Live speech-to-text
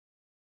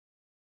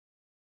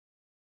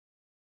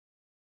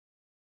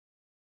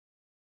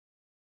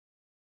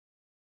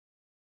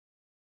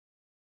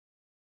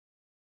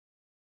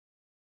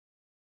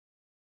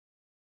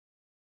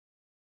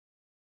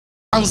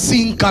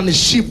dancing can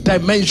shift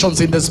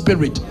dimensions in the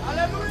spirit.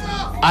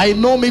 I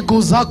know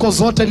miguu zako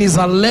zote ni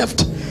za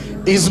left.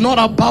 Is not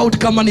about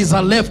kama ni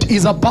za left,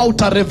 is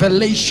about a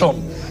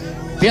revelation.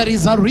 There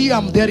is a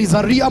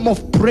realm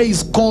of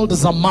praise called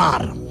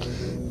Zamar.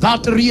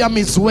 That realm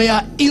is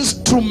where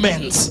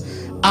instruments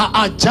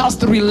are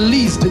just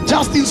released.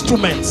 Just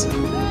instruments.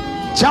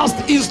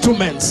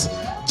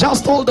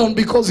 Just hold on,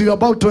 because you're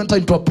about to enter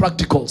into a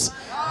practicals.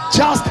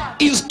 Just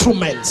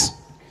instruments.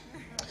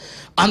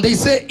 And they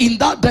say in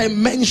that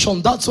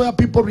dimension, that's where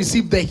people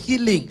receive the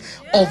healing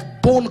of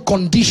bone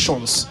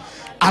conditions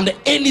and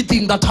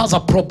anything that has a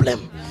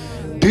problem.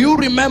 Do you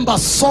remember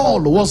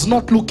Saul was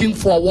not looking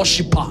for a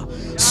worshiper?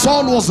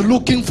 Saul was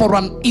looking for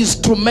an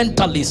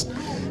instrumentalist.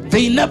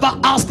 They never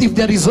asked if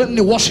there is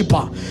any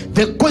worshiper.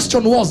 The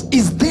question was,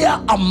 is there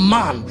a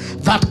man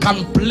that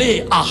can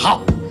play a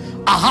harp?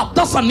 A harp,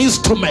 that's an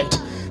instrument.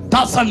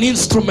 That's an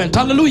instrument.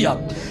 Hallelujah.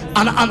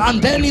 And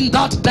then in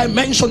that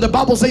dimension, the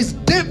Bible says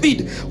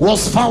David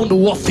was found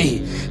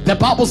worthy. The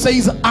Bible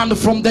says, and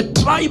from the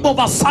tribe of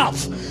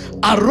Asaph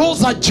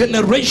arose a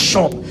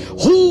generation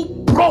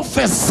who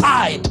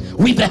prophesied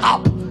with the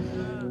harp.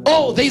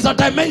 Oh, there is a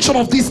dimension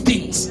of these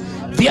things.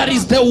 There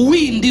is the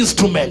wind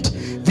instrument,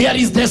 there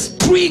is the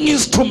string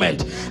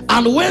instrument,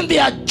 and when they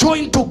are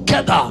joined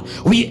together,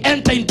 we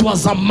enter into a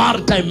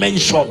Zamar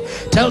dimension.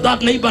 Tell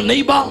that neighbor,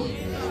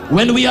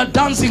 when we are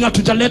dancing at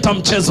Tujaleta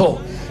Mchezo,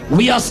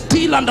 we are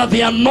still under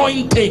the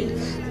anointing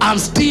and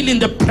still in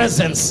the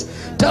presence.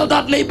 Tell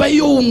that neighbor,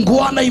 hiyo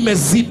ungwana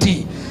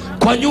imezidi.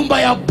 Kwa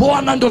nyumba ya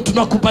Bwana ndo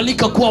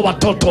tunakubalika kuwa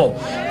watoto.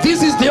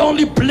 This is the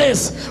only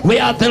place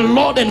where the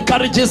Lord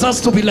encourages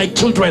us to be like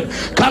children.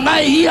 Can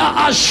I hear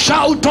a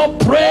shout of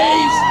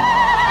praise?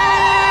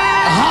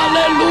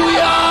 Hallelujah!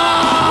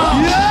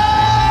 Yeah!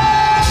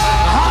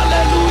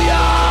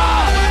 Hallelujah!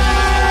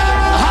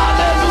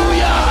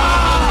 Hallelujah!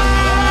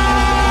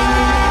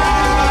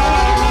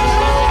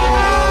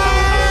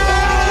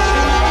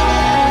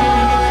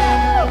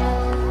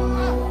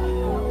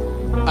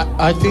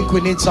 I think we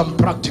need some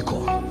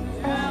practical.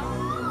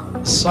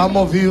 Some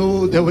of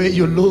you, the way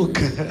you look,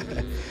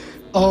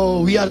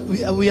 oh, we are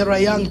a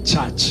young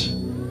church.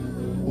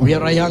 We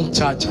are a young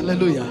church.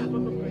 Hallelujah.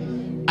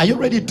 Are you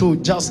ready to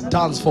just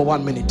dance for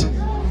 1 minute?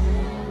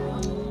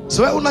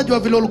 So wewe unajua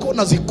vile ulikuwa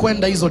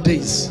unazikwenda hizo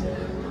days.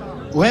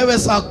 Wewe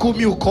saa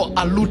 10 uko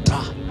aluta.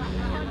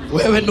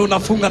 Wewe ndo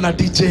unafunga na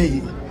DJ.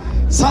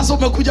 Sasa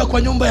umekuja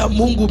kwa nyumba ya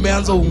Mungu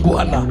umeanza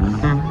ungwana.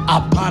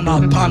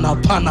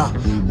 Hapana.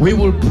 We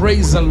will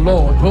praise the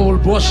Lord. We will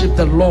worship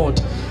the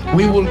Lord.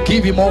 We will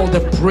give him all the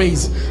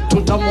praise.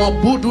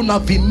 Tutamwabudu na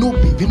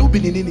vinubi. Vinubi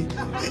ni nini?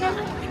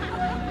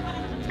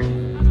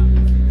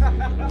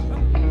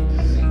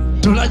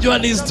 Tunajua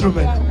ni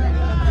instrument.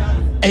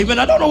 Amen.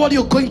 I don't know what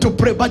you're going to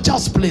pray, but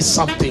just play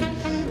something.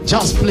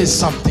 Just play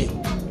something.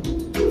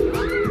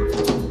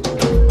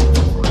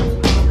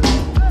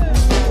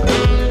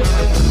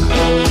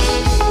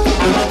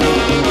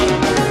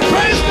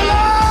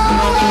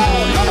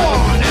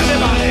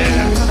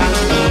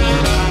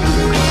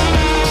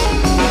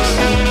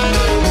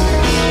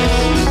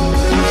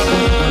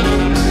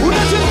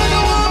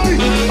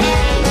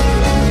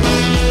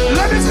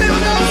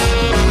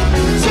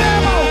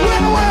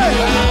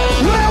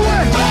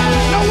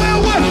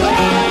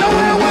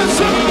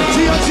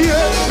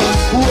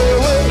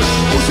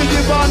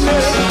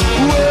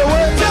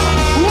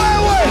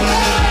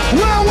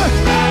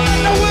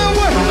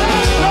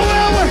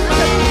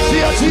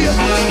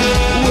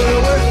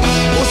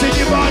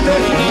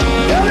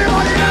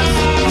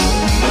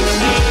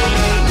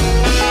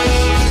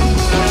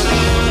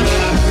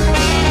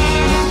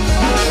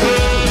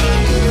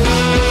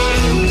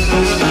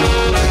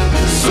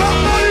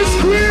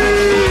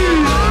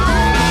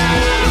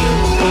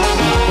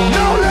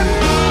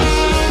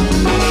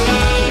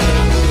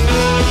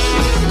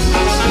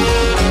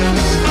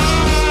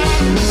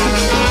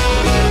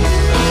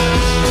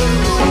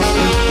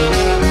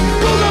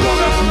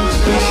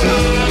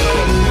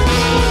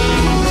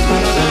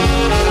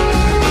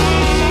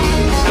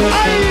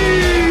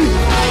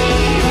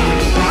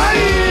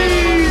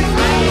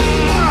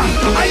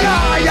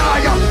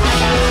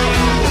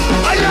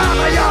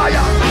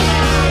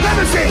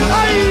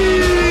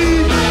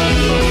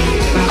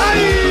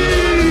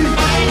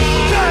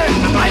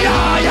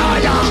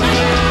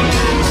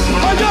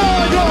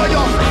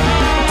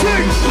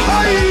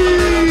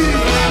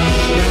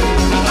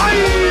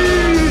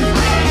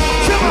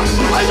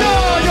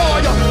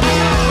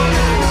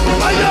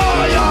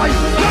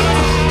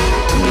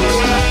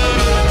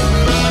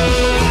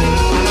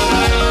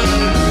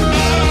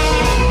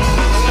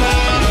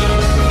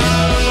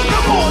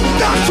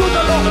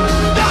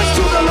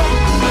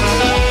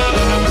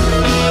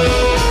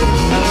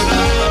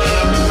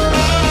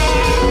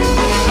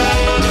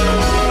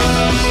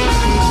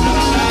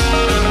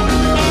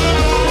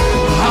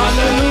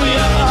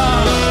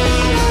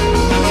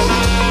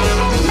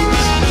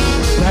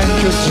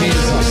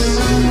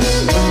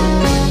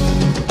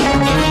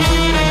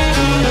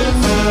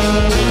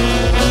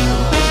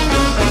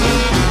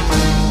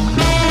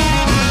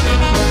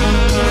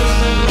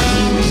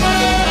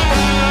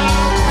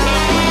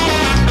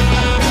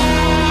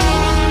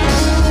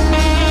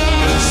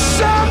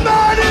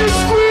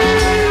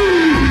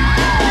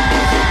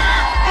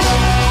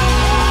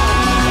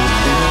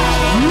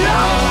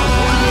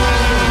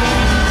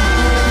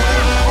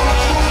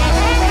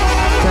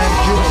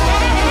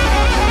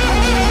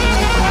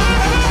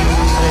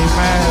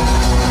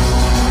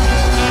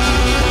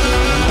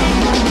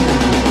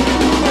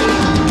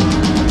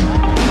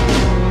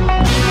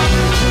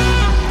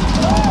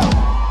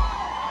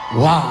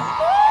 Wow.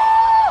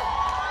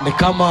 Ni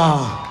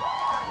kama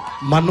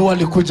Manu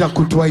alikuja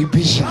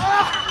kutuaibisha.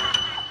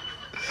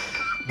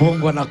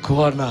 Mungu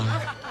anakuona.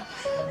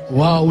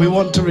 Wow, we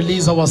want to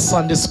release our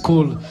Sunday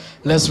school.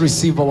 Let's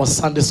receive our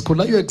Sunday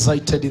school. Are you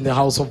excited in the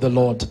house of the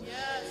Lord?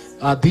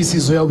 Yes. This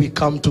is where we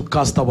come to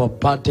cast our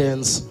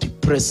burdens,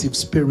 depressive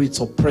spirits,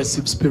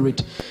 oppressive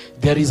spirit.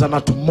 There is an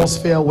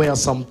atmosphere where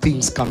some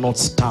things cannot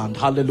stand.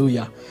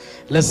 Hallelujah.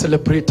 Let's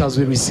celebrate as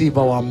we receive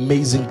our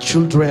amazing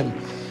children.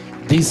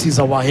 This is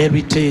our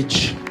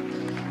heritage.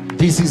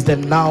 This is the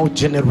now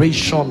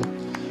generation.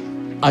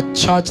 A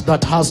church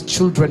that has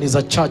children is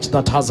a church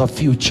that has a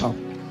future.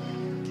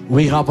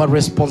 We have a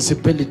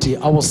responsibility.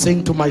 I was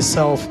saying to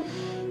myself,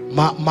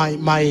 my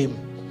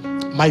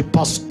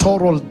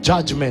pastoral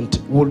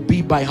judgment will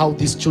be by how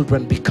these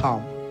children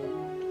become.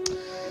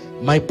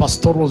 My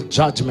pastoral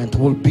judgment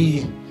will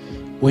be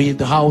with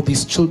how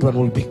these children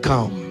will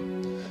become.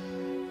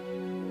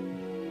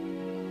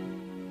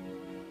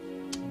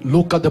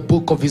 Look at the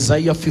book of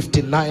Isaiah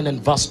 59 and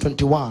verse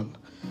 21.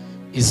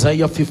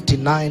 Isaiah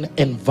 59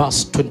 and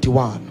verse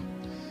 21.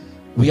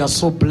 We are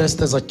so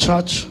blessed as a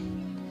church,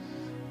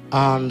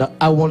 and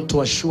I want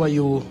to assure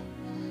you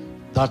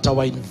that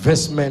our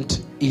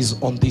investment is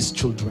on these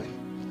children.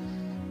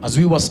 As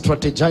we were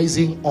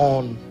strategizing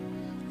on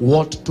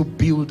what to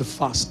build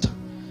first,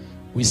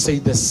 we say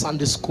the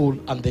Sunday school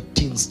and the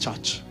teens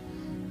church.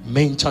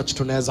 Main church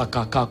tunaweza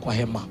kaka kwa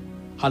hema.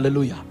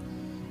 Hallelujah.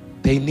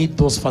 They need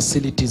those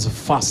facilities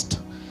first.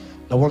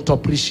 I want to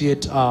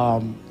appreciate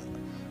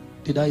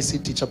did I see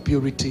teacher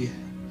purity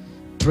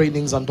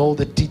trainings and all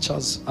the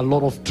teachers. A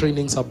lot of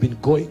trainings have been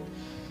going.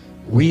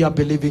 We are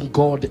believing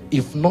God,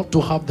 if not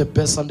to have the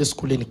best Sunday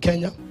school in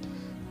Kenya,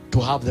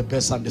 to have the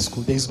best Sunday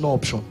school. There is no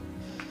option.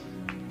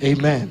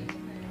 Amen.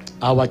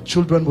 Our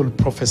children will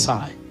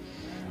prophesy.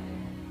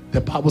 The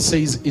Bible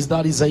says, is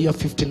that Isaiah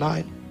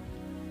 59?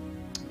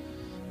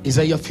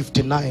 Isaiah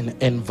 59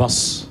 and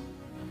verse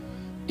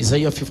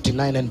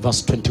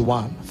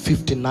 21.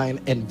 59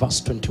 and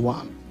verse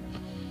 21.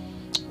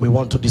 We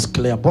want to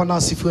declare, Bwana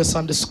asifiwe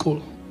Sunday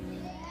school.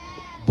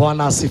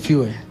 Bwana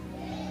asifiwe.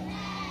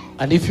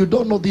 And if you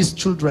don't know, these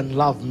children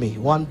love me.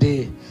 One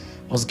day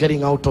I was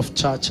getting out of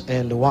church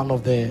and one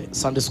of the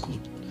Sunday school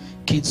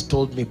kids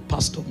told me,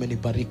 Pastor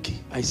umenibariki.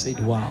 I said,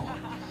 wow.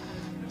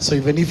 So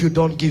even if you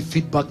don't give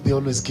feedback, they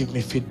always give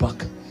me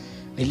feedback.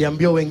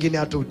 Niliambia wengine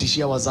hata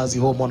utishia wazazi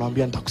home,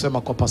 wanaambia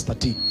nitakusema kwa Pastor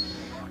T.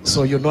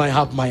 So you know I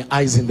have my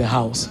eyes in the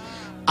house.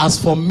 As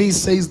for me,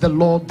 says the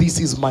Lord, this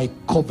is my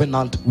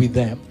covenant with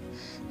them.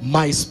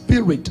 My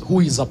spirit who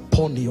is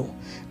upon you,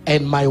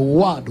 and my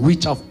word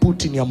which I've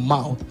put in your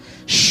mouth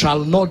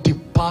shall not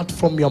depart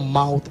from your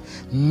mouth,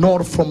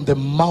 nor from the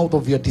mouth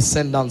of your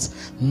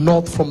descendants,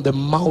 not from the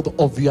mouth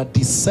of your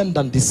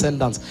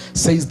descendants,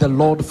 says the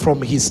Lord,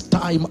 from his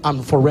time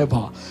and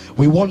forever.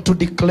 We want to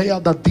declare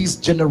that this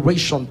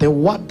generation, the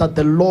word that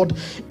the Lord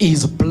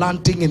is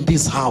planting in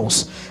this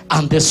house,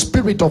 and the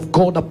Spirit of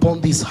God upon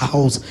this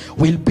house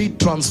will be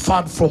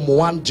transferred from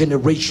one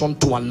generation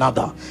to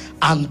another.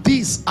 And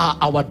these are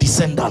our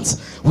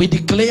descendants. We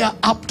declare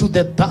up to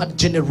the third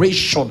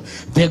generation,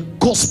 the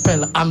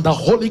gospel and the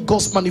Holy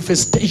Ghost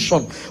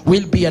manifestation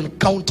will be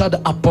encountered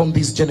upon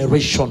this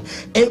generation.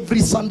 Every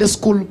Sunday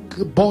school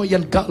boy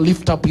and girl,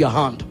 lift up your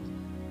hand.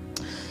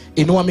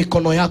 Inua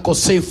mikono yako,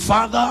 say,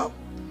 Father.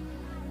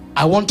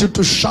 I want you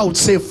to shout,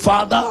 say,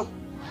 Father,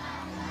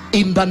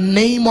 in the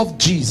name of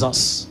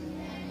Jesus,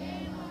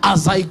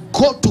 as I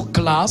go to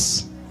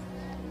class,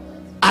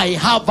 I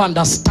have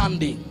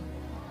understanding.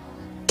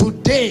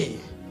 Today,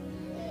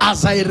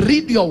 as I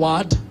read your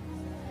word,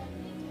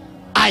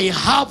 I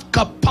have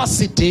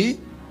capacity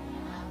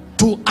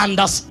to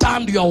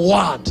understand your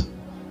word.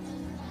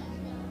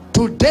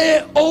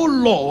 Today, oh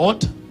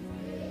Lord,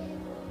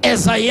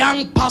 as a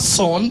young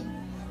person,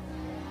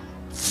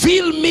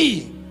 fill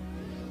me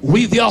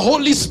with your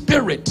Holy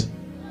Spirit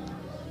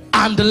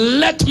and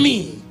let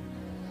me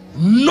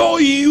know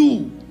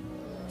you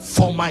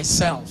for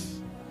myself.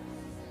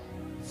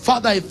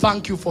 Father, I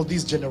thank you for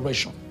this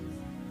generation.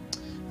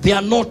 They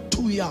are not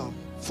too young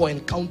for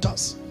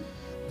encounters.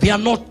 They are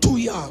not too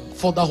young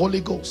for the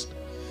Holy Ghost.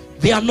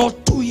 They are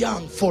not too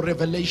young for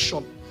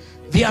revelation.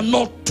 They are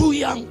not too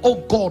young, oh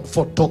God,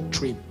 for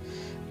doctrine.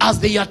 As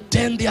they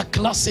attend their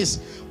classes,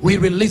 we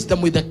release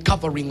them with the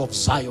covering of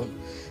Zion.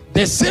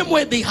 The same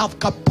way they have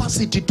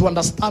capacity to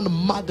understand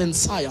math and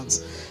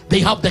science, they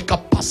have the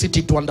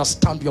capacity to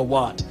understand your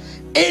word.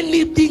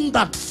 Anything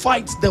that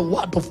fights the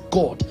word of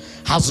God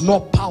has no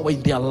power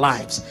in their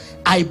lives.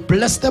 I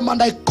bless them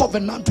and I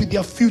covenant with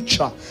their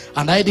future,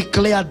 and I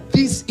declare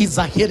this is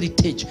a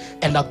heritage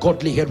and a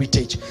godly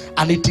heritage,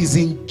 and it is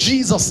in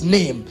Jesus'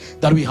 name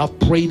that we have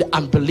prayed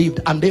and believed.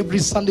 And every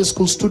Sunday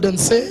school student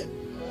say,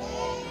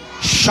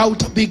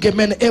 shout a big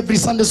amen. Every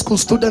Sunday school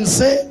student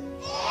say,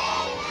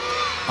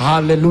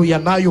 hallelujah.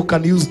 Now you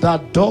can use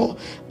that door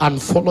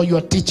and follow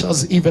your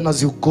teachers even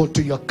as you go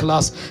to your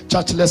class.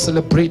 Church, let's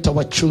celebrate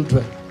our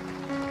children.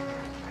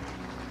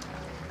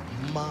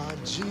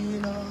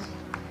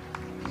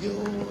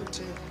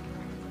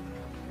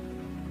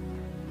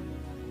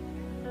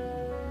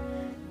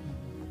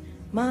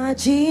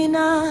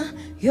 Majina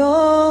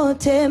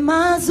yote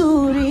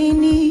mazuri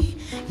ni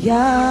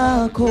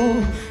yako,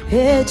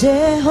 e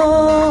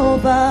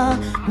Jehova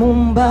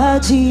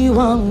Muumbaji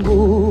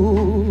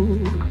wangu.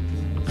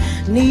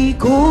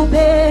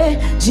 Nikupe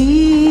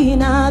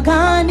jina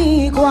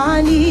gani,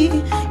 kwani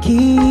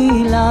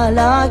kila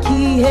la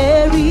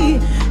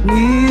kiheri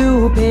ni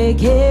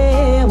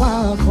upekee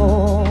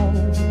wako.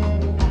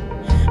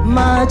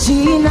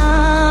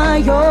 Majina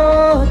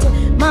yote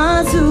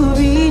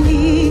mazuri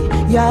ni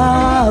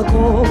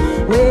yako,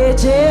 we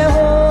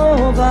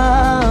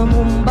Jehova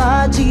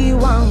Muumbaji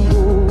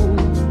wangu.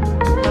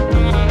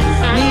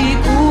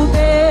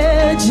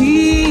 Nikupe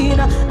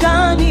jina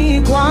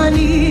gani,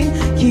 kwani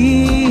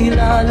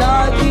kila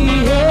la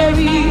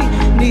kiheri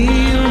ni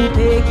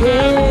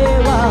upekee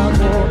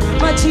wako.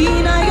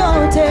 Majina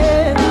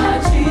yote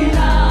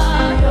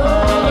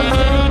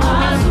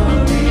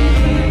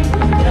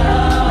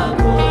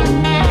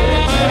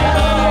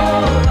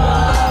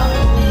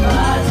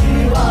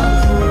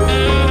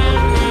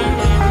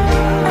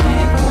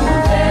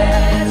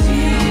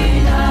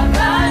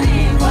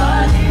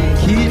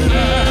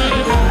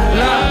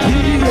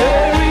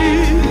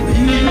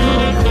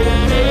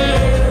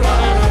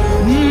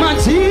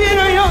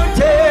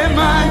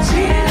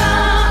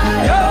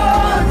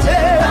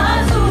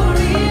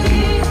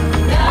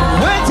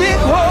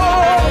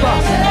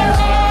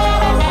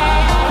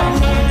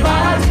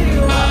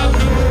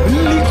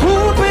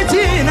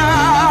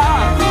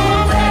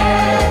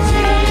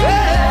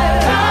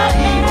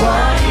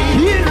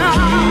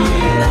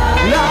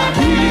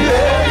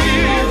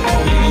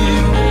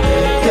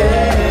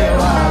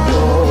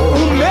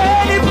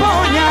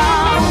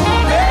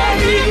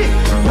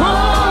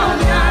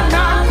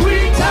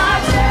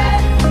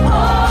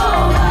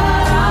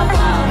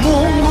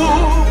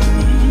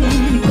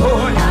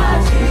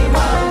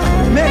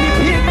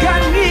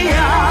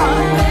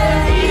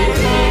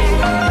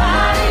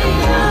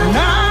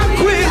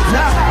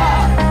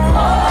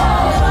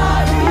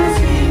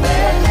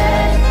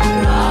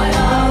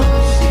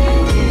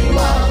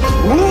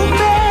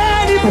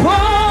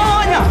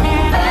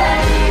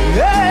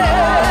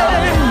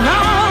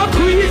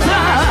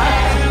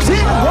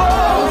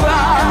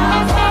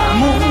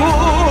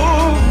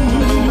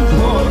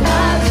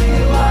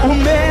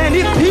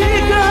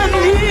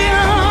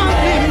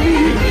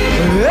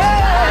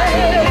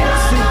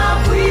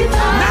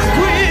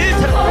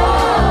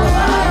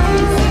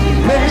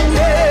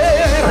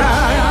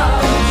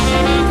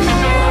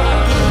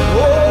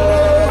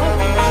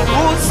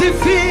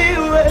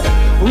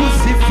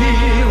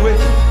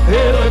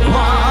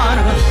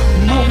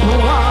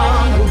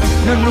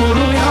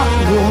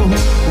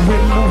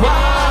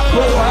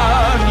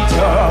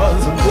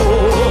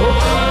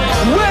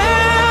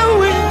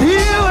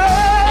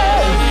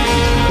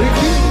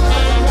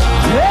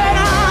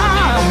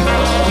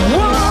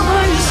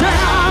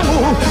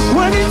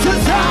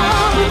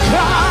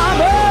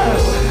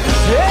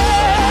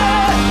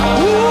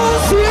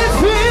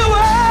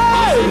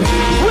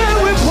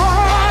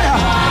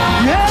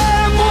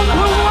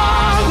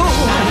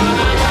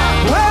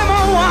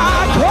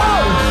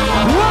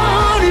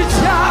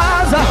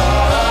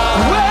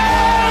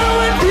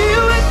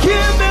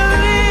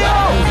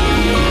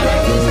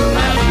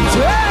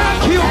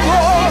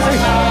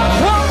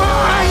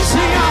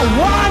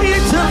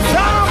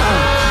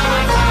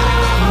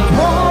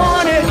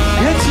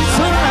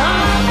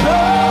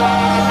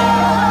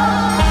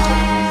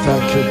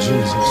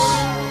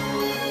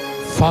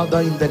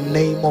Father, in the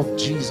name of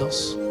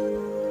Jesus,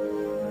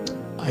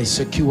 I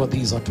secure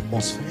this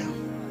atmosphere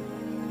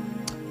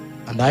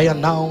and I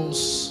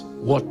announce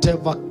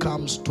whatever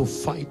comes to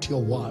fight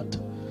your word,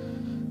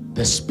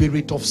 the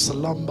spirit of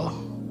slumber,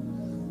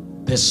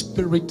 the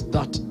spirit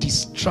that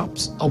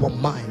distracts our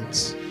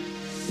minds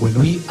when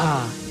we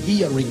are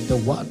hearing the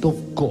word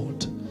of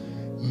God.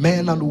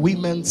 Men and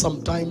women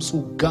sometimes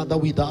who gather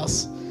with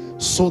us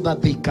so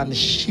that they can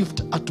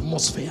shift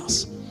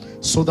atmospheres,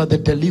 so that the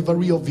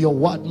delivery of your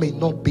word may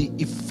not be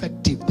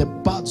effective. The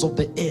birds of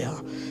the air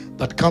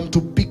that come to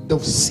pick the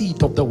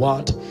seed of the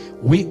word,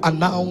 we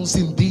announce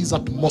in this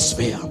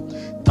atmosphere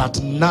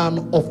that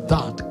none of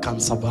that can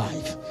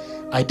survive.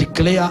 I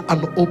declare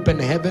an open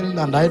heaven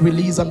and I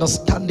release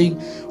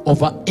understanding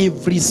over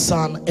every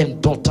son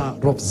and daughter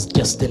of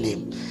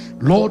destiny.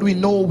 Lord, we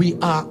know we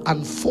are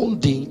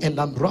unfolding and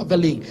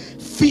unraveling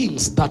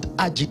things that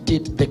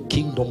agitate the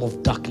kingdom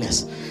of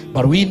darkness,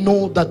 but we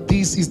know that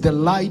this is the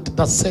light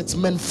that sets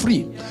men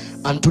free.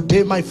 And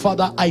today, my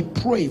Father, I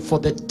pray for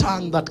the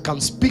tongue that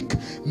can speak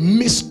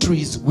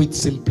mysteries with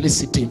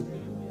simplicity.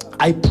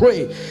 I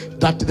pray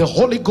that the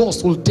Holy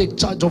Ghost will take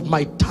charge of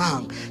my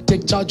tongue,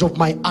 take charge of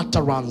my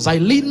utterance. I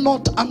lean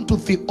not unto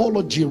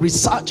theology,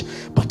 research,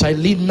 but I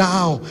lean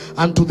now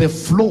unto the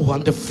flow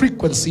and the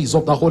frequencies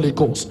of the Holy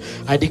Ghost.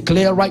 I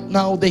declare right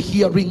now the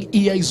hearing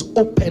ear is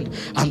open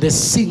and the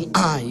seeing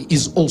eye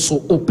is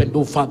also opened,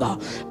 oh Father.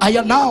 I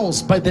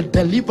announce by the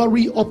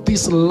delivery of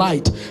this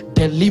light,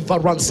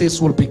 deliverances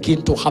will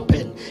begin to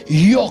happen.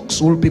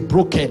 Yokes will be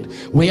broken.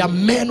 Where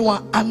men were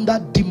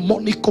under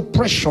demonic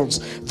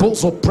oppressions,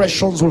 those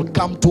oppressions will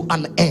come to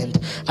an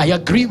end. I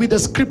agree with the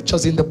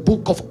scriptures in the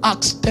book of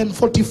Acts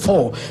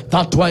 10:44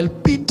 that while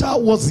Peter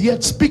was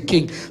yet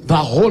speaking, the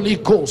Holy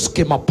Ghost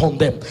came upon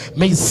them.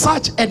 May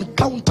such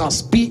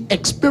encounters be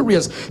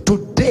experienced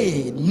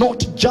today,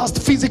 not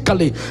just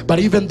physically, but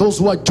even those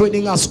who are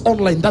joining us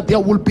online, that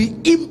there will be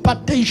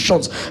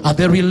impartations at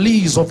the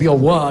release of your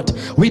word.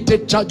 We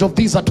take charge of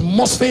this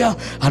atmosphere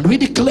and we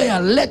declare,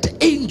 let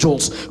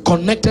angels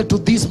connected to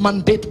this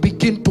mandate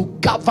begin to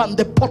govern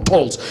the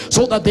portals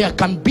so that there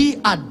can be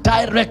a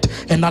direct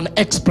and an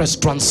express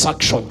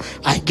transaction.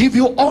 I give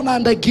you honor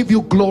and I give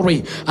you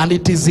glory, and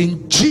it is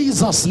in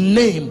Jesus'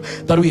 name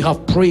that we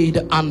have prayed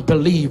and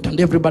believed. And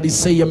everybody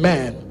say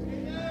amen.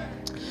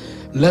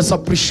 Let's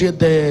appreciate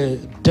the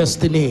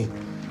Destiny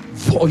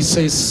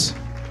Voices.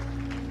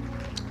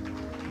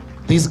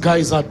 These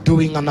guys are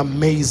doing an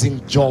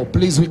amazing job.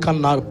 Please, we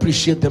can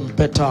appreciate them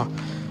better.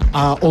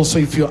 Also,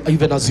 if you,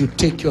 even as you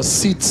take your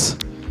seats,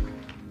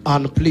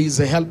 and please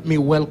help me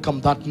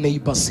welcome that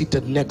neighbor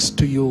seated next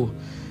to you.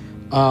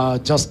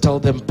 Just tell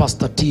them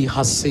Pastor T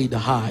has said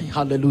hi.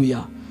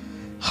 Hallelujah.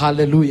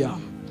 Hallelujah.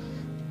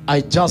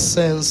 I just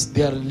sense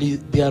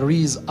there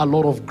is a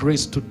lot of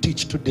grace to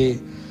teach today.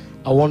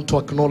 I want to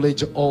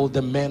acknowledge all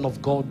the men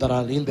of God that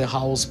are in the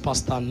house.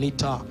 Pastor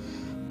Anita,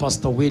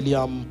 Pastor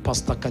William,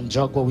 Pastor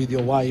Kanjagwa with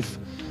your wife,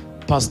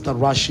 Pastor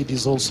Rashid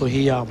is also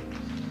here,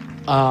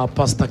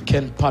 Pastor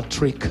Ken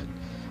Patrick.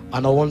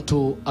 And I want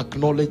to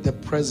acknowledge the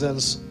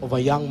presence of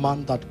a young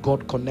man that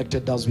God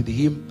connected us with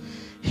him.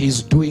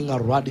 He's doing a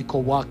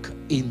radical work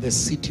in the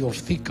city of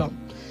Thika.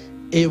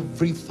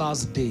 Every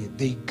Thursday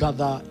they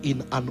gather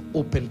in an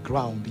open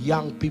ground,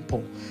 young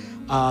people.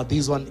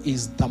 This one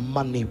is the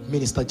money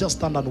minister. Just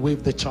stand and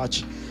wave the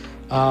church.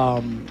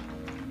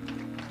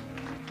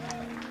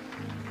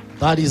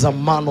 That is a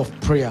man of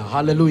prayer.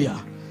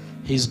 Hallelujah.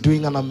 He's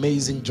doing an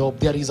amazing job.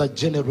 There is a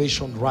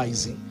generation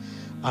rising,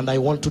 and I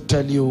want to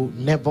tell you,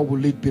 never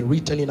will it be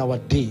written in our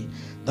day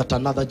that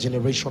another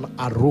generation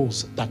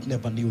arose that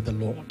never knew the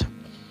Lord.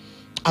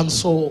 And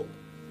so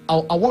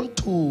I want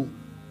to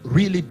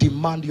really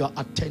demand your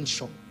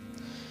attention.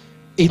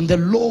 In the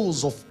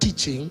laws of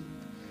teaching,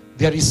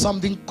 there is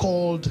something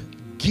called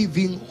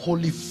giving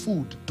holy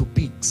food to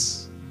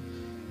pigs.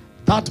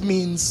 That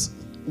means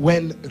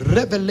when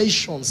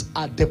revelations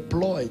are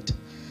deployed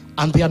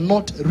and they are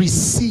not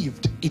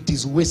received, it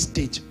is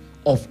wastage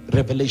of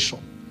revelation.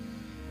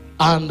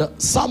 And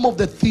some of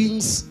the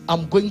things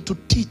I'm going to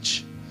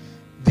teach,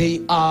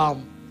 they are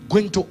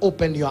going to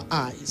open your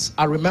eyes.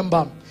 I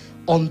remember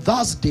on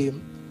Thursday,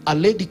 a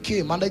lady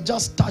came and I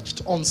just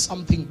touched on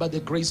something by the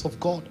grace of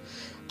God.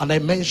 And I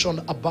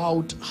mentioned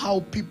about how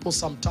people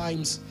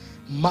sometimes,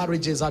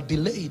 marriages are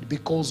delayed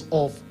because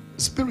of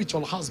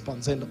spiritual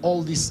husbands and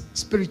all these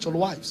spiritual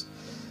wives.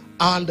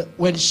 And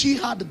when she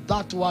heard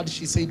that word,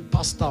 she said,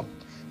 Pastor,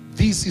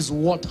 this is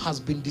what has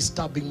been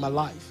disturbing my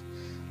life.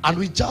 And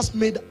we just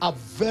made a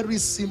very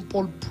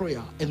simple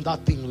prayer and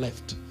that thing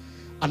left.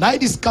 And I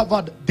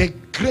discovered the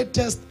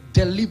greatest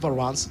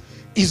deliverance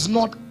is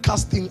not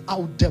casting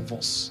out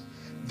devils.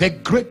 The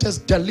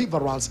greatest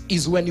deliverance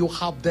is when you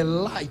have the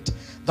light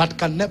that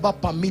can never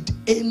permit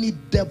any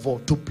devil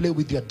to play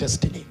with your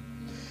destiny.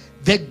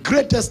 The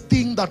greatest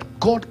thing that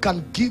God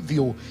can give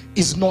you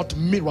is not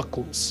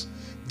miracles.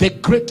 The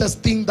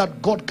greatest thing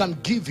that God can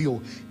give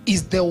you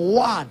is the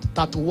word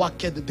that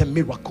worketh the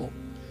miracle.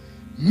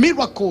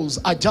 Miracles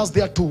are just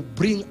there to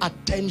bring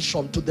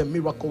attention to the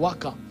miracle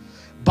worker.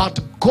 But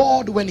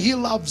God, when he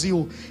loves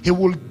you, he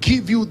will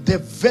give you the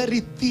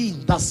very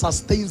thing that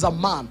sustains a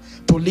man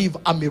to live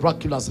a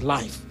miraculous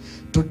life.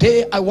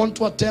 Today, I want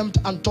to attempt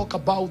and talk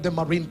about the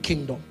marine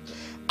kingdom.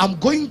 I'm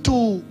going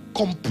to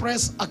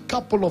compress a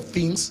couple of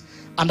things,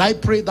 and I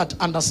pray that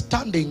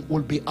understanding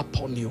will be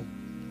upon you.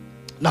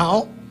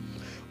 Now,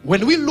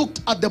 when we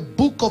looked at the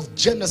book of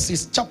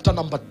Genesis chapter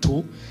number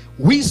 2,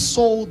 we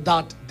saw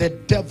that the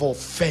devil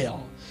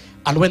fell.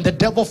 And when the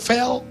devil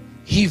fell,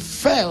 he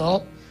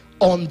fell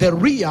on the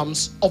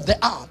realms of the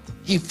earth.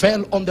 He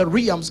fell on the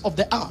realms of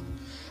the earth.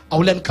 I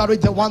will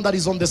encourage the one that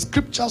is on the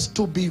scriptures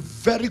to be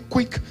very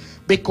quick,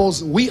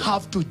 because we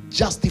have to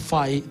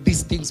justify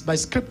these things by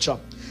scripture.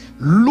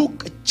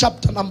 Luke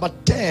chapter number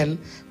 10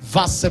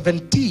 verse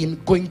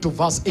 17 going to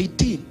verse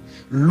 18.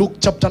 Luke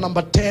chapter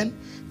number 10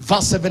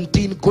 verse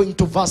 17 going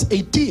to verse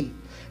 18.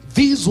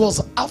 This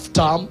was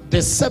after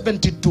the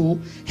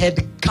 72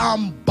 had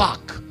come back.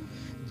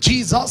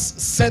 Jesus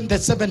sent the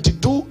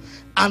 72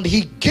 and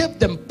he gave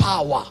them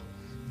power.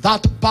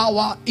 That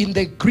power in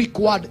the Greek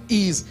word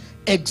is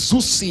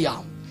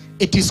exousia.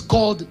 It is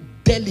called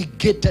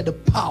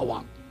delegated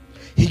power.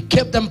 He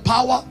gave them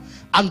power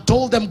and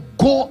told them,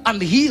 go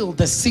and heal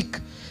the sick.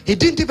 He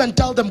didn't even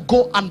tell them,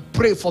 go and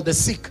pray for the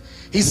sick.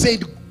 He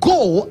said,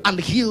 go and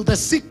heal the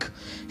sick.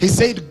 He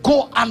said,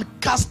 go and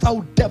cast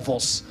out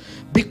devils.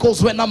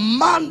 Because when a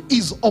man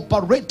is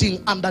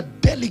operating under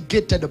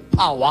delegated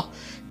power,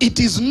 it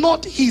is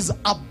not his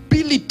ability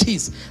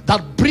abilities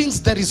that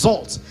brings the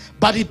results,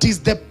 but it is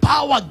the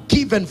power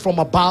given from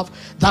above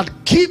that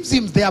gives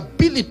him the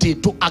ability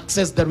to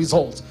access the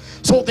results.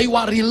 So they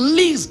were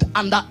released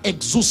under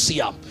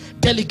exousia,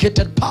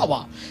 delegated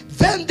power.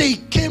 Then they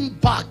came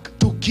back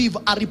to give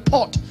a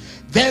report.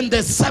 Then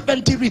the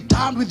 70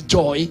 returned with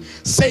joy,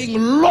 saying,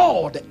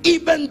 Lord,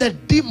 even the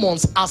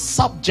demons are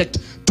subject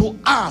to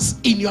us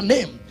in your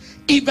name.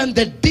 Even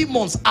the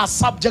demons are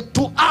subject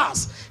to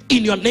us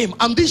in your name.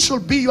 And this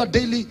should be your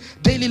daily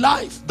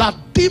life, that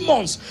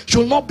demons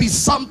should not be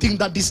something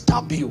that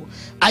disturb you.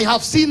 I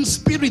have seen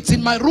spirits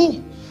in my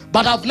room,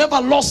 but I've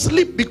never lost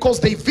sleep because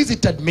they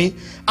visited me.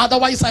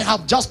 Otherwise, I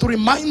have just to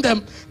remind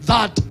them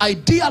that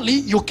ideally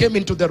you came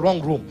into the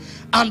wrong room.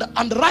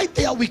 And right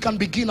there we can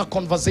begin a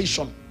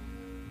conversation.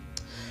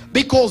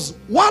 Because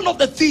one of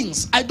the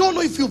things, I don't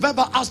know if you've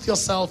ever asked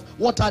yourself,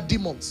 what are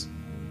demons?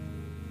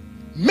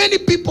 Many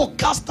people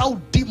cast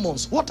out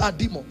demons. What are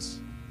demons?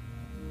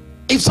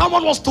 If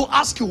someone was to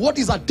ask you, what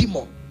is a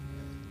demon?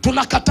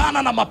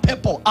 Tunakatana na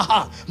mapepo.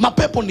 Aha,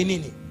 mapepo ni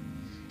nini?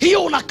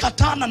 Hiyo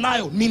unakatana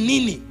nayo ni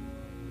nini?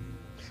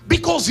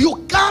 Because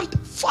you can't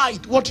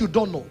fight what you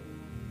don't know.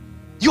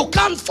 You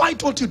can't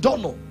fight what you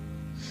don't know.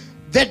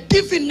 The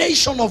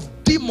definition of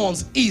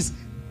demons is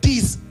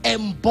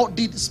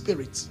disembodied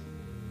spirits.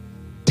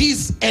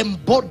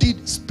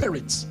 Disembodied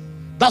spirits.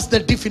 That's the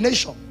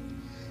definition.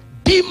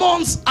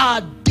 Demons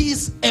are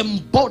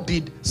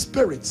disembodied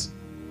spirits.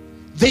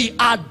 They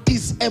are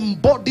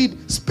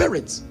disembodied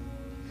spirits.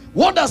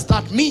 What does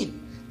that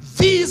mean?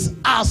 These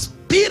are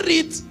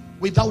spirits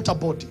without a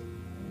body.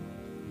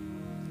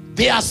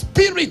 They are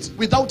spirits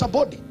without a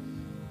body.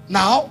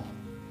 Now,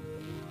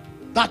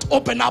 that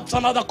opens up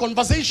another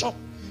conversation,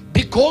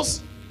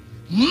 because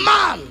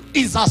man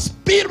is a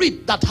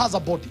spirit that has a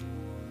body.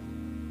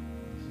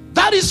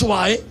 That is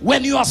why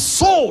when your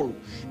soul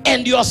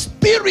and your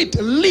spirit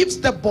leaves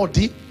the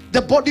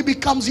body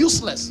becomes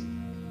useless.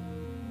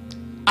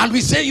 And we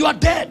say you are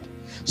dead.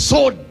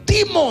 So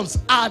demons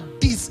are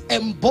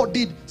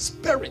disembodied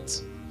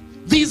spirits.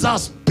 These are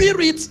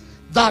spirits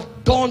that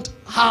don't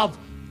have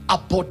a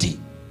body.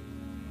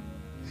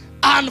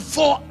 And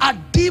for a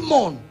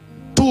demon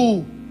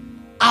to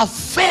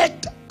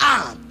affect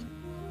earth,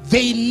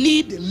 they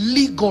need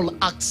legal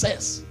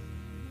access.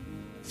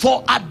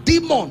 For a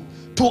demon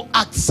to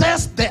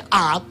access the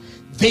earth,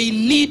 they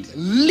need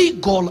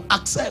legal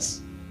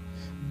access,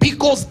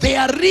 because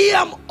their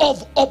realm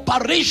of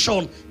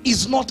operation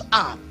is not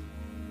earth.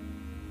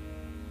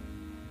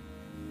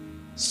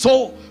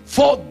 So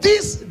for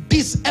this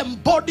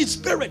disembodied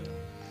spirit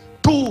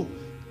to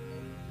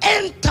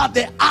enter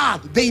the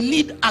earth, they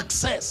need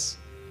access,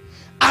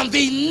 and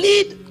they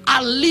need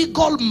a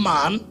legal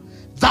man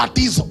that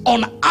is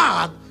on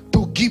earth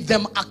to give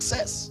them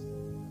access.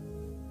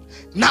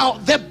 Now,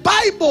 the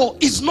Bible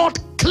is not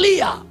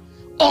clear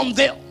on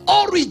the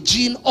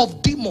origin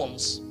of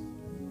demons.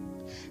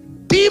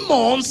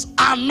 Demons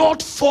are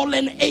not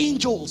fallen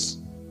angels.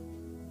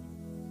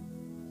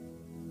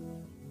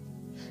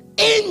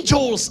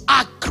 Angels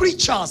are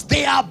creatures.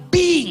 They are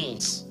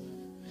beings.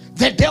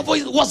 The devil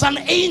was an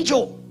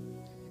angel.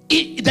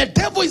 The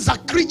devil is a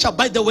creature,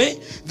 by the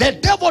way. The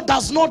devil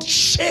does not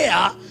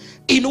share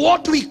in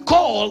what we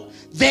call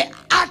the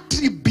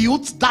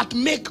attributes that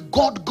make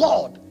God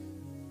God.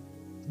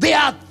 There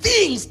are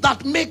things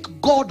that make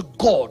God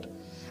God,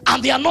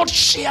 and they are not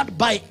shared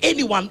by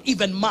anyone,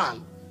 even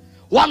man.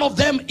 One of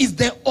them is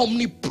the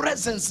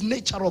omnipresence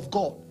nature of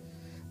God,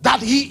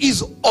 that he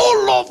is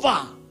all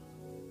over.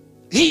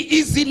 He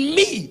is in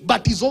me,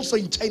 but he's also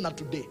in China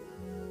today.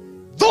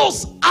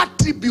 Those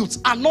attributes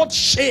are not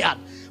shared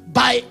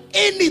by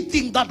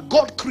anything that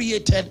God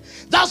created.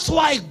 That's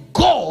why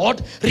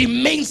God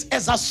remains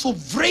as a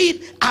sovereign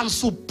and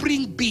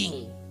supreme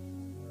being.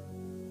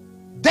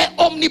 The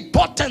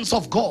omnipotence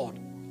of God,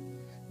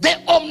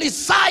 the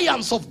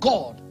omniscience of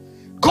God.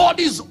 God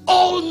is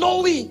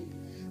all-knowing.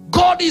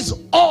 God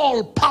is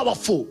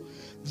all-powerful.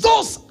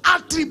 Those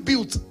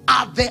attributes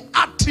are the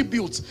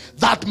attributes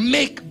that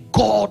make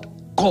God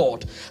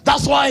God.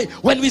 That's why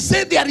when we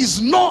say there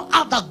is no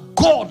other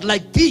God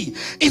like thee,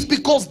 it's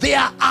because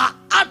there are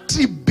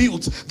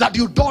attributes that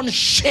you don't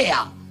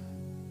share.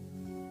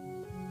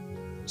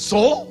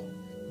 So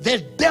the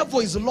devil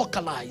is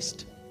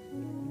localized.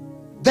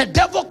 The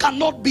devil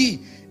cannot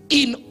be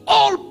in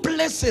all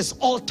places,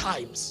 all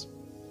times.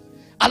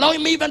 Allow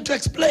me even to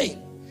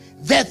explain.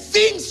 The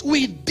things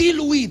we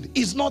deal with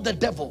is not the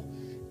devil.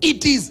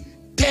 It is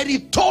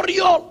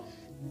territorial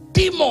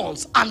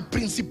demons and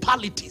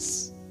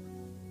principalities.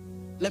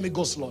 Let me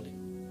go slowly.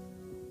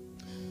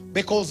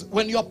 Because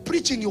when you're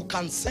preaching, you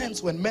can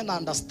sense when men are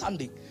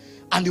understanding,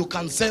 and you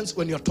can sense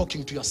when you're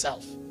talking to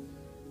yourself.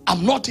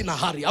 I'm not in a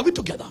hurry. Are we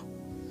together?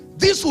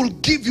 This will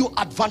give you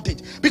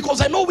advantage,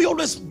 because I know we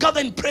always gather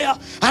in prayer,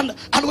 and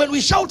when we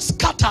shout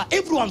scatter,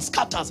 everyone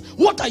scatters.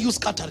 What are you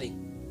scattering?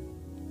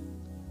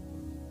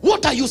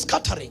 What are you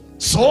scattering?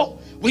 So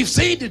we've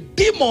said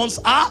demons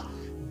are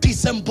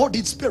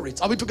disembodied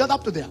spirits. Are we together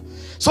up to there?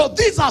 So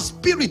these are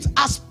spirits.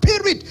 A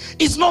spirit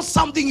is not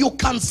something you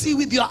can see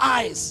with your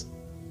eyes.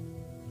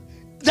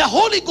 The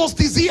Holy Ghost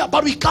is here,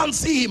 but we can't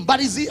see him, but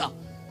he's here.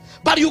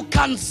 But you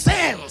can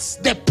sense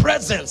the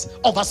presence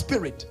of a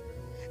spirit,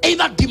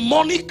 either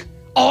demonic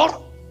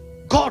or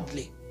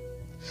godly.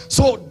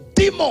 So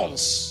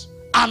demons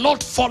are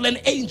not fallen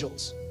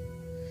angels.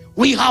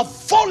 We have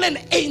fallen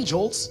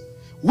angels,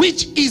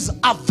 which is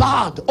a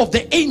third of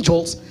the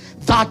angels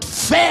that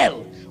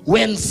fell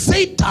when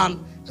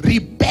Satan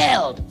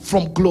rebelled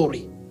from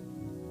glory.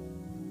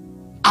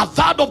 A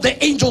third of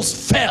the angels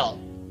fell.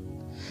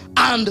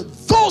 And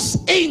those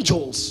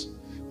angels,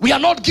 we are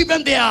not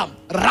given their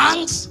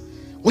ranks,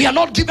 we are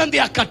not given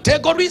their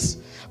categories,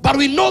 but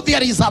we know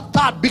there is a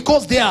third,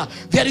 because there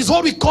is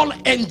what we call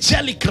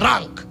angelic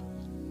rank.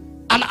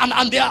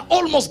 And they are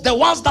almost the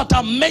ones that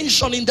are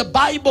mentioned in the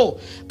Bible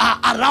are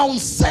around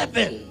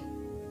 7.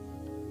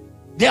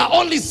 There are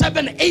only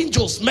 7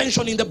 angels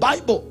mentioned in the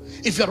Bible.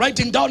 If you're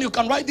writing down, you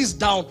can write this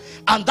down,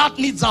 and that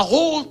needs a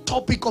whole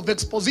topic of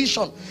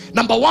exposition.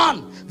 Number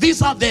 1,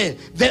 these are the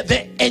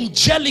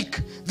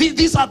angelic,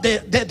 these are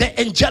the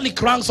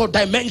angelic ranks or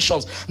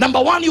dimensions.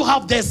 Number 1, you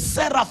have the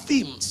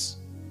seraphims,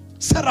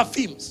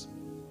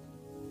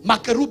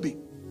 makerubi,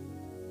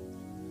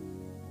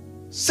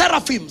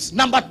 seraphims.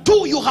 Number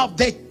 2, you have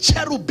the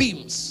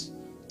cherubims,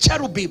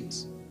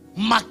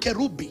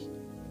 makerubi,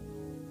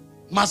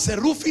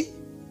 maserufi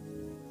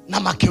na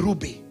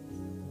makerubi.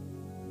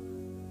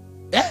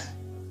 Eh?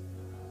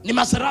 Ni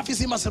maserafi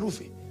si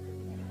maserufi?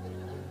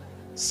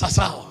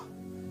 Sasawa.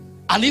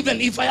 And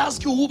even if I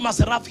ask you who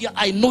maserafi,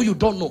 I know you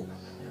don't know.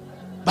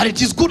 But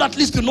it is good at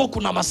least to know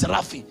kuna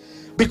maserafi.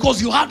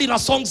 Because you heard in a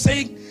song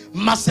saying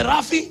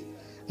maserafi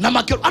na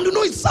makerubi. And you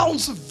know it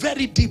sounds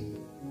very deep.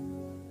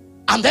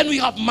 And then we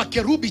have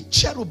makerubi,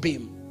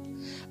 cherubim.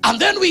 And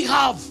then we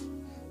have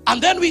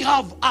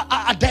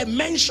a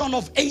dimension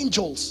of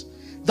angels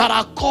that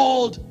are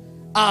called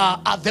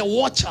the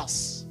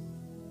watchers.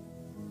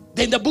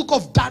 In the book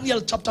of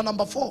Daniel chapter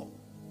number 4,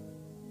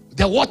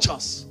 the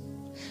watchers.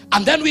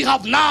 And then we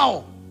have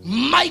now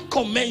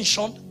Michael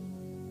mentioned,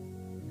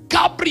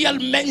 Gabriel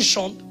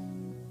mentioned,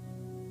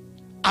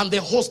 and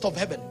the host of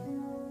heaven.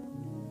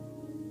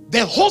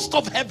 The host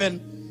of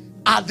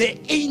heaven are the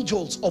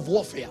angels of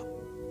warfare.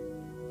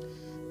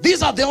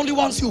 These are the only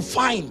ones you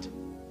find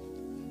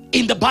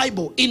in the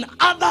Bible. In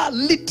other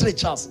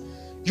literatures,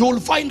 you will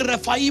find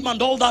Rephaim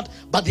and all that,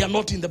 but they are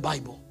not in the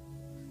Bible.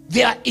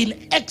 They are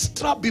in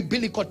extra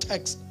biblical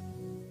text.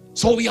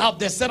 So we have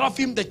the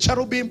seraphim, the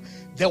cherubim,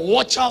 the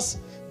watchers,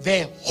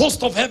 the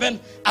host of heaven,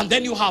 and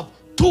then you have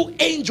 2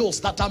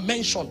 angels that are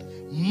mentioned,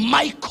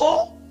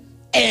 Michael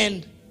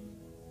and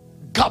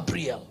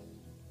Gabriel.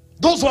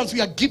 Those ones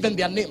we are given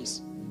their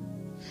names.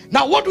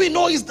 Now what we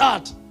know is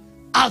that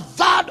a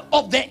third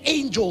of the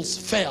angels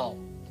fell,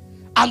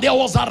 and there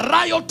was a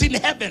riot in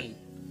heaven.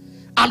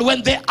 And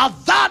when the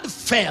third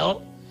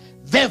fell,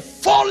 the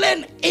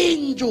fallen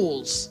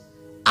angels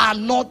are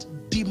not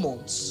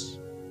demons.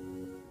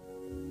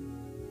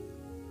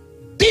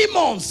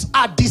 Demons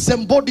are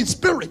disembodied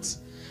spirits,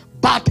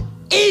 but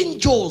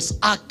angels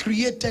are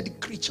created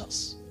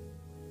creatures.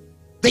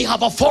 They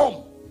have a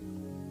form.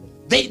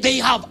 They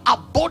have a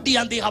body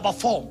and they have a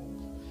form.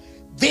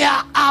 There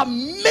are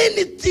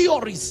many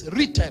theories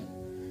written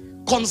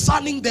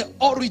concerning the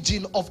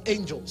origin of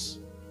angels.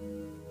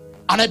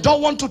 And I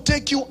don't want to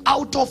take you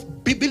out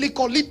of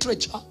biblical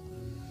literature,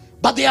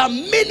 but there are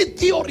many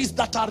theories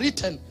that are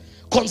written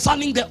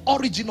concerning the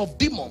origin of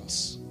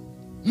demons.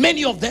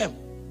 Many of them.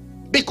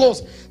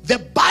 Because the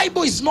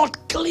Bible is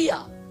not clear,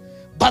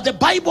 but the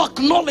Bible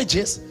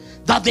acknowledges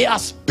that there are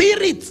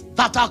spirits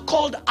that are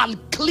called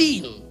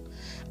unclean,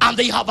 and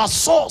they have a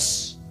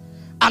source.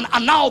 And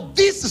now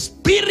these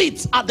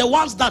spirits are the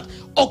ones that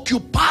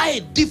occupy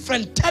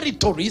different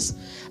territories,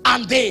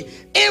 and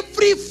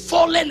every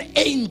fallen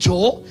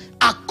angel,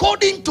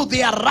 according to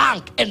their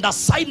rank and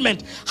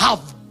assignment,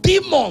 have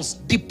demons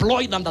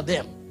deployed under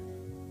them.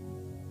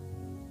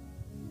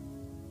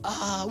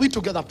 We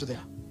together up to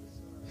there.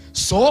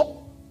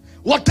 So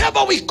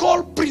whatever we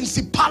call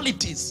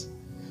principalities,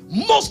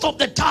 most of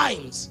the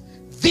times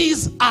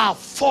these are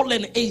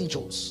fallen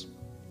angels,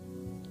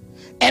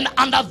 and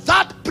under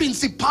that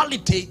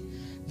principality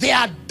there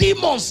are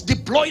demons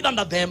deployed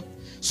under them,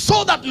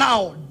 so that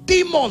now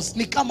demons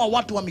ni kama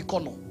watu wa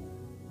mikono.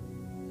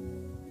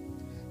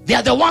 They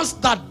are the ones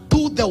that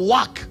do the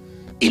work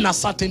in a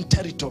certain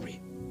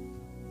territory.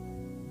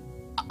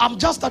 I'm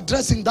just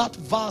addressing that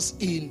verse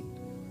in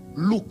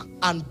Luke,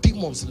 and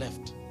demons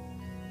left.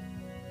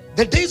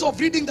 The days of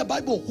reading the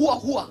Bible,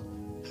 hua,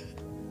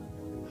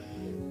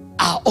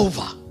 are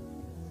over.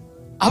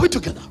 Are we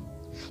together?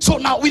 So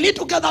now we need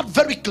to get that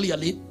very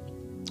clearly.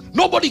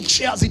 Nobody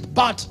shares it,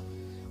 but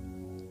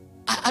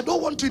I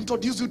don't want to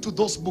introduce you to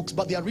those books,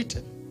 but they are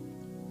written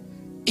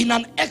in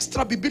an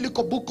extra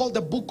biblical book called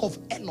the book of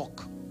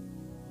Enoch.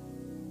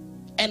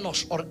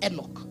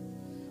 Enoch,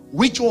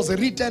 which was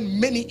written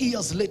many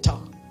years later.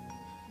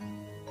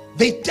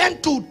 They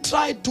tend to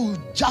try to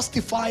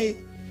justify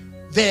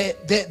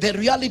the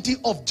reality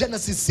of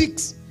Genesis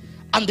 6,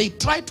 and they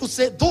try to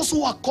say those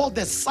who are called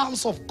the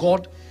sons of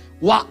God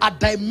were at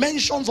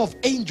dimensions of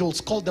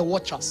angels called the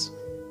watchers.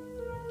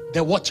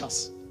 The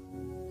watchers.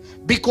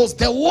 Because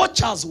the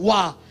watchers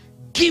were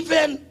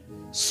given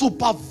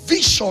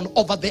supervision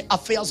over the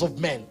affairs of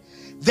men.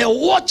 The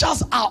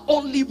watchers are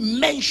only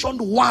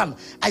mentioned one,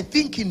 I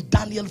think in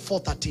Daniel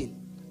 4:13.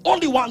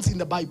 Only once in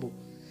the Bible.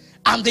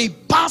 And they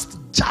passed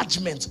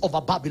judgments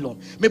over Babylon.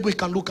 Maybe we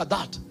can look at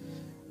that.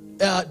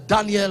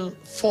 Daniel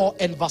 4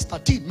 and verse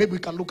 13. Maybe we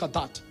can look at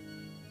that.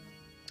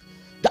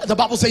 The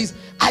Bible says,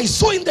 I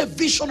saw in the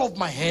vision of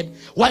my head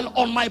while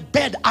on my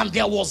bed, and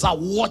there was a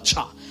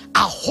watcher,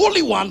 a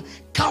holy one,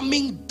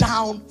 coming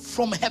down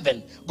from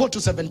heaven. Go to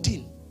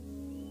 17.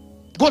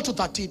 Go to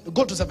 13.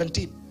 Go to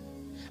 17.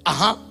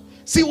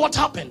 See what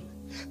happened?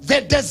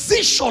 The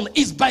decision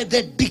is by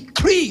the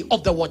decree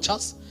of the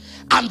watchers,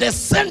 and the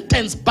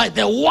sentence by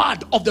the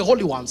word of the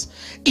holy ones,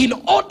 in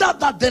order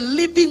that the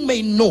living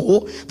may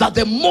know that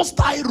the Most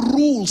High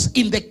rules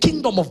in the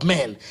kingdom of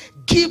men,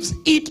 gives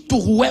it to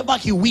whoever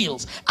he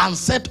wills, and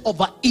set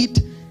over it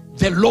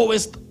the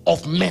lowest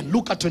of men.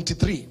 Look at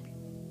 23.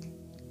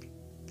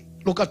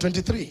 Look at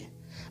 23.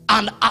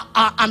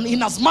 And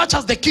inasmuch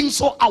as the king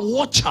saw a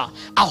watcher,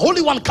 a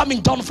holy one, coming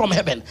down from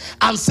heaven,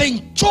 and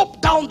saying,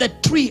 chop down the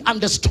tree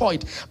and destroy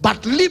it,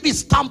 but leave its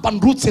stump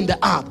and roots in the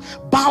earth,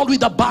 bound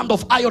with a band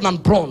of iron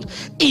and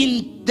bronze,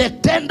 in the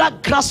tender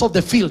grass of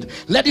the field,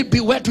 let it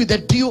be wet with the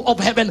dew of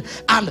heaven,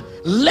 and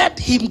let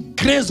him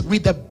graze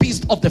with the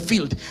beast of the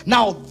field.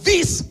 Now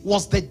this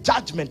was the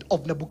judgment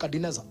of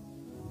Nebuchadnezzar.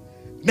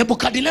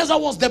 Nebuchadnezzar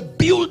was the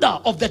builder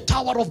of the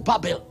Tower of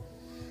Babel.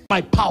 My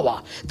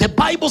power. The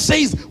Bible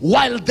says,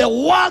 while the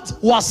words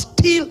were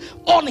still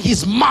on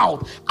his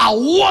mouth, a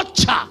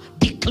watcher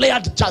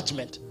declared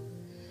judgment.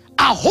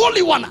 A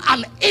holy one,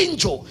 an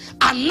angel,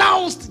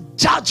 announced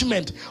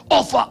judgment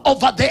over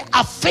the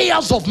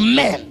affairs of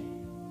men.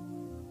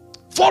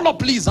 Follow,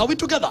 please. Are we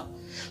together?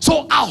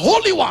 So a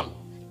holy one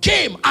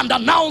came and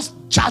announced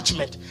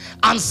judgment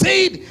and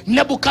said,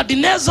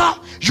 Nebuchadnezzar,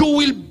 you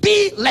will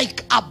be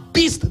like a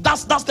beast.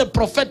 That's the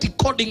prophetic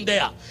coding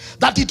there.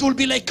 That it will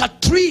be like a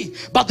tree,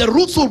 but the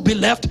roots will be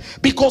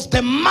left, because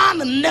the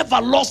man never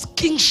lost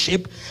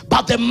kingship,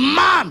 but the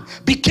man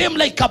became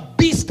like a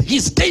beast. He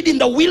stayed in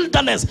the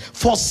wilderness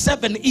for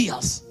 7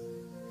 years.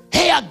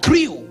 Hair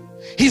grew.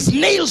 His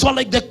nails were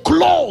like the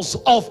claws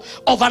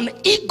of an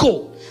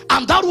eagle.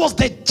 And that was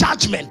the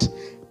judgment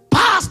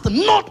passed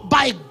not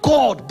by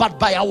God, but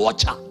by a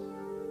watcher.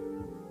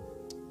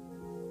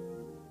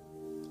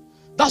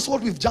 That's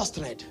what we've just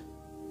read.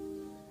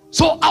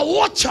 So a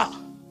watcher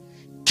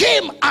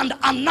came and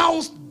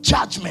announced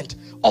judgment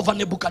over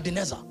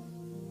Nebuchadnezzar.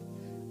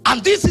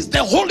 And this is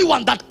the Holy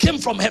One that came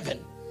from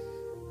heaven.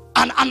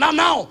 And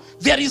now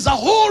there is a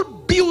whole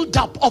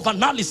build-up of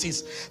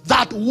analysis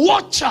that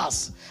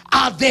watchers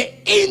are the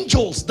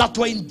angels that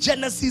were in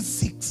Genesis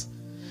 6.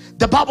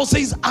 The Bible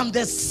says, and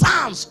the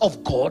sons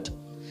of God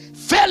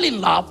fell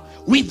in love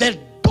with the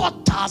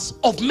daughters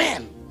of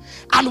men.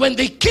 And when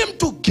they came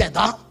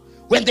together,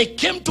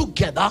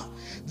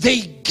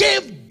 they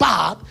gave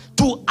birth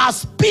to a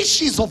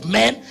species of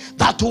men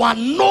that were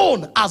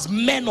known as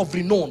men of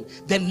renown,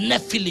 the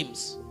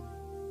Nephilims,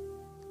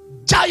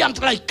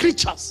 giant-like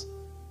creatures.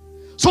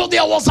 So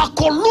there was a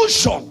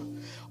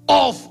collusion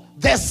of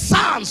the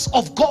sons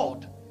of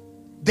God.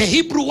 The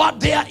Hebrew word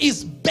there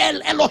is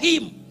Bel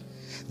Elohim.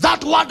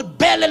 That word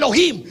Bel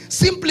Elohim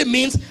simply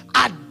means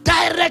a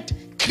direct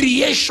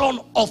creation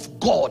of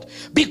God,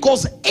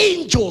 because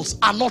angels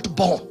are not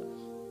born.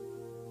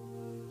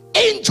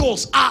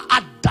 Angels are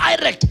a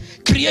direct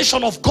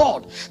creation of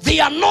God. They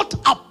are not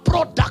a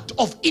product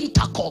of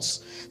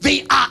intercourse.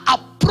 They are a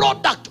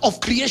product of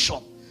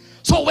creation.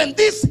 So when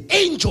these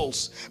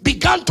angels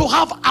began to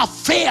have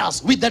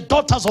affairs with the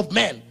daughters of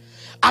men,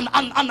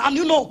 and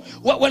you know,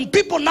 when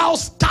people now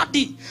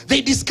study,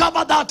 they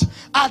discover that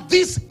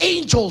these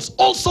angels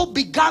also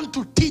began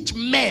to teach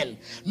men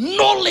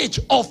knowledge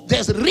of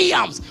the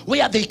realms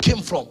where they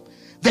came from,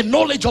 the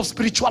knowledge of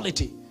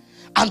spirituality.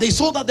 And they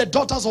saw that the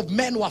daughters of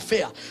men were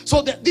fair.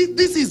 So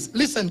this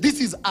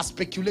is a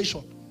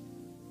speculation.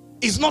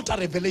 It's not a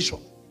revelation.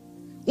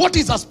 What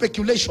is a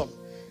speculation?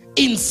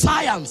 In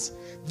science,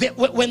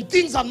 when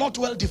things are not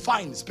well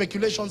defined,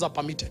 speculations are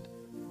permitted.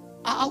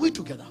 Are we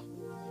together?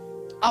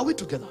 Are we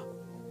together?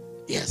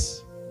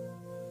 Yes.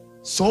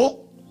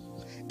 So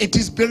it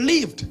is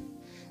believed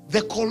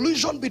the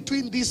collusion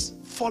between these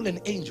fallen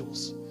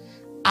angels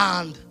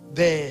and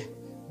the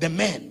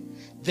men,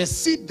 the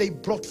seed they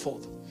brought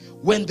forth,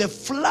 when the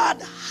flood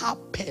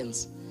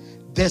happens,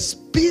 the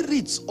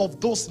spirits of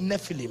those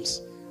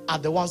Nephilims are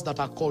the ones that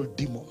are called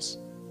demons.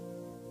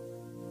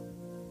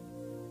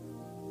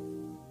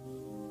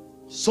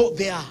 So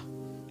they are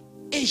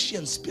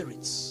Asian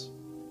spirits.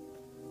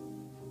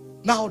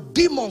 Now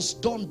demons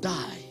don't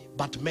die,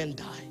 but men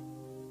die.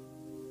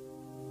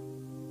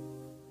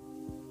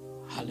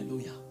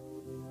 Hallelujah.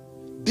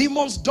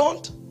 Demons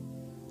don't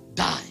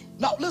die.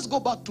 Now let's go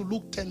back to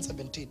Luke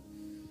 10:17.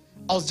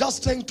 I was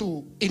just trying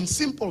to, in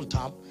simple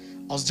terms,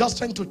 I was just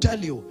trying to tell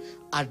you,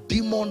 a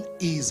demon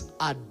is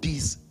a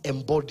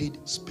disembodied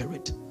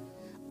spirit.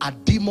 A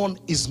demon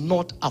is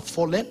not a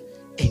fallen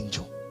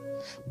angel.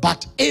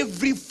 But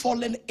every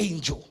fallen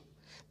angel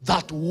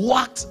that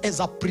works as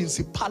a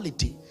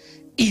principality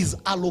is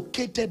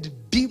allocated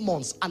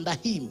demons under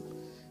him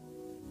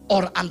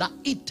or under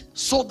it,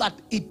 so that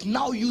it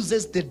now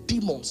uses the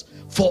demons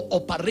for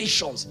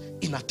operations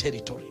in a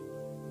territory.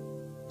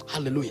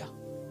 Hallelujah.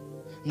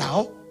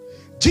 Now,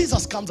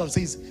 Jesus comes and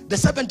says, the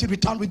 70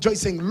 returned with joy,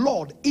 saying,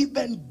 Lord,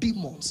 even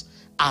demons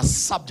are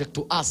subject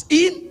to us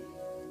in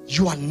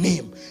your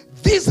name.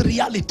 This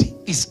reality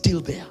is still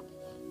there.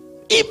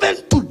 Even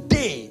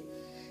today,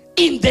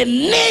 in the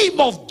name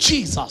of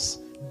Jesus,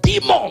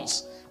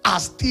 demons are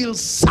still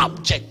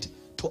subject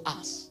to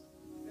us.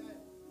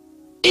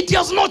 It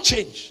has not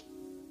changed.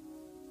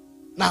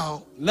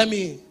 Now, let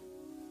me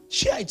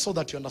share it so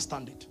that you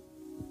understand it.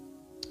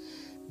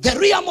 The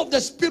realm of the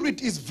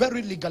spirit is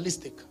very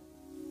legalistic.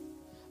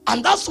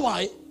 And that's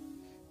why,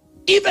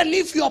 even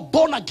if you are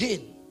born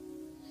again,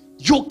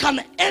 you can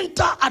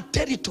enter a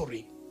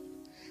territory,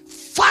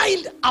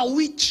 find a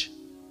witch,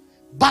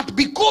 but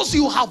because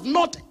you have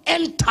not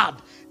entered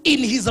in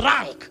his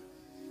rank,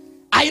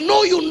 I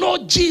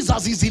know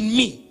Jesus is in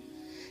me.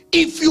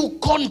 If you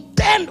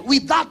contend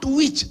with that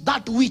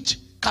witch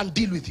can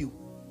deal with you.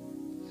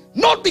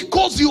 Not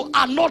because you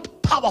are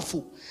not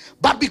powerful,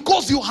 but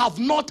because you have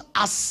not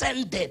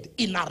ascended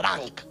in a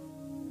rank.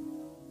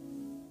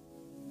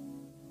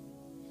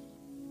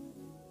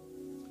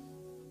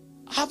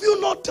 Have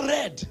you not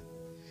read?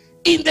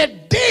 In the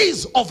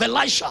days of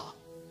Elisha,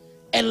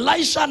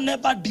 Elisha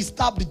never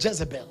disturbed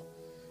Jezebel,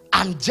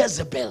 and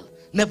Jezebel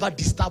never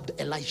disturbed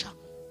Elisha.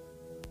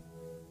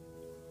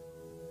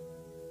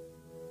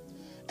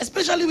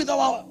 Especially with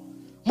our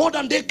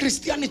modern day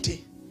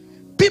Christianity,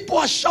 people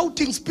are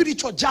shouting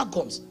spiritual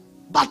jargons,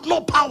 but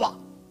no power.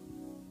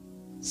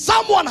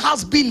 Someone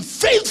has been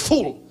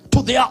faithful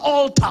to their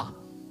altar,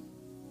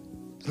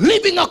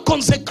 living a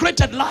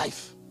consecrated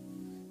life.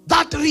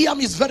 That realm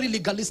is very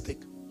legalistic.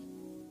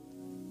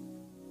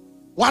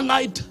 One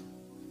night,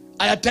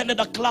 I attended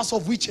a class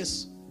of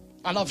witches,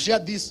 and I've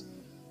shared this.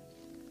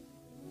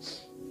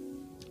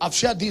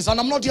 And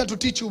I'm not here to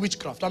teach you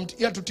witchcraft. I'm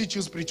here to teach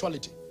you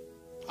spirituality.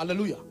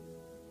 Hallelujah.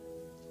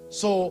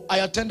 So I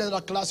attended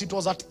a class. It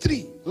was at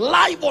 3,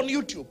 live on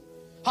YouTube.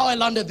 How I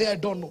landed there, I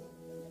don't know.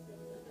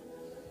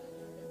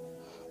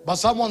 But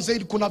someone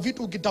said, kuna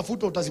vitu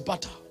ukitafuta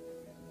utazipata.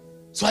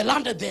 So I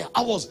landed there.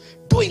 I was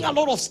doing a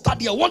lot of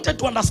study. I wanted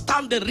to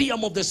understand the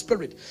realm of the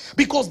spirit.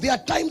 Because there are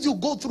times you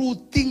go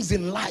through things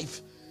in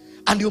life,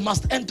 and you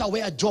must enter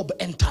where Job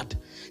entered.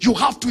 You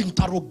have to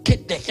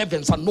interrogate the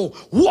heavens and know,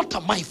 what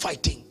am I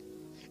fighting?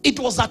 It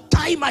was a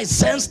time I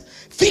sensed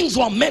things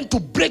were meant to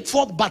break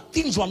forth, but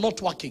things were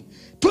not working.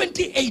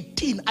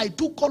 2018, I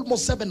took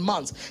almost 7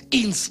 months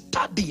in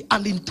study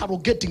and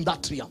interrogating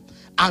that realm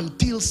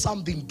until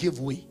something gave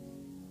way.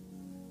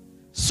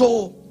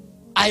 So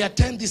I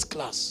attend this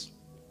class,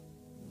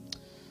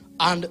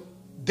 and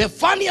the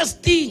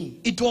funniest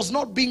thing, it was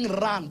not being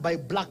run by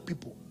black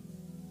people.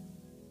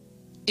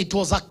 It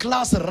was a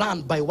class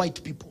run by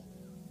white people.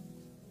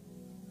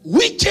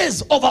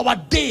 Witches of our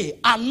day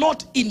are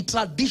not in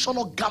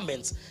traditional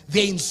garments.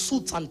 They're in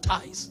suits and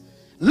ties,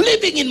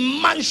 living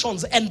in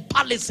mansions and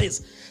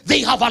palaces.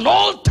 They have an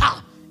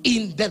altar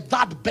in the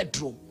 3rd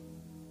bedroom.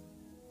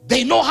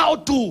 They know how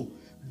to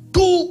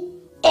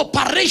do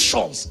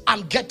operations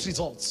and get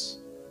results.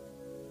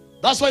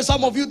 That's why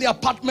some of you, the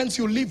apartments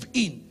you live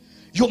in,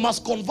 you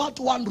must convert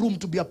one room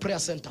to be a prayer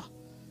center.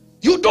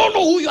 You don't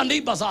know who your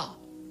neighbors are.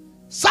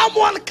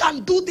 Someone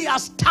can do their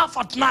stuff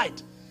at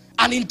night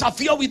and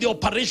interfere with the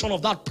operation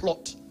of that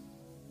plot.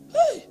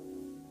 Hey.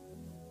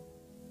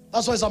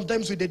 That's why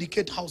sometimes we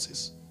dedicate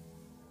houses.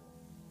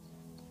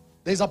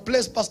 There's a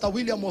place Pastor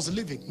William was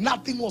living.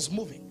 Nothing was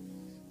moving.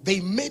 They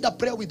made a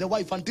prayer with the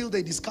wife until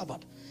they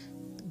discovered,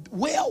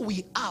 where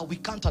we are, we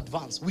can't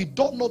advance. We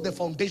don't know the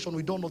foundation.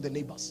 We don't know the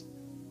neighbors.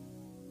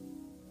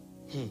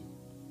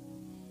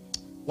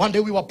 One day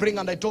we were praying,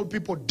 and I told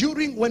people,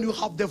 during when you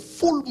have the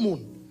full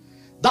moon,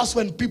 that's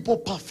when people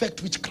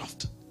perfect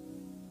witchcraft.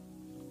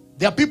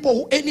 There are people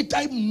who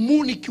anytime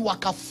moon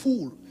ikiwaka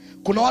full,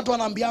 kuna watu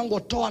wanaambiango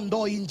toa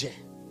ndoo nje,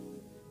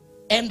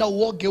 enda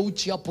uoge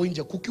uchi hapo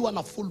nje kukiwa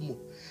na full moon,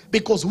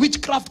 because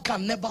witchcraft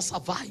can never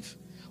survive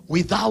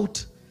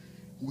without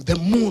the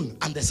moon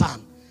and the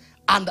sun.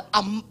 And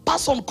a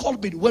person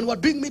called me when we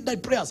were doing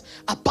midnight prayers.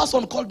 A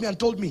person called me and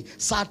told me,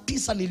 saa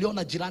 9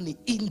 niliona jirani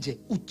nje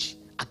uchi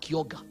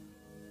akioga.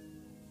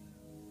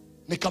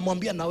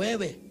 Nikamwambia, na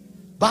wewe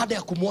baada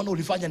ya kumuona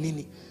ulifanya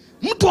nini?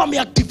 Mtu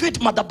ameactivate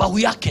madhabahu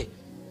yake.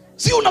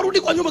 Si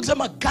unarudi kwa nyuma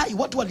kusema, guy,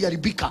 watu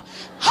waliharibika.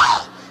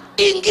 Ha!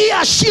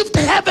 Ingia, shift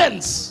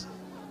heavens.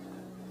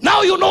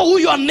 Now you know who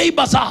your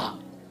neighbors are.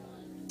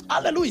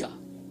 Hallelujah.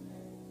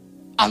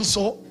 And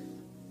so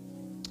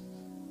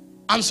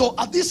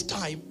at this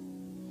time,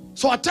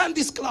 so I attend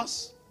this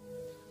class,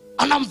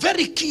 and I'm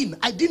very keen.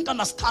 I didn't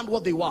understand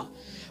what they were.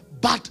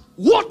 But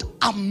what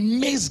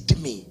amazed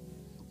me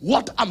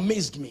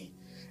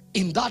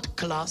in that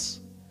class,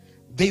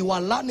 they were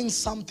learning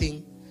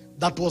something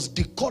that was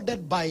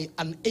decoded by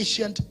an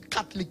ancient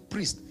Catholic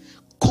priest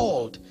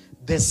called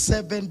the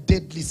 7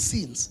 deadly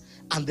sins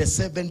and the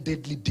 7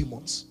 deadly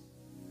demons.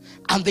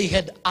 And they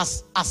had a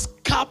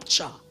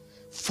sculpture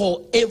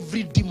for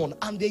every demon.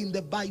 And they're in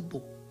the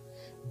Bible.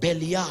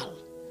 Belial,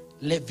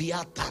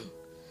 Leviathan.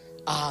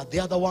 The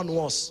other one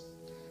was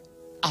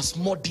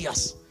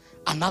Asmodeus.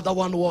 Another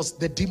one was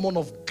the demon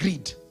of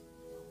greed.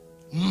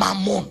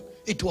 Mammon.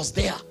 It was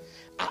there.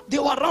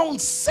 There were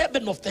around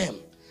 7 of them.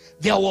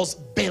 There was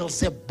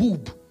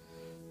Beelzebub.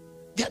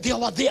 They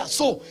were there.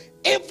 So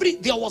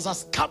there was a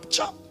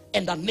sculpture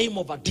and a name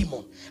of a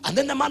demon. And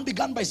then the man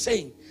began by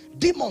saying,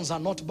 demons are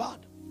not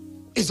bad.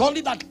 It's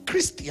only that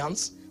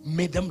Christians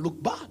made them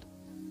look bad.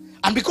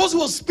 And because he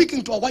was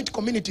speaking to a white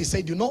community, he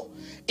said, you know,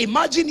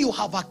 imagine you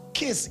have a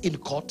case in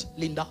court,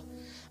 Linda,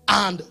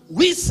 and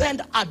we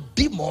send a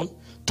demon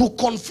to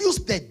confuse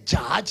the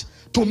judge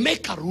to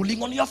make a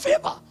ruling on your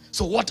favor.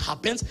 So what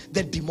happens?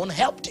 The demon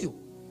helped you.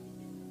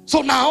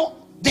 So now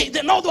they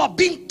are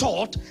being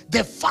taught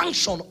the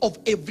function of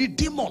every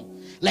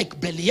demon. Like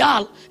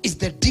Belial is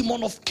the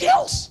demon of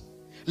chaos.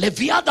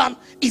 Leviathan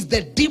is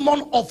the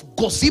demon of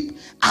gossip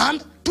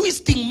and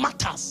twisting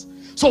matters.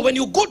 So when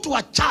you go to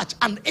a church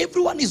and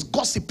everyone is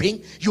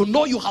gossiping, you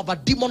know you have a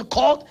demon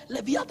called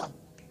Leviathan.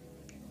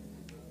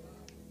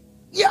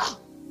 Yeah.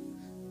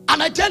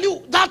 And I tell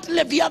you, that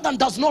Leviathan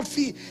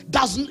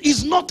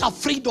is not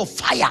afraid of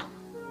fire.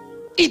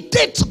 It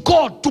takes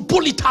God to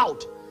pull it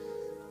out.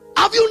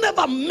 Have you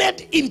never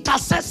met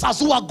intercessors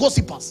who are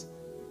gossipers?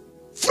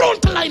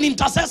 Frontline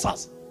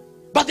intercessors.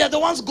 But they're the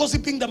ones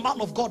gossiping the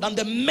man of God and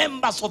the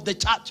members of the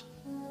church.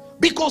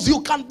 Because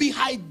you can be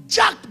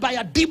hijacked by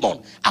a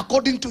demon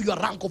according to your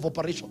rank of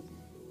operation.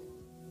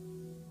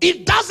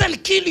 It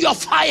doesn't kill your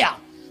fire,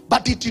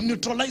 but it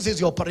neutralizes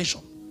your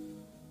operation.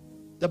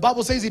 The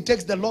Bible says it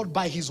takes the Lord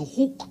by his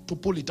hook to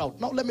pull it out.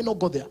 Now let me not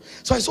go there.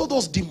 So I saw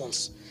those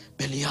demons.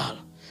 Belial,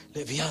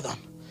 Leviathan,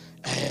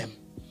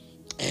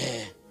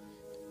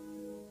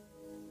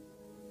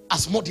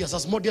 Asmodeus.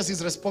 Asmodeus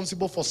is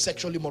responsible for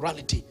sexual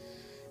immorality.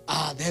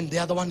 Then the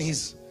other one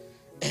is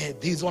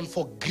this one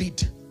for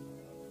greed.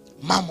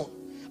 Mammon.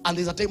 And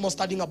there's a time I was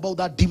studying about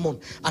that demon,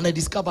 and I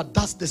discovered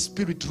that's the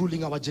spirit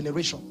ruling our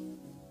generation.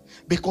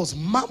 Because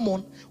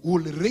mammon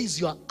will raise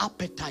your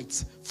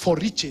appetites for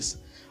riches,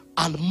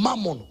 and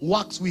mammon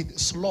works with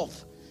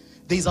sloth.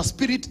 There is a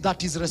spirit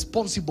that is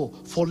responsible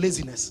for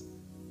laziness.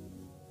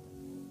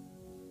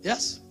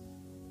 Yes?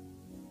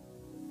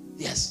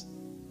 Yes.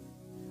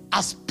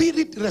 A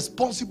spirit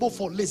responsible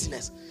for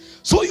laziness.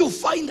 So you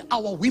find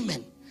our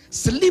women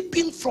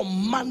sleeping from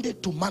Monday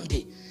to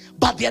Monday,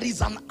 but there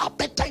is an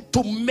appetite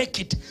to make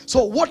it.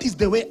 So what is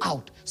the way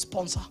out?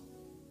 Sponsor.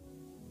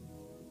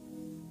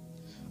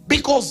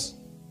 Because,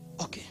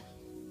 okay,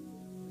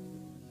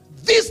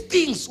 these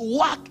things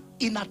work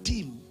in a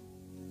team.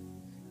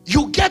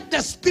 You get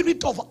the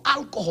spirit of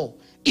alcohol,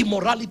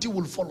 immorality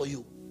will follow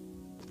you.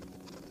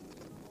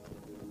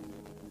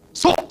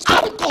 So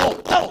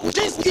alcohol,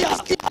 just here,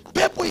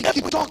 people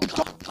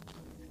ikitoka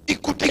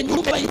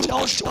ikutenyumba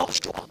ichaoshwa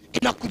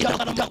inakuja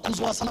na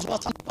makuzwa sana.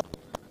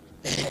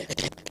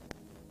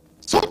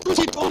 So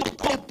tusitoa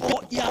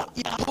pepo ya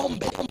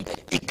pombe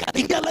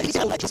ikalegalize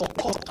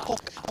ukoka.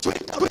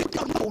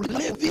 Tuita na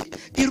ulevi,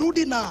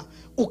 irudi na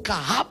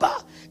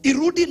ukahaba,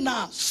 irudi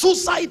na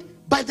suicide.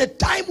 By the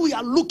time we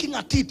are looking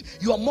at it,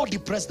 you are more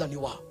depressed than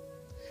you are.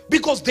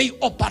 Because they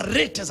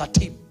operate as a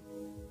team.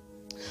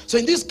 So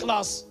in this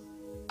class,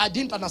 I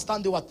didn't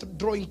understand. They were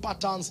drawing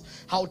patterns,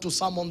 how to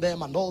summon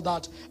them and all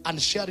that, and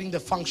sharing the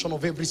function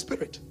of every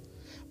spirit.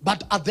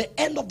 But at the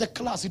end of the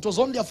class, it was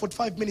only a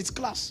 45 minutes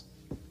class.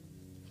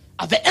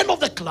 At the end of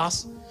the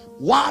class,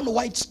 one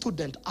white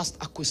student asked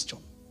a question.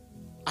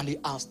 And he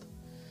asked,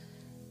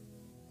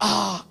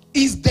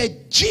 is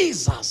the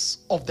Jesus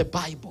of the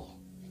Bible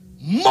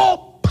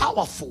more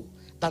powerful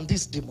than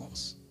these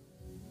demons?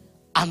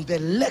 And the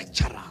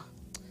lecturer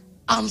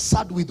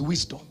answered with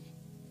wisdom.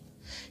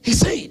 He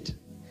said,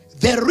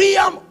 the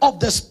realm of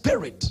the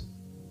spirit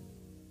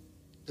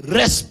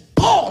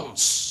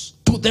responds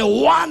to the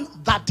one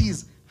that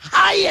is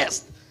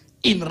highest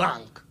in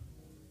rank.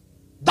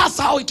 That's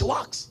how it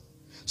works.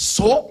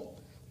 So,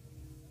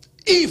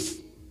 if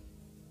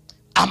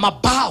I'm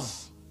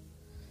above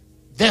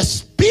the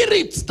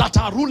spirits that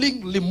are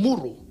ruling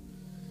Limuru,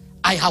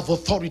 I have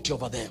authority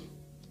over them.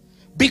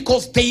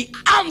 Because they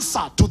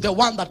answer to the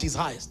one that is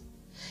highest.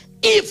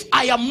 If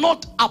I am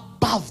not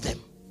above them,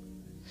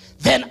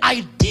 then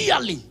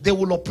ideally they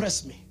will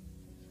oppress me.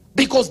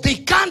 Because they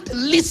can't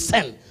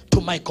listen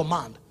to my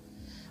command.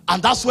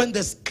 And that's when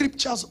the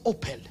scriptures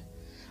opened.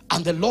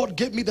 And the Lord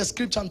gave me the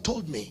scripture and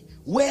told me,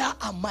 where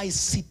am I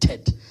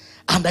seated?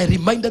 And I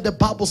reminded the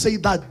Bible say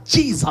that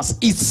Jesus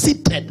is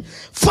seated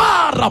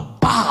far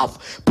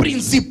above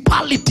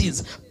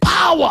principalities,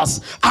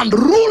 powers, and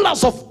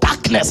rulers of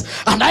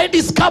darkness. And I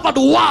discovered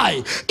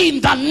why.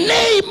 In the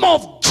name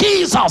of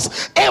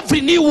Jesus,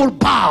 every knee will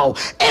bow,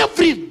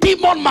 every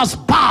demon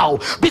must bow,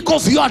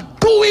 because you are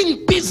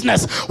doing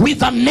business with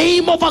the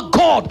name of a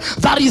God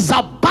that is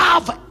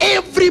above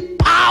every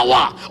power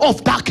power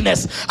of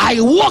darkness. I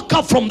woke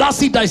up from that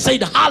seat. I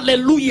said,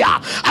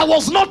 hallelujah. I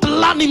was not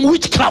learning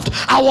witchcraft.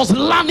 I was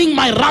learning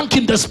my rank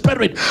in the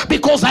spirit,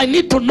 because I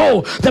need to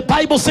know. The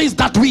Bible says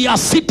that we are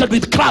seated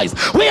with Christ.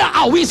 Where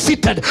are we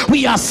seated?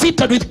 We are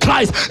seated with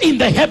Christ in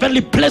the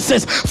heavenly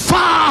places,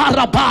 far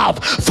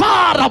above,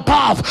 far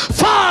above,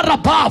 far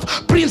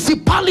above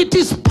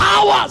principalities,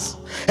 powers,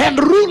 and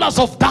rulers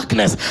of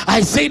darkness.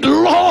 I said,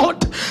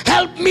 Lord,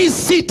 help me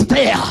sit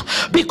there,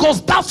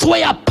 because that's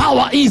where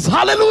power is.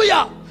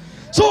 Hallelujah.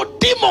 So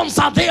demons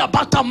are there,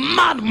 but a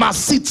man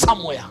must sit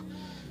somewhere.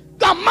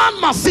 A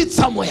man must sit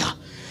somewhere.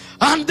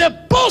 And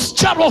the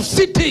posture of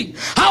sitting,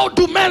 how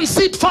do men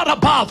sit far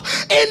above?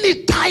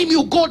 Anytime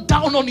you go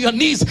down on your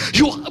knees,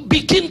 you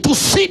begin to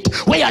sit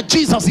where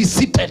Jesus is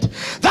seated.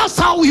 That's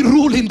how we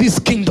rule in this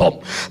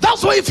kingdom.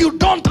 That's why if you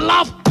don't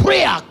love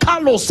prayer,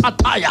 Carlos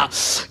Sataya,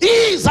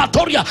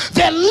 Zatoria,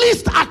 the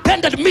least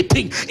attended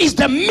meeting is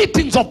the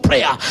meetings of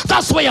prayer.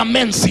 That's where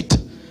men sit.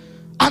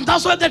 And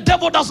that's why the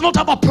devil does not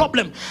have a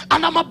problem.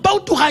 And I'm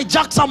about to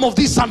hijack some of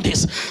these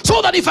Sundays,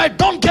 so that if I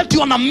don't get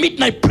you on a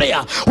midnight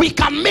prayer, we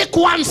can make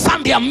one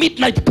Sunday a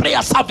midnight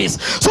prayer service,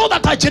 so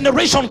that our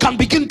generation can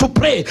begin to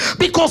pray.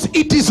 Because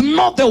it is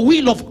not the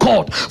will of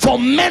God for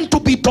men to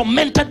be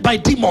tormented by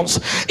demons.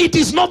 It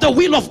is not the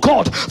will of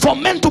God for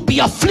men to be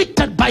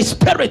afflicted by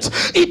spirits.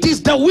 It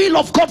is the will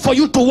of God for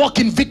you to walk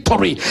in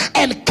victory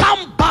and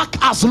come back,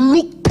 as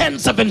Luke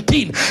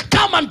 10:17.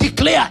 Come and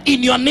declare,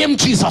 in your name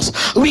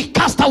Jesus we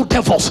cast out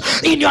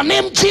devils. In your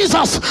name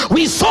Jesus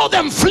we saw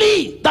them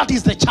flee. That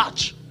is the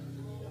church.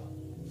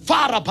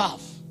 Far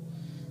above.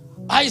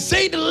 I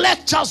said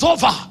lectures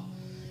over.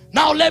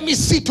 Now let me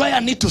sit where I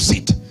need to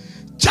sit.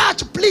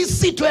 Church, please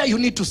sit where you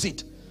need to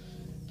sit.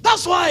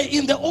 That's why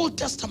in the Old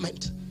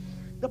Testament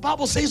the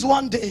Bible says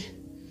one day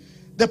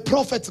the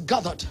prophets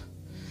gathered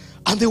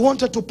and they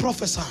wanted to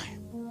prophesy,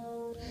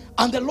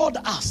 and the Lord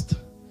asked,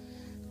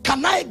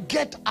 can I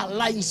get a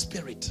lying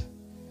spirit?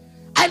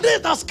 I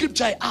read that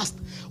scripture. I asked,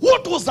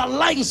 what was the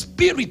lying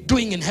spirit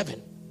doing in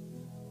heaven?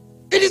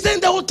 It is in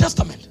the Old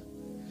Testament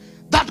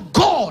that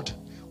God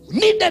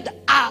needed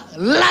a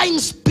lying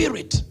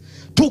spirit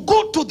to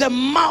go to the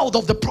mouth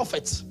of the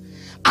prophets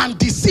and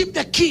deceive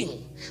the king,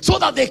 so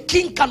that the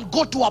king can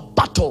go to a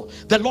battle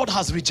the Lord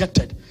has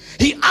rejected.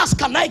 He asked,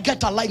 can I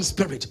get a lying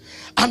spirit?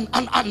 And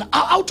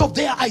out of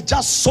there I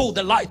just saw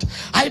the light.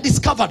 I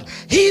discovered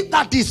he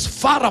that is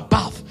far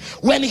above,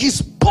 when he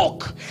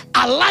spoke,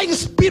 a lying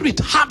spirit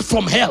heard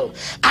from hell,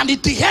 and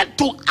it had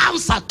to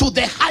answer to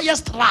the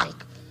highest rank.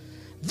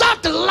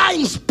 That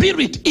lying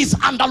spirit is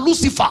under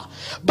Lucifer,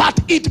 but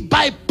it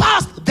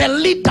bypassed the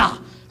leader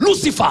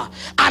Lucifer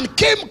and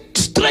came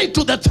straight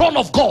to the throne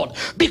of God,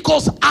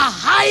 because a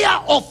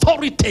higher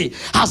authority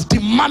has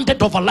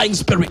demanded of a lying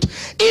spirit.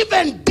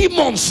 Even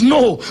demons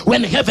know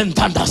when heaven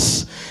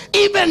thunders.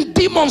 Even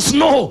demons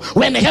know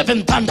when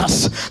heaven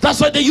thunders.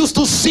 That's why they used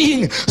to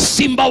sing,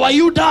 Simba wa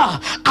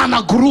Yuda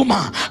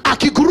anaguruma,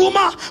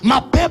 akiguruma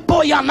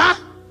mapepo yana.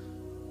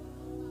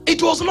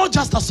 It was not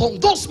just a song.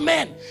 Those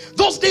men,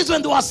 those days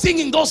when they were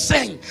singing, they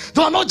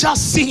were not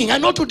just singing. I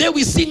know today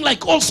we sing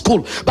like old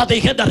school, but they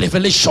had a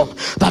revelation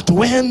that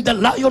when the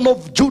Lion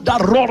of Judah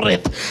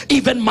roareth,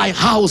 even my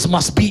house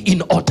must be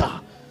in order.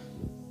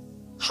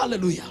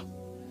 Hallelujah.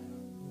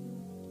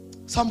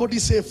 Somebody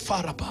say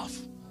far above.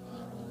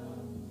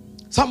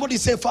 Somebody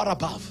say far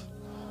above.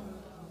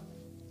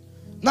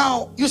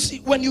 Now, you see,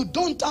 when you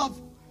don't have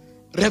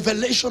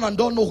revelation and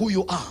don't know who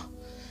you are,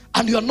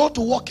 and you are not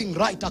walking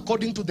right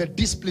according to the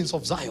disciplines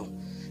of Zion,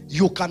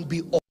 you can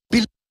be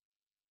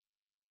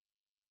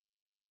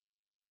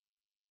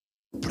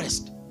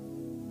oppressed.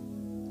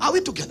 Are we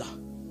together?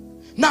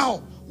 Now,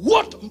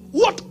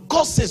 what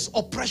causes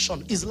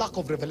oppression is lack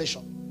of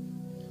revelation.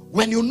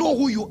 When you know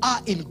who you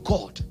are in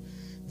God,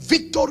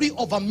 victory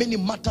over many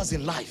matters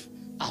in life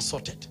are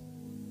sorted.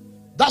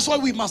 That's why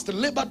we must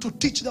labor to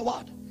teach the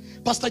word.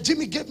 Pastor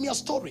Jimmy gave me a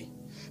story.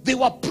 They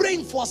were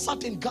praying for a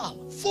certain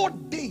girl. 4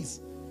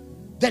 days.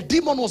 The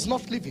demon was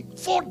not leaving.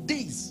 4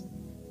 days.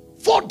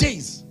 4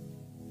 days.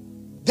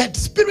 That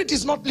spirit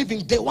is not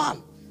leaving. Day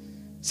one,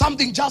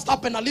 something just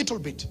happened a little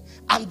bit,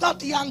 and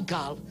that young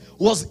girl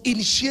was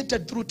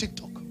initiated through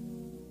TikTok.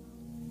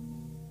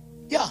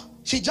 Yeah,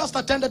 she just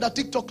attended a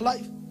TikTok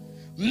live,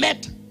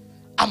 met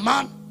a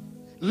man,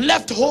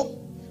 left home,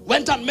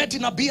 went and met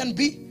in a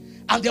B&B,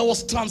 and there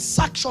was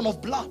transaction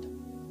of blood,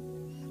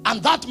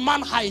 and that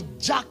man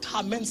hijacked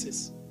her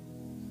menses,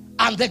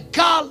 and the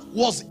girl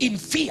was in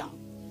fear.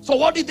 So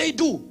what did they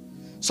do?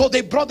 So they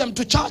brought them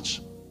to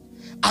church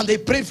and they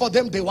prayed for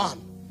them. Day one,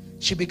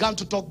 she began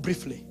to talk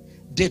briefly.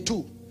 Day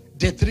two,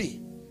 day three.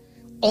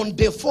 On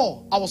day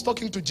 4, I was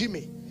talking to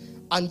Jimmy,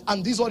 and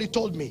this is what he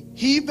told me.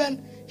 He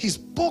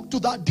spoke to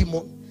that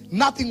demon,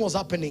 nothing was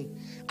happening,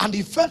 and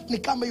he felt ni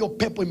kama hiyo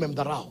pepo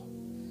imemdharau.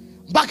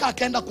 Mpaka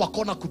akaenda kwa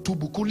kona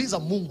kutubu, kuuliza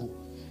Mungu,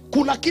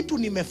 kuna kitu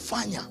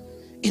nimefanya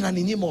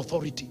inaninyima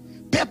authority.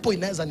 Pepo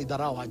inaweza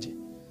nidharau aje?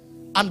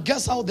 And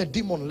guess how the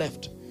demon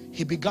left?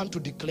 He began to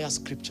declare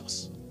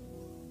scriptures.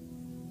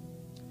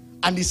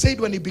 And he said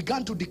when he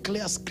began to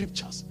declare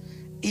scriptures,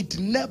 It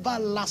never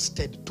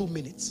lasted 2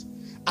 minutes.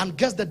 And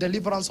guess the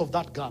deliverance of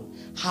that girl.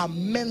 Her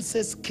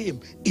menses came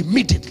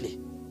immediately.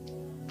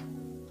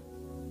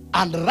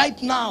 And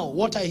right now,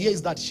 what I hear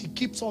is that she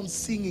keeps on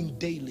singing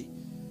daily.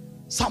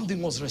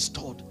 Something was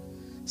restored.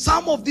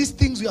 Some of these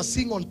things we are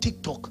seeing on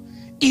TikTok,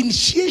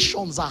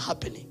 initiations are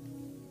happening.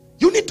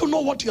 You need to know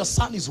what your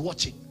son is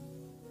watching.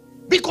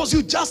 Because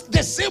you just,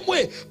 the same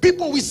way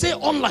people will say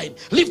online,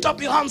 lift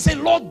up your hand, say,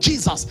 Lord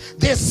Jesus,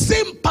 the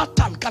same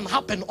pattern can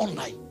happen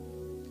online.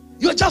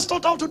 You're just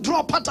taught how to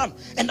draw a pattern,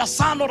 and a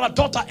son or a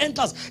daughter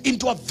enters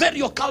into a very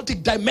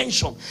occultic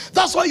dimension.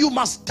 That's why you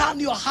must turn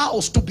your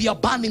house to be a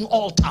burning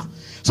altar.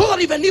 So that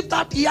even if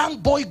that young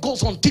boy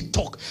goes on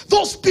TikTok,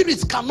 those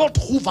spirits cannot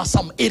hoover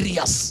some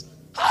areas.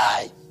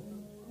 Hi.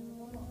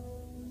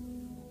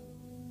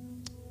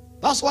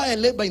 That's why I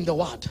labor in the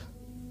word.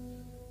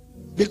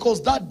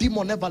 Because that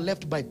demon never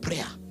left by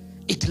prayer.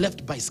 It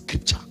left by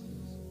scripture.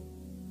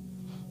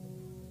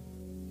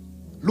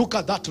 Look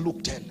at that,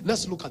 Luke 10.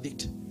 Let's look at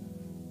it.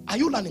 Are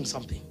you learning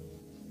something?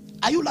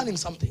 Are you learning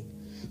something?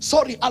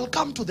 Sorry, I'll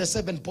come to the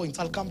 7 points.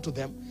 I'll come to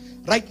them.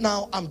 Right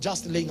now, I'm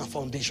just laying a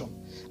foundation.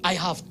 I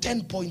have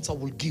 10 points I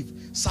will give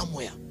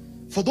somewhere.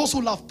 For those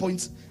who love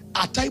points,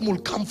 a time will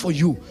come for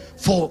you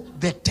for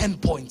the 10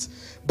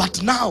 points.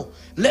 But now,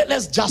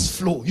 let's just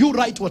flow. You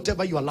write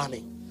whatever you are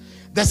learning.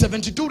 The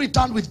 72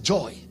 returned with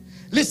joy.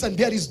 Listen,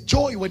 there is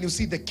joy when you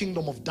see the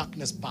kingdom of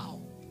darkness bow.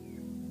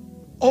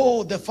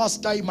 Oh, the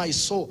first time I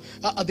saw,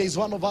 there's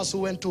one of us who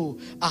went to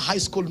a high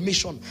school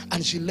mission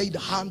and she laid a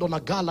hand on a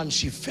girl and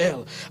she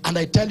fell. And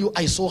I tell you,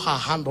 I saw her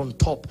hand on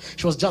top.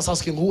 She was just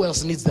asking, who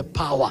else needs the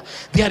power?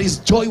 There is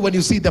joy when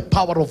you see the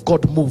power of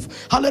God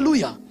move.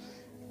 Hallelujah.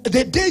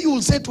 The day you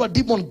will say to a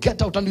demon,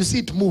 get out, and you see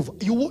it move,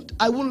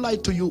 I won't lie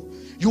to you.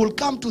 You will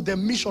come to the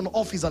mission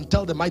office and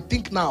tell them, I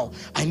think now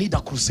I need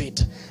a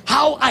crusade.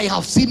 How I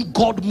have seen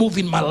God move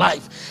in my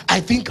life,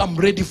 I think I'm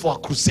ready for a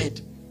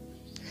crusade.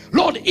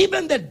 Lord,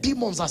 even the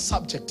demons are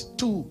subject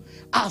to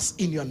us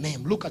in your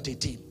name. Look at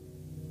 18.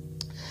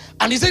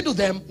 And he said to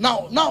them,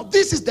 now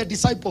this is the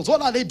disciples.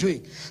 What are they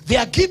doing? They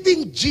are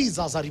giving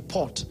Jesus a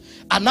report.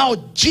 And now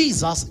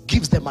Jesus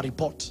gives them a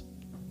report.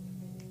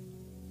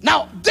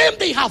 Now, then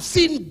they have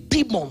seen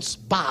demons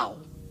bow.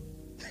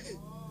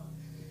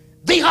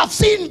 They have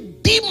seen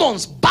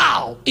demons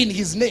bow in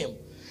his name.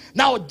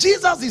 Now,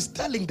 Jesus is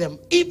telling them,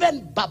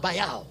 even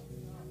Babayao.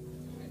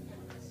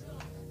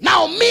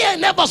 Now, me, I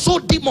never saw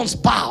demons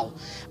bow.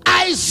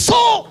 I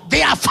saw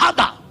their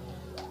father.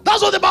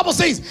 That's what the Bible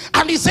says.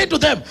 And he said to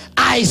them,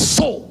 I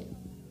saw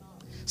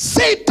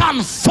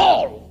Satan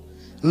fall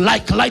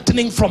like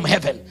lightning from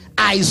heaven.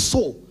 I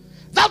saw.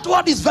 That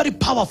word is very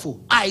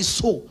powerful. I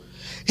saw.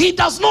 He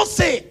does not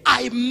say,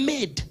 I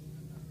made.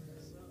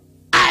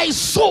 I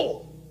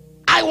saw.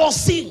 I was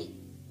seeing.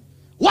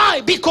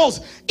 Why? Because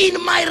in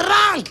my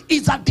rank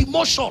is a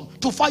demotion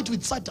to fight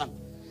with Satan.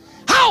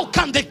 How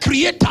can the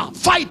creator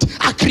fight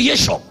a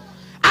creation?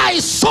 I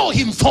saw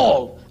him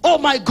fall. Oh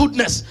my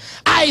goodness.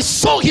 I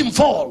saw him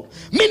fall.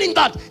 Meaning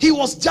that he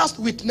was just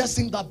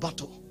witnessing that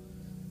battle.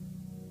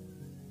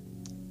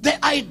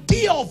 The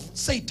idea of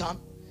Satan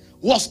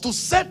was to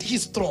set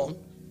his throne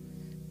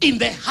in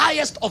the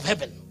highest of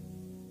heaven.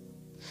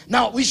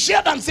 Now we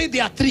shared and said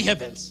there are 3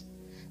 heavens.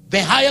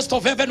 The highest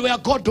of heaven where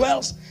God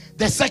dwells,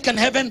 the second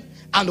heaven,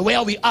 and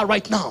where we are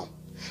right now.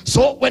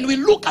 So when we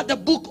look at the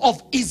book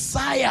of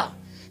Isaiah,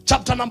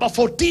 chapter number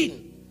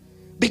 14,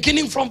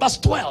 beginning from verse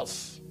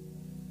 12,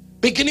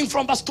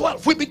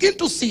 we begin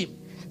to see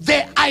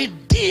the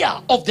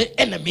idea of the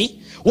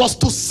enemy was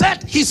to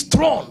set his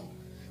throne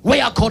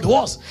where God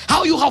was.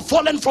 How you have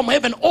fallen from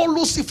heaven, O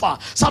Lucifer,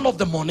 son of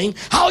the morning.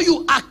 How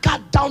you are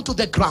cut down to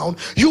the ground,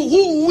 you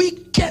who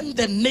weaken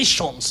the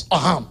nations.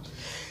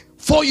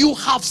 For you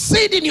have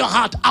said in your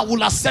heart, I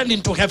will ascend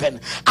into heaven.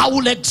 I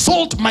will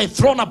exalt my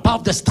throne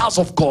above the stars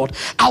of God.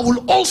 I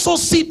will also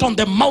sit on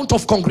the mount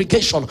of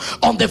congregation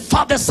on the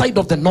farther side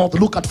of the north.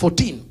 Look at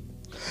 14.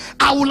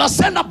 I will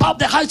ascend above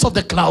the heights of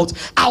the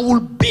clouds. I will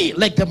be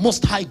like the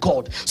most high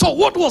God. So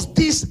what was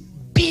this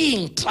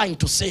being trying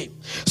to say?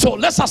 So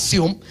let's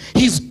assume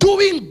he's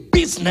doing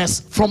business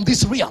from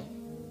this realm.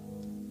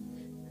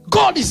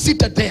 God is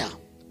seated there,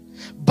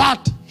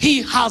 but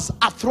he has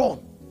a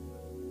throne.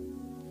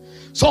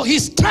 So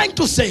he's trying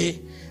to say,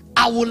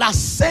 I will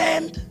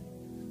ascend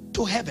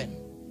to heaven.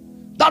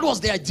 That was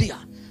the idea.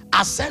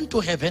 Ascend to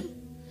heaven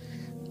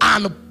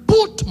and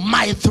put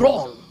my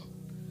throne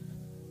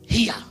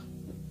here,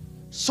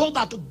 so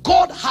that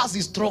God has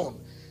his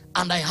throne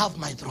and I have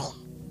my throne.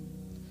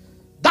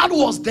 That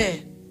was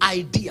the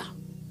idea.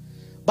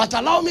 But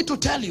allow me to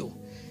tell you,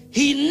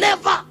 he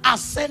never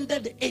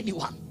ascended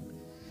anyone.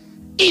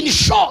 In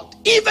short,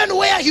 even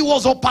where he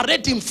was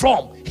operating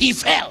from, he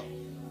fell.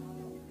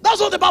 That's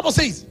what the Bible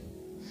says.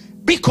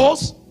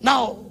 Because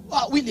now,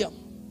 William,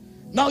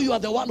 now you are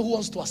the one who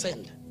wants to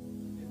ascend.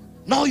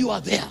 Now you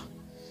are there.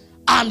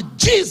 And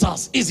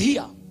Jesus is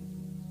here.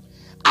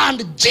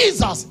 And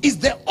Jesus is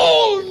the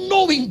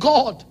all-knowing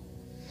God.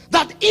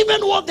 That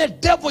even what the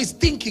devil is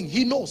thinking,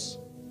 he knows.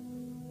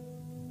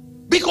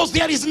 Because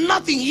there is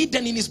nothing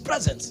hidden in his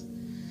presence.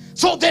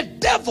 So the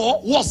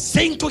devil was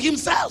saying to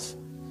himself,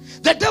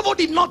 the devil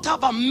did not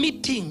have a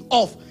meeting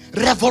of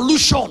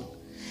revolution.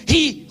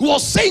 He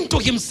was saying to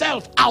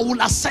himself, I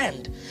will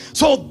ascend.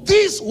 So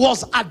this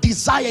was a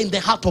desire in the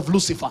heart of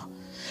Lucifer.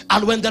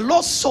 And when the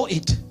Lord saw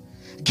it,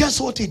 guess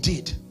what he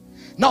did?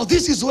 Now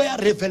this is where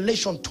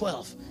Revelation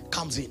 12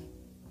 comes in.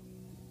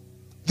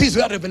 This is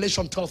where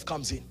Revelation 12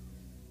 comes in.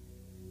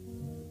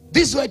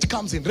 This is where it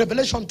comes in.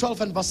 Revelation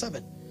 12 and verse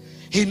 7.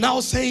 He now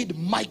said,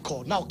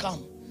 Michael, now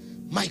come.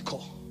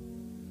 Michael.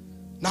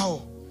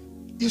 Now,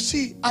 you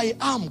see, I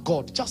am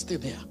God. Just stay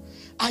there.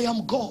 I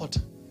am God.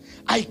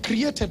 I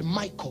created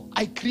Michael.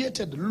 I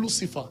created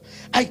Lucifer.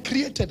 I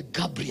created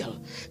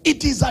Gabriel.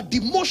 It is a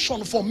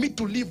demotion for me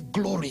to leave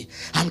glory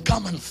and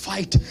come and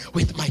fight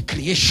with my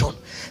creation.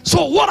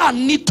 So what I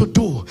need to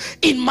do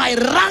in my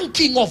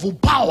ranking of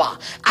power,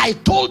 I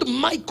told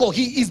Michael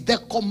he is the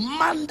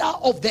commander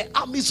of the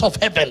armies of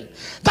heaven.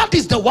 That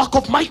is the work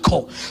of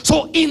Michael.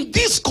 So in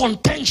this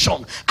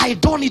contention, I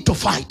don't need to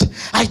fight.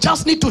 I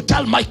just need to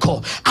tell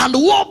Michael, and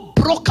war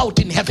broke out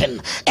in heaven,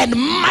 and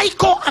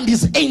Michael and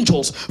his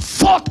angels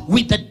fought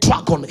with the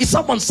dragon. Is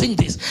someone saying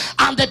this?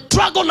 And the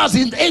dragon and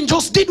his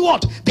angels did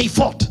what? They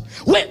fought.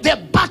 Where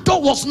the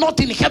battle was not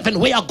in heaven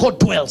where God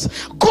dwells.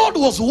 God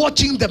was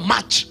watching the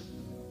match.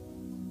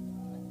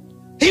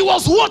 He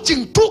was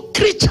watching two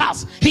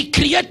creatures he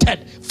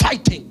created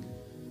fighting.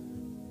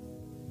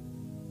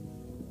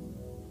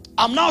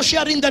 I'm now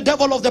sharing the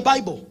devil of the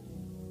Bible.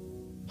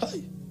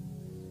 Hey.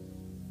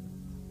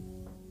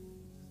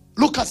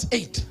 Lucas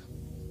 8.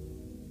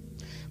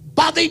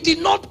 But they did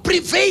not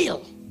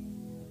prevail.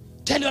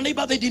 Tell your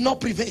neighbor, they did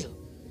not prevail.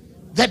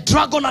 The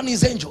dragon and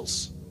his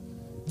angels,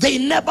 they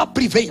never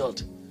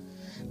prevailed.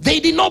 They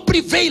did not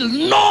prevail,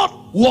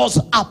 nor was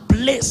a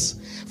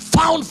place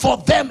found for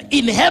them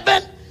in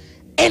heaven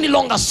any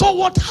longer. So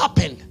what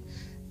happened?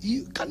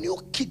 Can you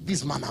kick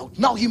this man out?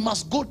 Now he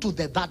must go to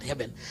the that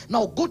heaven.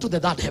 Now go to the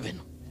that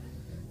heaven.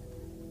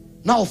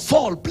 Now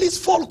fall. Please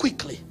fall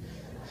quickly.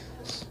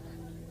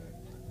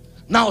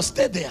 Now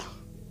stay there.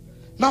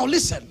 Now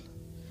listen.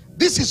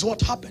 This is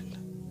what happened.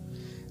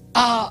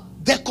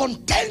 The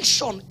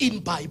contention in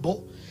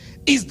Bible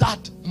is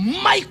that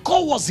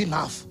Michael was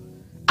enough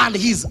and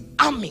his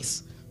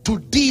armies to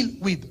deal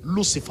with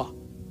Lucifer.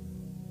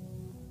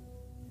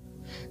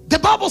 The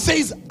Bible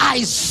says,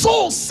 I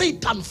saw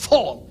Satan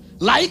fall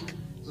like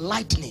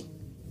lightning.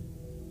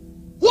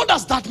 What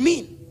does that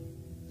mean?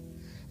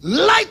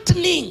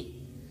 Lightning,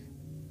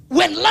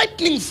 when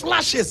lightning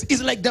flashes,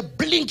 is like the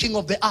blinking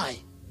of the eye.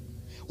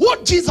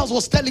 What Jesus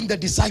was telling the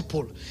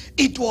disciple,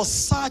 it was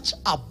such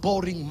a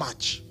boring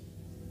match.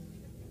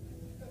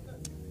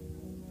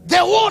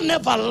 The war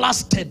never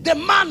lasted. The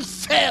man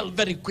fell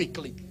very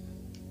quickly.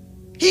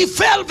 He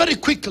fell very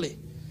quickly.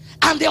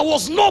 And there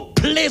was no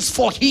place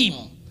for him.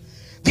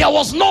 There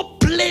was no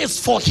place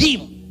for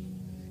him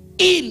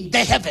in the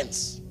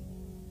heavens.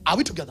 Are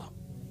we together?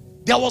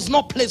 There was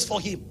no place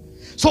for him.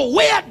 So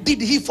where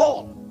did he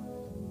fall?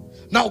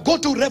 Now go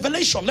to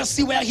Revelation. Let's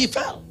see where he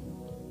fell.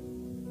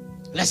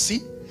 Let's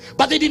see.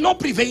 But they did not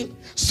prevail.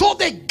 So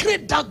the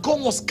great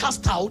dragon was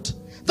cast out,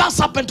 that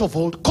serpent of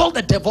old, called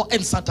the devil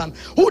and Satan,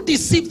 who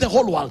deceived the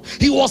whole world.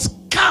 He was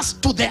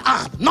cast to the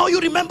earth. Now you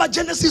remember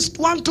Genesis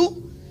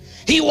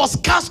 1:2? He was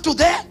cast to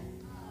there.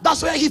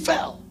 That's where he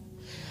fell.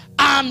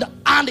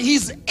 And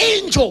his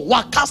angels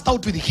were cast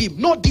out with him.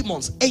 Not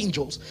demons,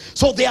 angels.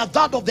 So they are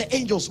that of the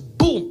angels.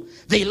 Boom,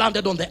 they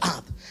landed on the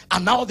earth.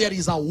 And now there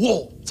is a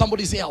war.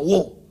 Somebody say a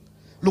war.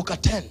 Look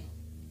at 10.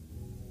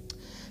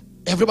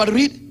 Everybody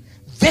read.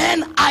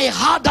 Then I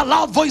heard a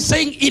loud voice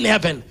saying in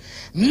heaven,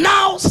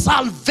 now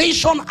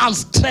salvation and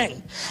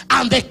strength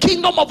and the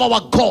kingdom of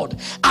our God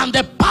and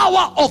the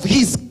power of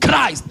his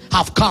Christ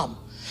have come.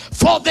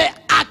 For the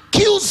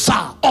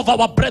accuser of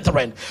our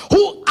brethren,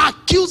 who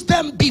accused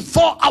them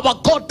before our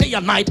God day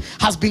and night,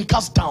 has been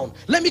cast down.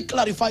 Let me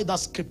clarify that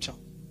scripture.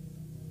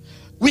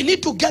 We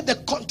need to get the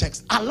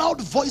context. A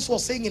loud voice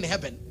was saying in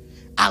heaven.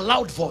 A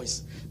loud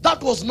voice.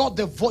 That was not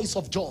the voice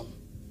of John.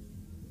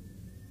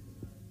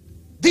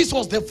 This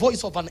was the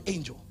voice of an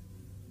angel.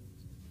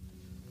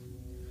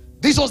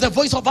 This was the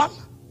voice of an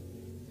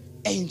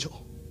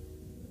angel.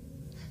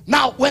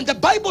 Now, when the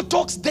Bible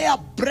talks their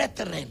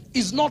brethren,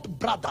 is not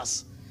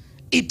brothers.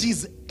 It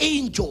is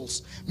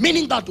angels.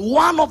 Meaning that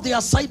one of the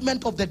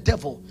assignment of the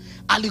devil,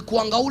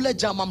 alikuanga ule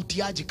jama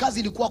mtiaji,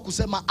 kazi ilikuwa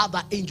kusema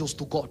other angels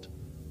to God.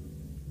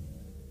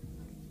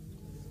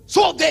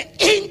 So the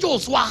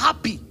angels were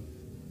happy.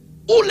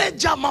 Ule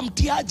jama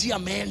mtiaji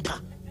ameenda.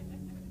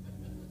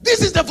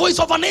 This is the voice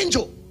of an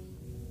angel.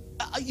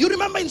 You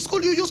remember in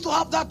school you used to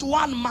have that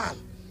one man.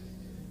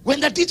 When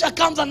the teacher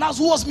comes and asks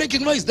who was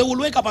making noise, they will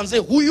wake up and say,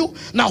 who you?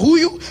 Now who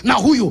you? Now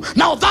who you?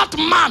 Now that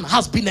man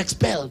has been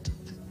expelled.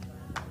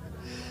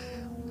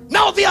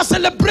 Now they are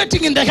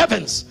celebrating in the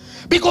heavens.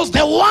 Because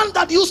the one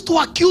that used to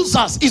accuse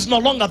us is no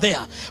longer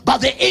there. But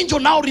the angel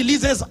now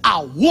releases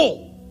a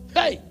war.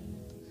 Hey.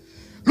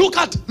 Look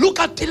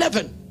at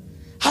 11.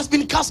 Has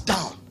been cast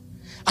down.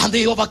 And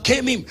they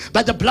overcame him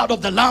by the blood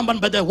of the Lamb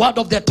and by the word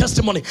of their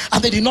testimony.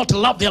 And they did not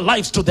love their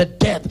lives to the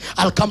death.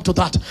 I'll come to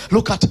that.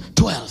 Look at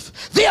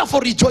 12.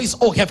 Therefore rejoice,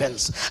 O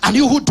heavens, and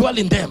you who dwell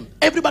in them.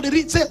 Everybody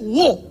read, say,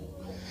 woe.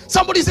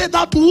 Somebody say,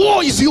 that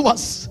woe is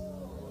yours.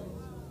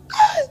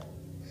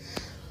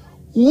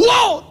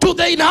 Woe to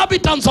the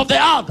inhabitants of the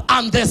earth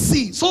and the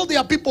sea. So there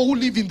are people who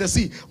live in the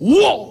sea.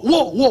 Woe,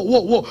 woe, woe,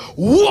 woe, woe.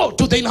 Woe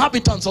to the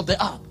inhabitants of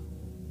the earth.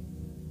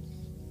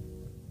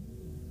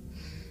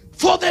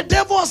 For the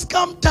devil has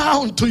come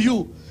down to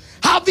you,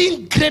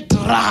 having great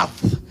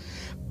wrath,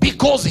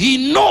 because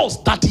he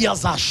knows that he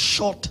has a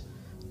short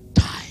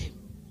time.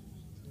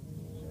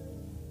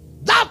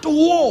 That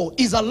woe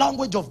is a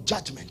language of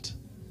judgment.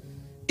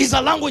 It's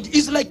a language,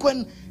 it's like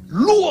when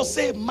Luo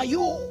say,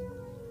 Mayo.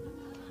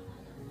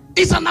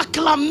 It's an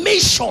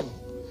acclamation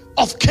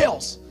of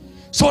chaos.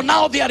 So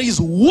now there is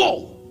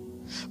woe.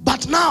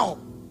 But now,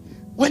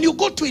 when you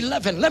go to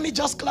 11, let me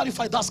just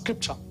clarify that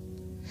scripture.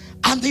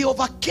 And they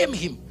overcame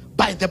him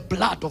by the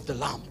blood of the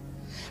Lamb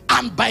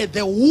and by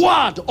the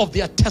word of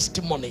their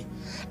testimony,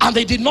 and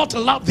they did not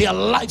love their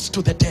lives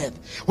to the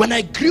death. When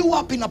I grew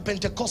up in a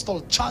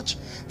Pentecostal church,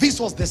 this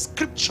was the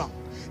scripture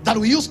that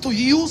we used to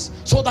use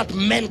so that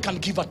men can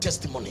give a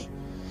testimony.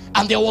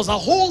 And there was a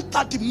whole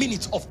 30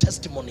 minutes of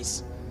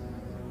testimonies.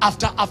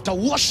 After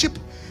worship,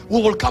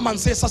 we will come and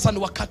say, sasa ni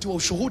wakati wa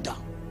ushuhuda.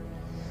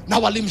 Na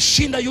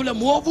walimshinda yule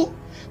mwovu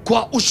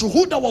kwa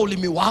ushuhuda wa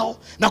ulimi wao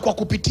na kwa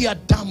kupitia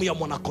damu ya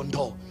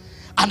mwanakondoo.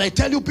 And I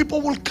tell you,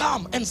 people will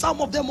come, and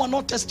some of them were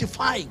not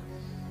testifying.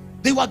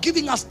 They were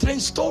giving us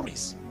strange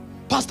stories.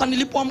 Pastor,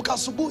 nilipoamka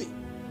asubuhi,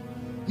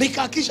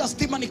 nikaakisha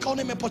stima,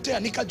 nikaona imepotea,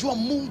 nikajua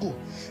Mungu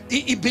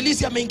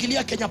ibilisi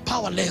ameingilia Kenya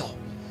Power leo.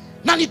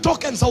 Na ni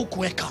tokens au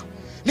kuweka.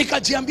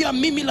 Nikajiambia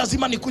mimi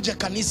lazima nikuje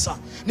kanisa.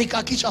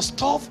 Nikaakisha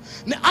stove.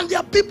 And there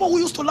are people who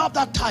used to love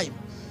that time.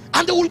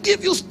 And they will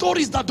give you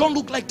stories that don't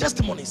look like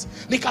testimonies.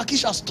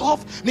 Nikaakisha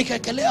stove,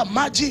 nikaekelea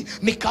maji,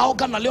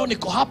 nikaoga na leo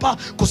niko hapa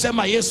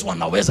kusema Yesu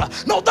anaweza.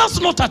 No, that's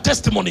not a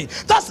testimony.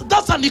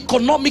 That's an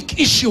economic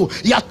issue.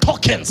 Your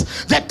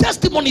tokens. The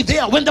testimony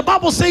there, when the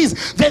Bible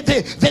says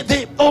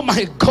they oh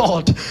my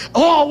God,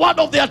 oh, one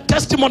of their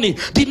testimony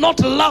did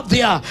not love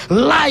their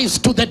lives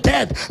to the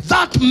death.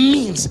 That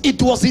means it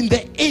was in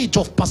the age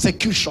of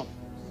persecution.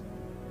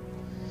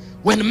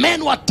 When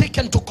men were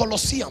taken to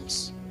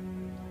Colosseums,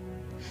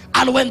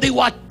 and when they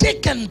were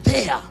taken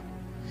there,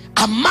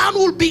 a man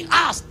will be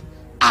asked,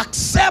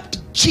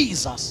 accept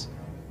Jesus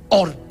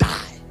or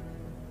die.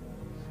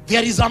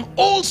 There is an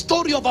old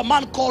story of a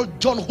man called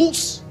John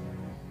Hus.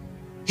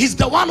 He's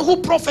the one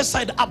who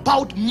prophesied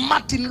about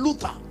Martin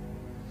Luther.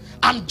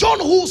 And John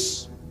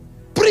Hus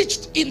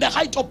preached in the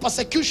height of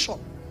persecution.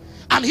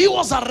 And he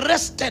was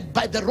arrested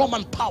by the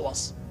Roman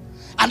powers.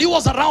 And he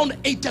was around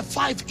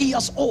 85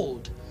 years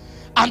old.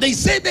 And they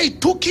say they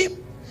took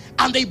him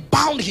and they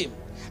bound him.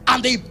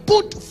 And they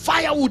put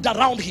firewood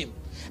around him.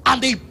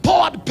 And they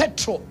poured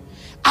petrol.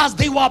 As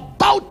they were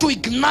about to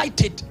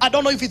ignite it, I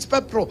don't know if it's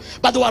petrol,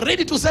 but they were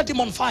ready to set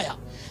him on fire.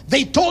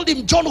 They told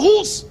him, John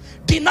Hus,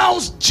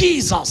 denounce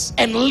Jesus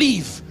and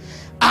leave.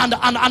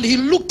 And he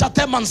looked at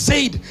them and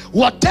said,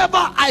 whatever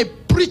I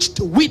preached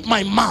with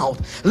my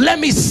mouth, let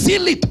me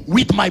seal it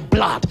with my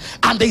blood.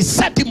 And they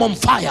set him on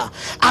fire.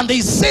 And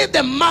they say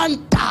the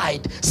man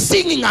died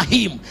singing a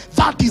hymn.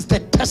 That is the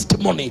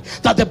testimony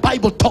that the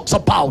Bible talks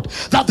about.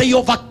 That they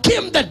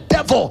overcame the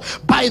devil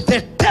by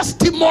the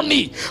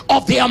testimony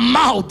of their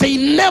mouth. They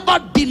never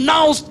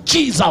denounced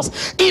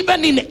Jesus,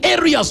 even in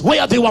areas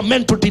where they were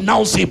meant to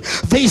denounce him.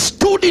 They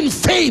stood in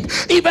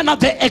faith, even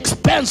at the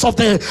expense of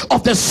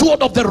the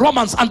sword of the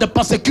Romans and the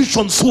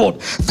persecution sword.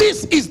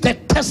 This is the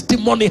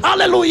testimony,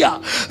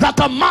 hallelujah, that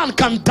a man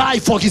can die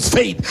for his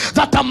faith.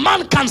 That a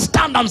man can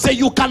stand and say,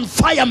 you can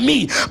fire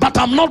me, but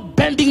I'm not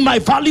bending my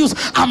values.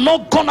 I'm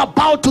not gonna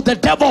bow to the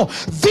devil.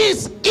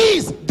 This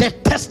is the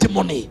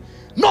testimony,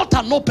 not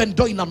an open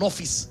door in an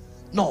office.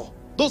 No,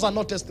 those are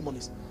not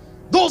testimonies.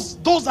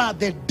 Those are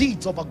the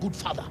deeds of a good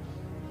father.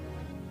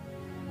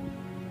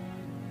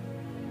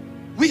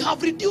 We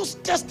have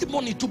reduced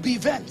testimony to be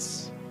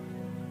events.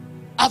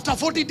 After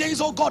 40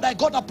 days, oh God, I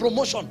got a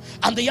promotion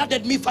and they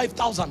added me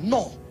 5,000.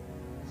 No.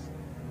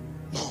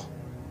 No.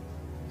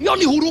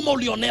 Yoni huruma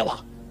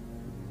ulionewa.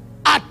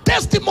 A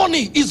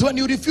testimony is when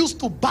you refuse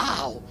to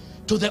bow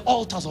to the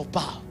altars of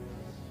Baal.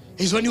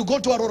 Is when you go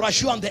to a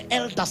Rorashu and the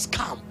elders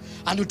come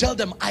and you tell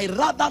them, I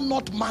rather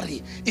not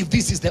marry if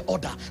this is the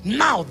order.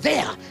 Now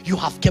there you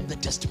have kept the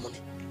testimony.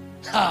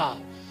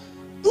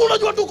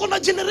 Unajua tuko na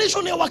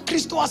generation ya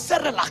Wakristo wa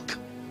Serelak.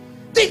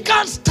 They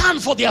can't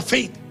stand for their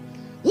faith.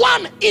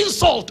 One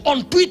insult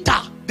on Twitter,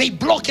 they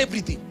block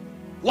everything.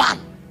 One.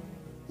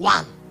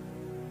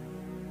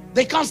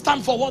 They can't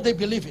stand for what they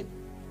believe in.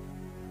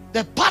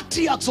 The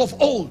patriarchs of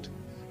old,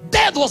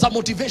 death was a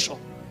motivation.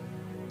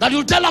 That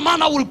you tell a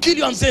man, I will kill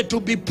you, and say, to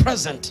be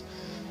present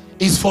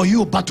is for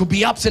you, but to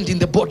be absent in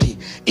the body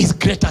is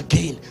greater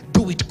gain.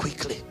 Do it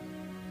quickly.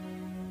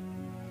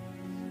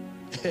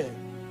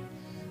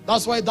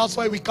 That's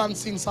why we can't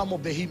sing some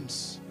of the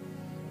hymns,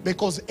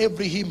 because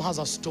every hymn has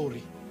a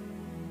story.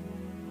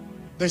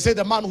 They say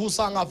the man who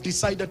sang, "I've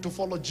decided to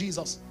follow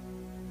Jesus,"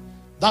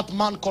 that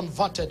man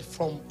converted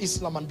from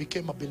Islam and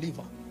became a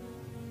believer.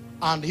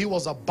 And he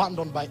was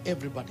abandoned by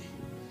everybody.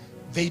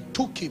 They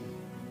took him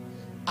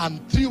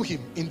and threw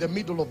him in the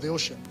middle of the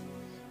ocean.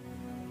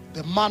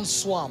 The man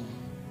swam,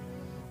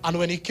 and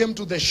when he came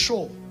to the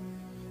shore,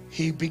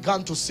 he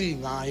began to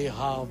sing, "I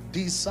have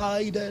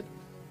decided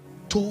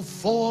to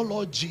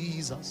follow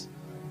Jesus."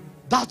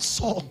 That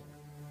song,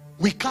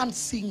 we can't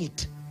sing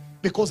it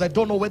because I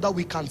don't know whether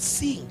we can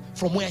sing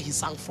from where he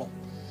sang from.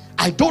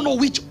 I don't know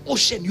which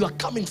ocean you are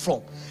coming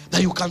from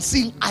that you can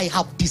sing, "I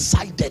have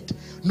decided,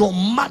 no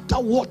matter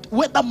what,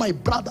 whether my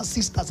brothers,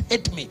 sisters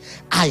hate me,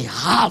 I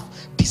have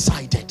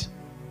decided."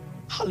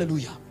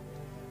 Hallelujah.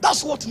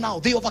 That's what now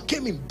they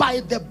overcame him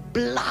by the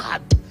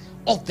blood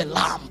of the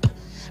Lamb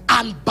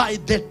and by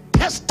the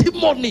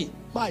testimony,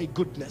 my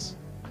goodness,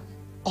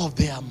 of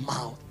their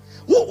mouth.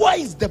 Why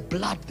is the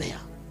blood there?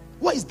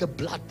 Why is the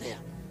blood there?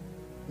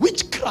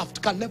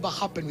 Witchcraft can never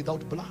happen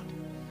without blood.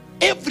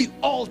 Every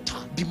altar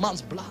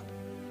demands blood.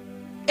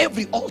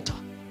 Every altar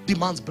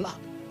demands blood.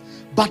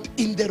 But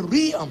in the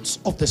realms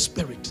of the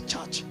spirit,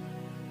 church,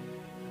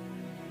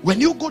 when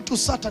you go to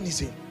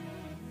Satanism,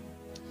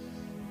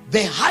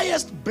 the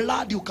highest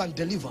blood you can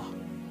deliver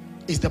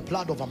is the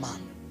blood of a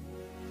man.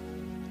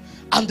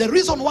 And the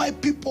reason why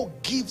people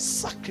give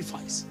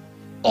sacrifice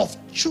of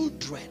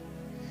children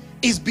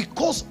is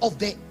because of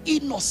the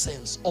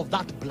innocence of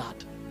that blood.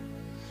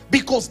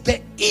 Because the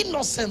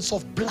innocence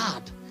of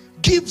blood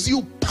gives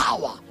you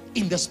power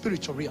in the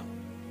spiritual realm.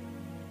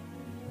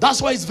 That's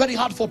why it's very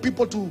hard for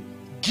people to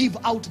give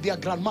out their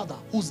grandmother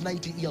who's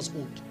 90 years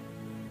old.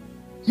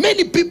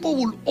 Many people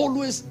will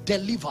always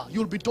deliver.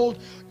 You'll be told,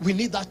 "We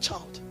need that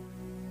child."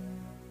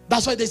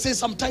 That's why they say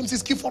sometimes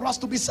it's key for us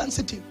to be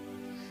sensitive.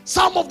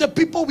 Some of the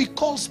people we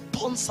call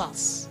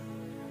sponsors,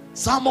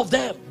 some of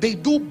them, they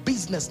do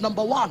business,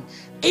 number one,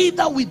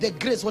 either with the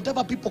grace,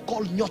 whatever people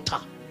call nyota.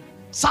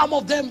 Some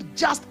of them,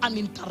 just an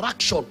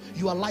interaction,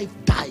 your life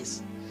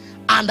dies.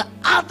 And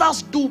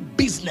others do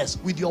business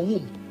with your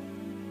womb.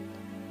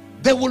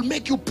 They will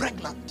make you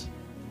pregnant,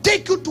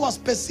 take you to a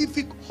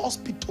specific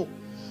hospital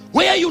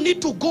where you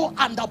need to go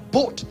and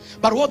abort,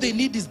 but what they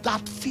need is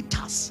that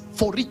fetus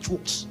for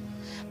rituals.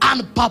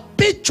 And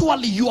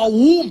perpetually your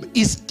womb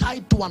is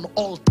tied to an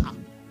altar.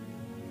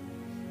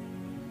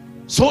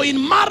 So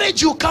in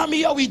marriage, you come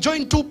here, we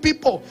join two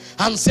people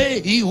and say,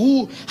 "He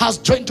who has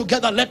joined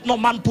together, let no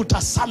man put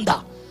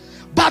asunder."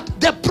 But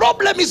the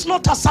problem is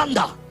not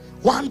asunder.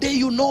 One day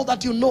you know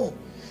that you know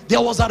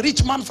there was a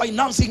rich man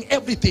financing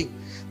everything.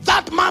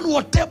 That man,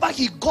 whatever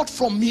he got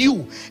from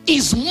you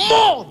is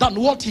more than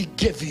what he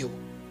gave you.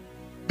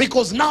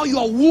 Because now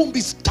your womb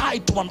is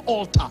tied to an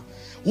altar.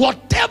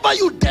 Whatever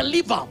you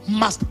deliver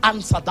must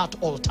answer that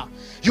altar.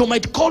 You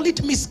might call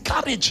it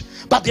miscarriage,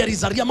 but there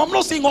is a realm. I'm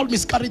not saying all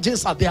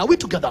miscarriages are there. Are we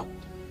together?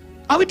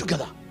 Are we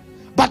together?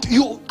 But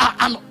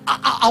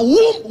a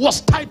womb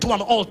was tied to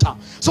an altar.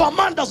 So a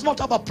man does not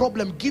have a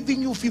problem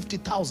giving you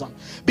 50,000,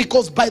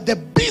 because by the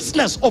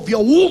business of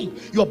your womb,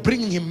 you're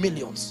bringing him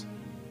millions.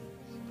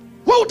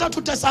 What would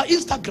to test our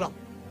Instagram?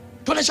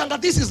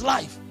 This is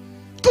life.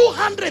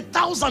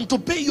 200,000 to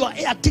pay your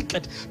air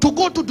ticket to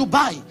go to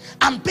Dubai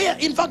and pay.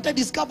 In fact, I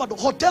discovered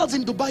hotels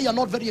in Dubai are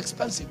not very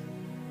expensive.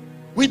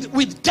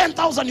 With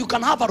 10,000 you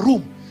can have a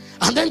room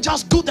and then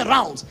just do the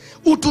rounds.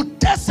 To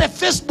test a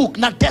Facebook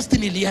na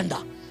destiny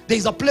lienda. There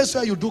is a place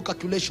where you do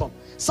calculation.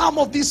 Some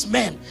of these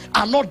men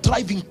are not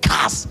driving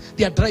cars,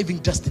 they are driving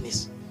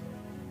destinies.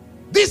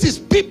 This is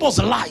people's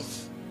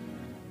life.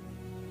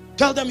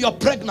 Tell them you're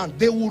pregnant,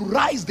 they will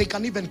rise, they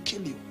can even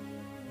kill you.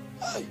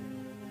 Hey.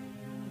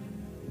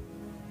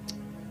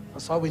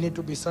 That's why we need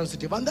to be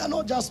sensitive. And they're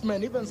not just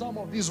men, even some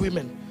of these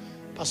women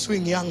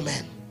pursuing young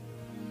men.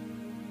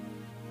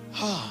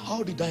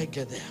 How did I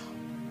get there?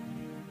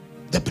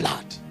 The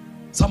blood.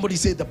 Somebody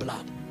say the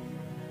blood.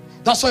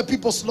 That's why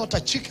people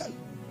slaughter chicken,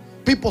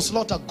 people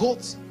slaughter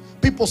goats,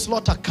 people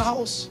slaughter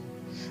cows.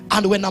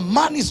 And when a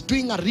man is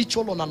doing a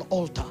ritual on an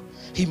altar,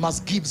 he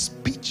must give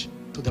speech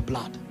to the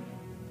blood.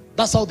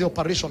 That's how the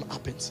operation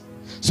happens.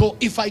 So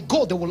if I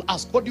go, they will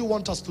ask, what do you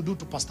want us to do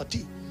to Pastor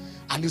T?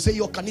 And you say,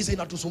 your kanisa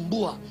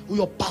inatusumbua,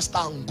 your pastor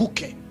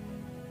anguke.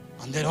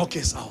 And then,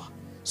 okay, sawa.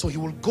 So he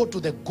will go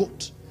to the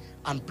goat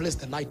and place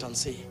the night and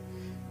say,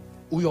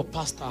 your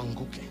pastor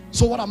anguke.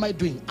 So what am I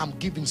doing? I'm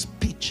giving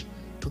speech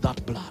to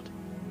that blood.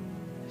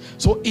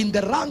 So in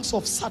the ranks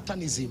of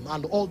Satanism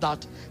and all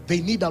that, they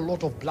need a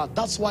lot of blood.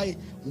 That's why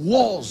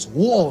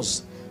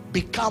wars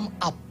become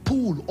a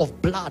pool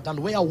of blood. And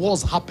where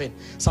wars happen,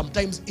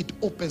 sometimes it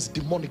opens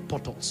demonic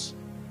portals.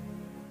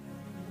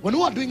 When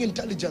we were doing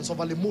intelligence of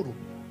Alimuru,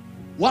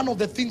 one of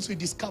the things we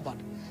discovered,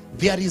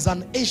 there is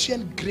an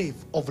ancient grave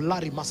of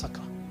Larry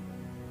massacre.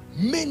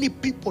 Many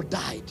people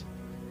died.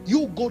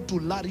 You go to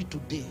Larry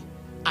today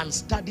and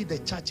study the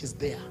churches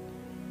there.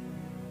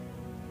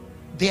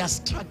 They are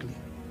struggling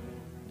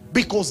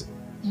because,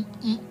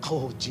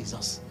 oh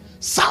Jesus,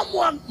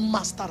 someone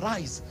must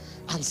arise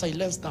and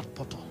silence that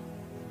portal.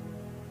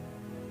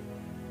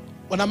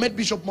 When I met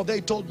Bishop Modeh,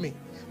 he told me,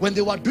 when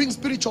they were doing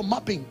spiritual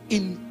mapping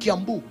in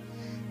Kiambu,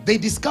 they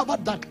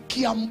discovered that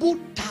Kiambu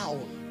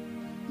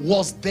town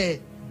was the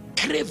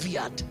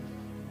graveyard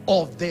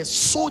of the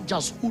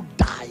soldiers who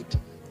died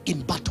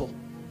in battle.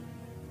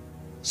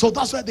 So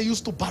that's why they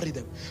used to bury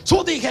them.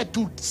 So they had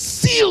to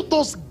seal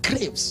those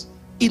graves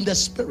in the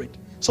spirit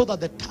so that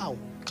the town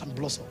can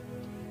blossom.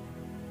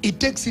 It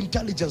takes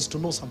intelligence to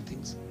know some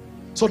things.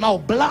 So now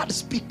blood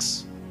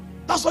speaks.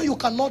 That's why you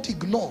cannot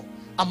ignore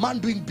a man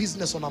doing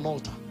business on an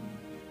altar,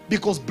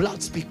 because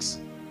blood speaks.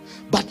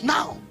 But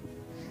now,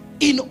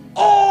 in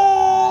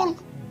all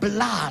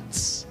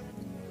bloods,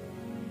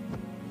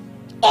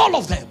 all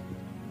of them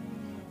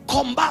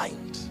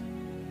combined,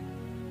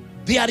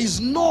 there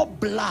is no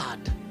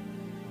blood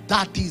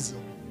that is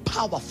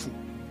powerful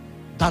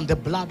than the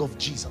blood of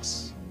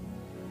Jesus.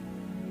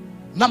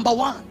 Number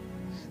one,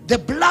 the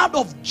blood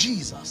of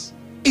Jesus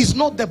is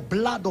not the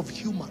blood of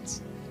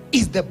humans,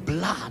 it's the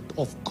blood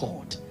of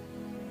God.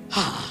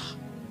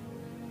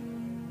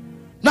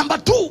 Number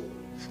two,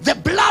 the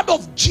blood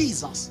of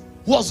Jesus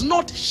was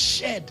not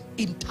shed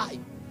in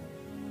time.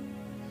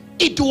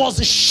 It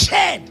was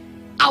shed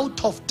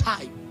out of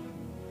time.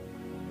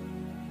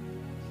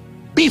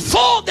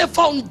 Before the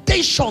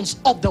foundations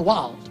of the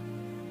world,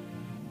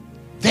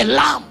 the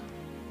lamb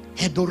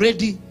had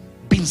already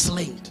been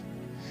slain.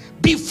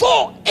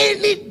 Before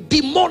any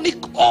demonic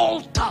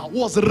altar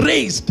was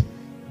raised,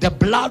 the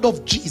blood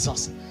of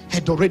Jesus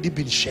had already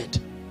been shed.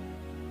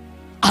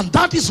 And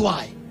that is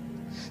why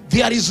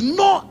there is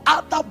no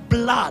other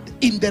blood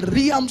in the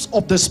realms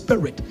of the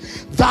spirit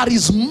that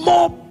is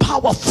more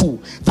powerful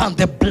than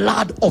the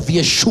blood of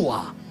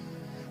Yeshua.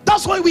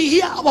 That's why we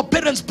hear our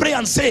parents pray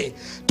and say,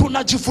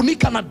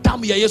 tunajifunika na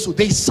damu ya Yesu.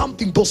 There is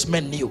something those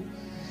men knew,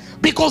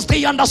 because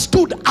they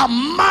understood a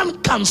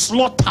man can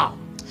slaughter.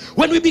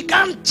 When we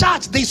began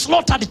church, they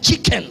slaughtered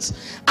chickens.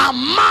 A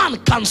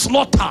man can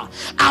slaughter.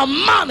 A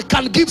man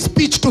can give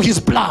speech to his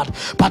blood.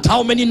 But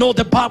how many know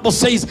the Bible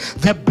says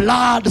the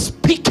blood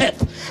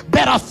speaketh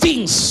better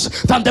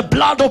things than the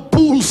blood of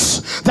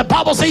bulls? The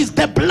Bible says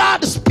the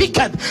blood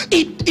speaketh.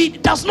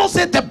 It does not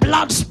say the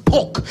blood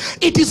spoke.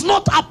 It is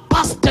not a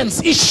past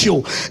tense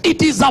issue.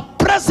 It is a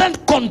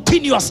present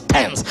continuous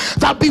tense.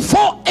 That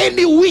before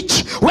any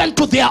witch went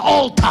to their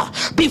altar,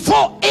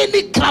 before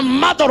any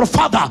grandmother or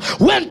father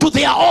went to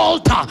their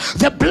altar,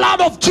 the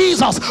blood of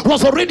Jesus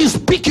was already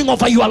speaking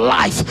over your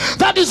life.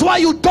 That is why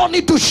you don't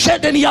need to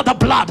shed any other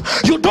blood.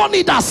 You don't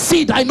need a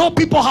seed. I know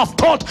people have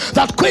taught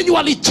that when you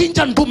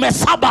alichinja ndume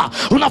saba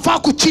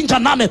unafaa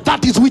kuchinja nane.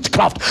 That is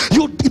witchcraft.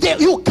 You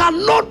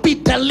cannot be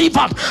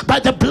delivered by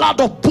the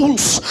blood of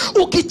bulls.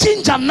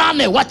 Ukichinja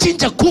nane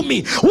wachinje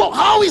kumi. Well,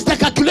 how is the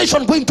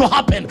calculation going to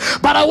happen?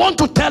 But I want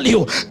to tell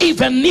you,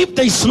 even if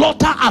they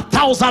slaughter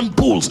 1,000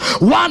 bulls,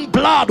 one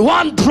blood,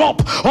 one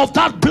drop of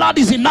that blood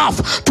is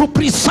enough to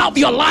preserve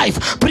your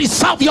life,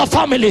 preserve your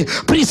family,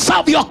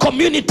 preserve your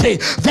community.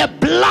 The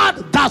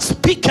blood that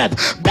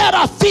speaketh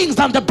better things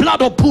than the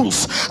blood of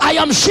bulls. I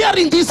am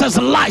sharing this as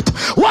light.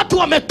 Watu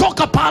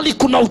wametoka pali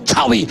kuna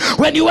uchawi.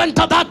 When you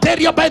enter that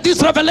area by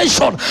this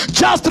revelation,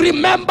 just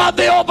remember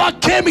they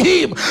overcame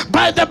him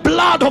by the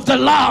blood of the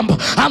Lamb.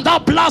 And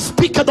that blood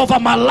speaketh over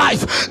my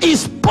life. It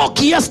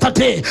spoke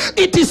yesterday,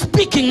 it is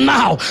speaking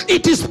now,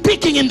 it is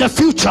speaking in the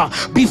future.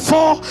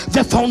 Before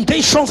the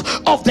foundations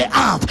of the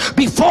earth,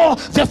 before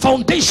the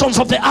foundations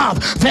of the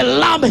earth, the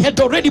lamb had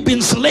already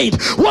been slain.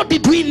 What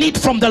did we need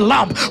from the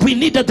lamb? We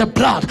needed the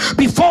blood.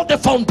 Before the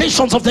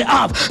foundations of the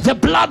earth, the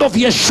blood of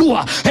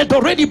Yeshua had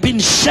already been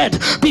shed.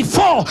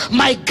 Before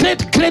my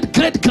great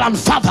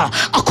grandfather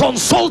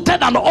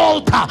consulted an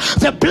altar,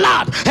 the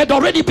blood had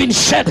already been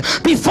shed.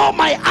 Before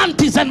my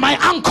aunties and my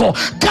uncle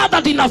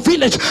gathered in a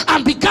village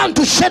and began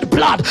to shed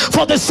blood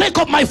for the sake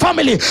of my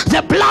family,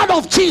 the blood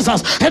of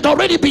Jesus had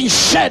already been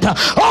shed.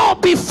 Oh,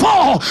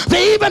 before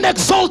they even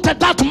exalted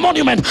that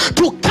monument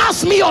to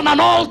cast me on an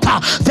altar,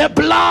 the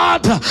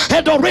blood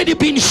had already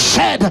been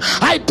shed.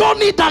 I don't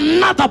need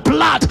another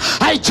blood.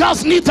 I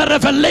just need the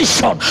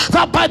revelation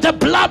that by the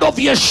blood of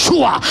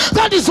Yeshua.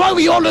 That is why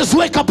we always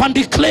wake up and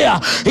declare,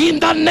 in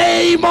the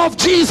name of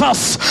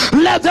Jesus,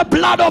 let the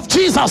blood of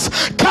Jesus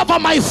cover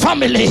my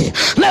family.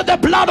 Let the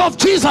blood of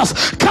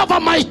Jesus cover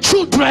my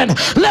children.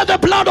 Let the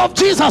blood of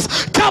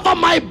Jesus cover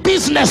my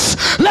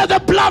business. Let the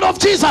blood of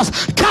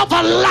Jesus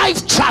cover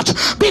Life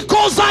Church,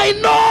 because I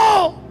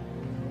know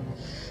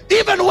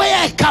even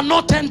where I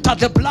cannot enter,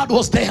 the blood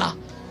was there.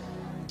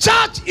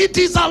 Church, it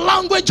is a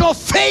language of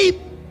faith.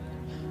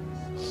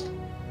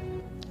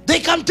 They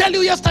can tell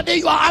you yesterday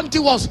your auntie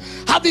was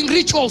having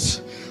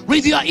rituals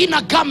with your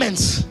inner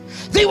garments.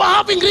 They were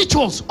having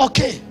rituals.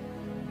 Okay,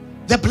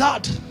 the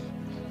blood,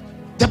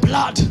 the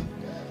blood,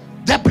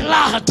 the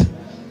blood,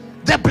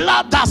 the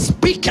blood that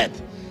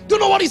speaketh. Do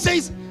you know what he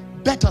says?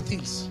 Better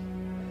things.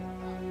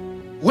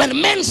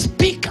 When men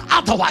speak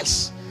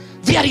otherwise,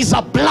 there is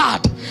a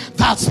blood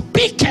that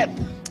speaketh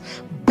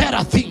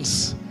better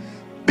things.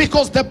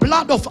 Because the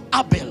blood of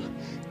Abel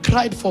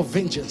cried for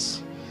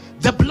vengeance.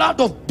 The blood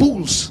of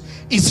bulls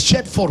is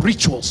shed for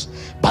rituals,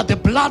 but the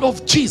blood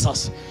of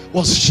Jesus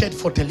was shed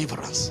for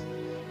deliverance.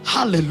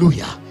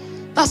 Hallelujah.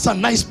 That's a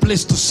nice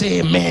place to say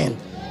amen.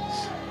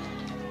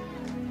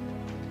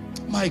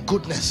 My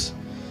goodness,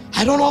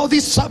 I don't know how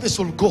this service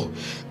will go,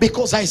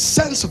 because I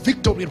sense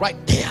victory right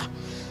there.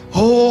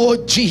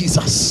 Oh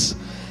Jesus,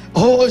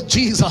 oh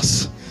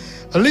Jesus.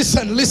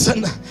 Listen,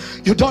 listen,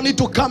 you don't need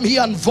to come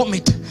here and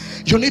vomit.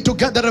 You need to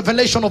get the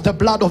revelation of the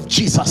blood of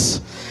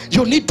Jesus.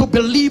 You need to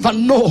believe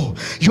and know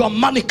your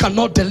money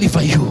cannot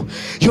deliver you.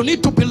 You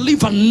need to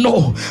believe and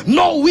know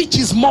which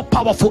is more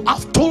powerful.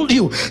 I've told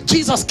you,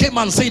 Jesus came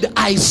and said,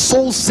 I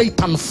saw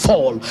Satan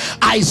fall.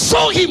 I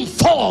saw him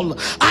fall.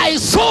 I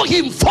saw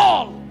him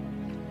fall.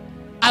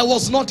 I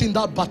was not in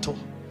that battle.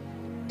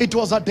 It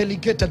was a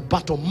delegated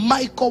battle.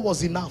 Michael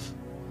was enough.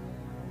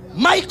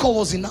 Michael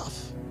was enough.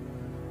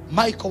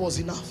 Michael was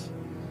enough.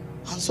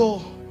 And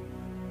so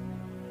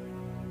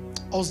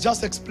I was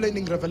just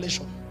explaining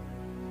Revelation.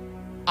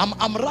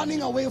 I'm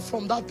running away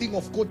from that thing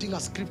of quoting a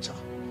scripture,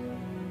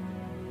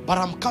 but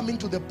I'm coming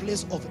to the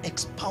place of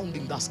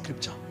expounding that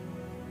scripture.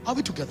 Are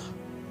we together?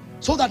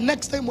 So that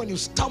next time when you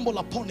stumble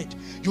upon it,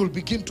 you'll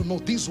begin to know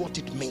this is what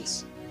it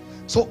means.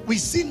 So we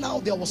see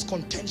now there was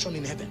contention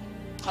in heaven.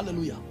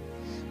 Hallelujah.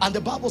 And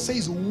the Bible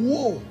says,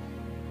 woe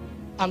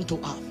unto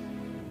earth.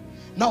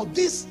 Now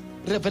this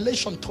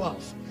Revelation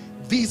 12,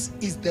 this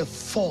is the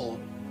fall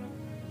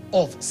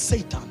of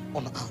Satan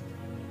on earth.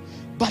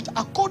 But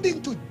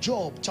according to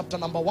Job chapter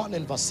number 1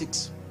 and verse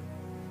 6,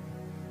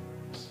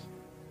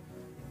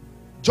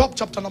 Job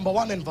chapter number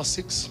 1 and verse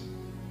 6,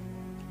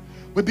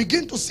 we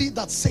begin to see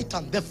that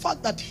Satan, the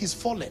fact that he's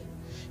fallen,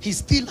 he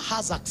still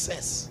has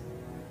access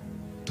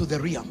to the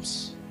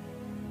realms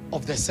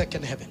of the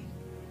second heaven.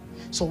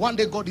 So one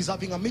day God is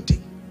having a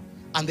meeting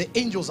and the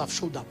angels have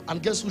showed up,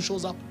 and guess who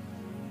shows up?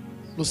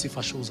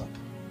 Lucifer shows up.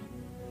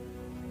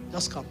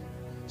 Just come.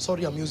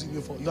 Sorry, I'm using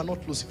you for, you are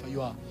not Lucifer, you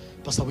are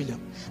Pastor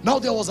William. Now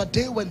there was a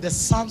day when the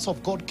sons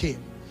of God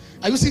came.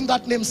 Are you seeing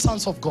that name,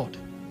 sons of God?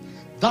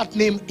 That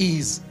name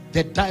is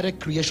the direct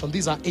creation.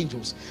 These are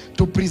angels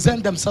to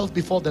present themselves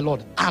before the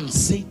Lord. And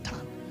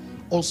Satan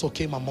also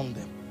came among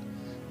them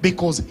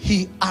because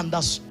he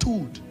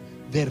understood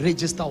the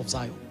register of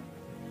Zion.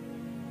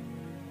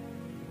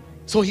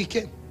 So he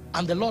came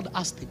and the Lord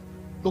asked him,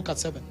 look at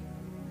 7.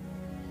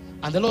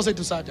 And the Lord said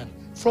to Satan,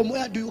 from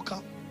where do you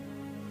come?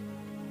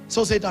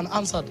 So Satan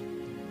answered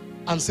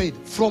and said,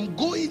 from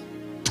going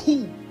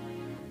to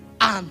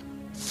and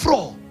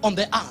fro on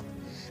the earth,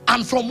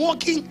 and from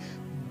walking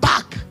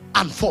back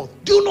and forth.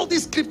 Do you know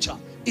this scripture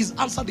is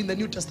answered in the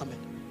New Testament?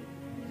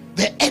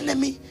 The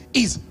enemy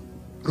is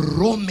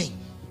roaming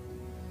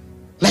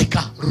like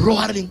a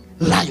roaring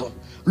lion,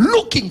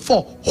 looking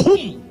for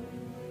whom?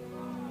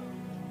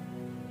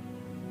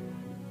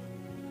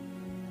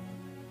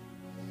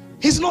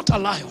 He's not a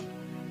lion.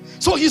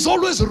 So he's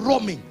always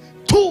roaming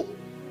to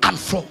and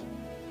fro,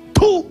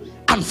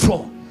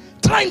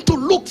 trying to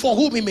look for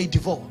whom he may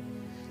devour.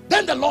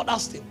 Then the Lord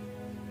asked him,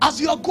 as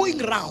you are going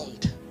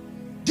round,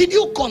 did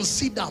you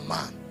consider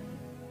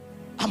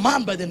a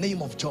man by the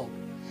name of Job?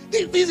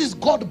 This is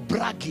God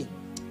bragging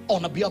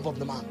on behalf of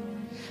the man.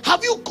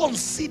 Have you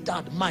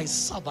considered my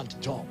servant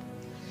Job,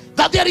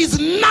 that there is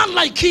none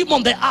like him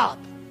on the earth?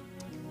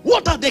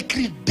 What are the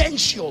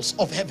credentials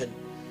of heaven?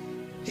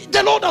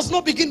 The Lord does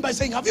not begin by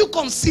saying, have you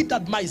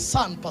considered my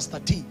son, Pastor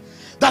T,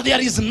 that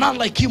there is none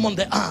like him on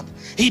the earth?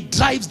 He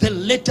drives the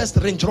latest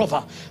Range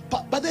Rover.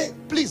 But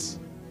please,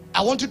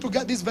 I want you to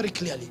get this very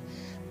clearly.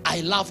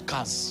 I love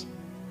cars.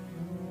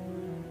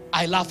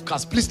 I love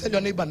cars. Please tell your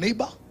neighbor,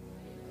 neighbor,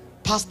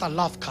 Pastor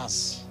love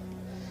cars.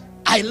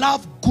 I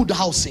love good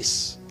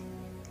houses.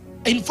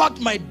 In fact,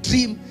 my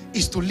dream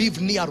is to live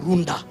near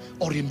Runda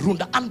or in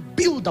Runda and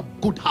build a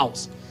good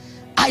house.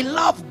 I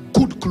love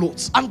good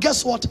clothes. And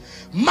guess what?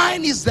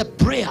 Mine is the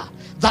prayer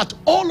that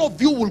all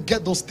of you will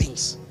get those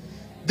things.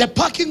 The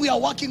parking we are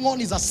working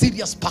on is a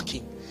serious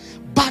parking.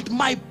 But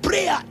my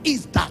prayer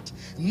is that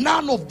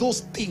none of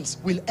those things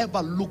will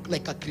ever look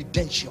like a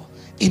credential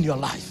in your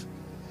life.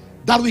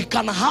 That we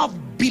can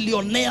have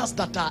billionaires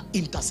that are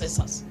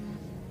intercessors.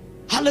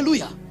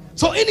 Hallelujah.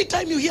 So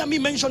anytime you hear me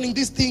mentioning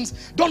these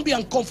things, don't be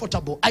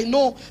uncomfortable. I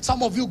know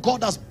some of you,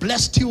 God has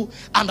blessed you,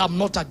 and I'm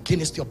not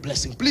against your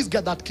blessing. Please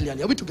get that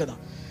clearly. Are we together?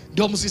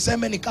 Ndio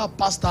msiseme nikaa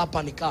pastor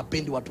hapa nikaa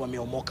pendi watu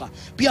wameomoka.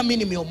 Pia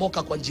mimi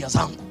nimeomoka kwa njia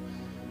zangu.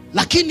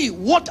 Lakini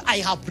what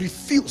I have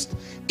refused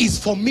is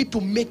for me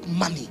to make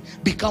money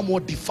become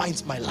what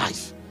defines my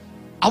life.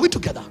 Are we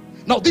together?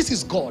 Now this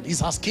is God.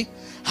 He's asking,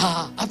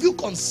 have you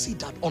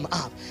considered on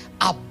earth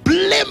a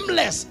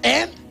blameless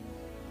and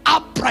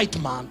upright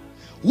man,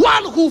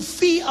 one who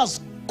fears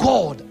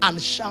God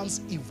and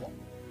shuns evil?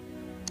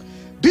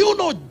 Do you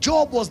know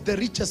Job was the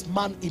richest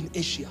man in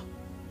Asia?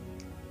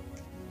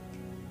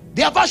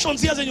 There are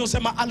versions here zenye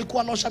usema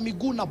alikuwa anaosha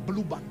miguu na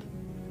blue band.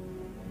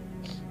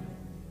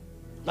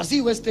 Na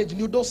si Westage,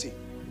 New Dorsey,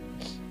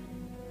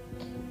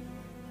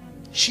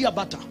 shea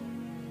butter.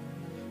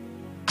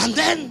 And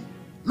then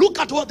look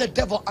at what the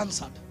devil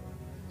answered.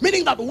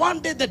 Meaning that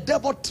one day the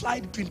devil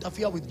tried to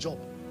interfere with Job.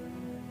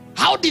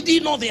 How did he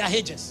know their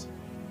hedges?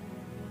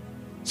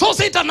 So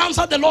Satan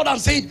answered the Lord and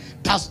said,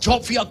 does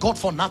Job fear God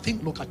for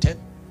nothing? Look at 10.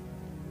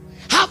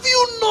 Have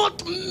you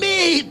not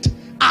made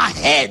a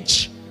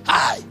hedge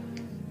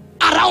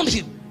around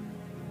him?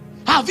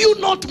 Have you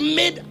not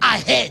made a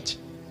hedge?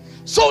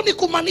 So ni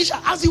kumaanisha,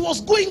 as he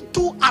was going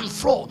to and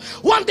fro,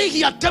 one day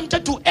he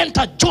attempted to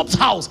enter Job's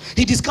house.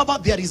 He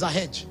discovered there is a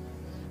hedge.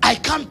 I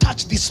can't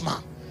touch this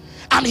man.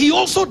 And he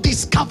also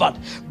discovered,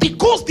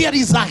 because there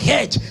is a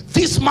hedge,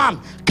 this man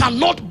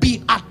cannot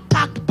be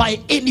attacked by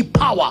any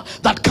power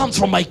that comes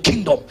from my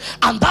kingdom.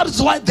 And that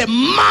is why the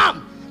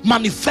man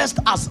manifest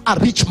as a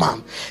rich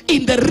man.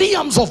 In the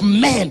realms of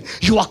men,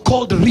 you are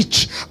called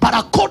rich, but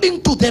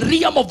according to the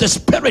realm of the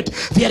spirit,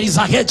 there is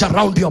a hedge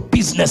around your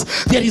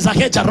business, there is a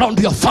hedge around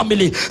your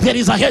family, there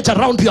is a hedge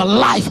around your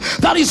life.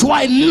 That is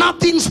why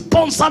nothing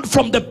sponsored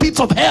from the pits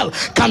of hell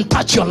can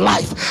touch your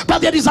life. But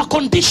there is a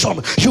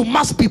condition: you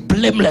must be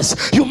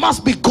blameless, you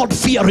must be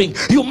God-fearing,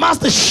 you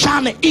must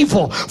shun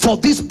evil for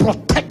this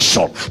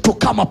protection to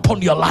come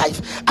upon your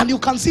life. And you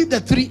can see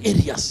the three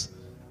areas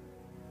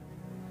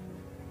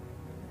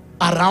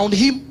around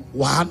him: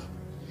 1,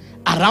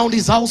 around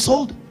his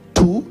household;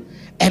 2,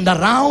 and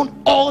around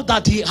all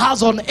that he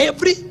has on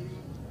every.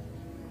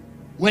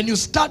 When you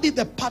study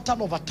the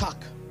pattern of attack,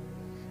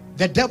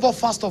 the devil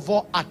first of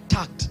all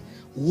attacked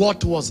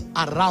what was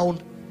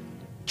around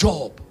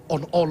Job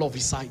on all of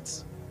his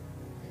sides.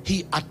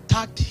 He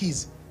attacked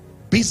his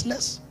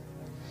business,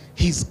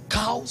 his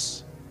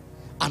cows,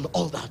 and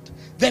all that.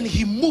 Then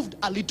he moved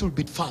a little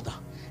bit further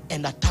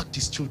and attacked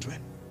his children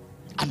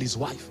and his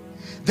wife.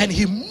 Then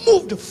he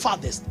moved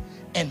farthest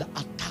and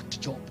attacked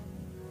Job.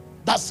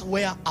 That's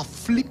where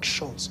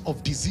afflictions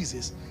of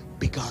diseases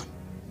began.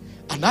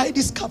 And I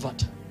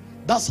discovered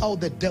that's how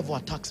the devil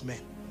attacks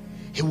men.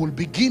 He will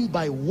begin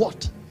by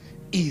what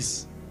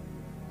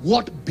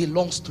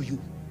belongs to you,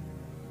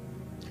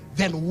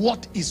 then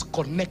what is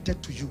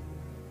connected to you,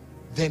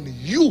 then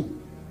you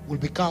will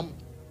become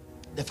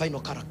the final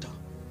character.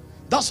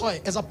 That's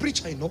why as a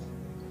preacher I know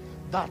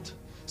that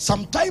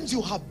sometimes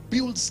you have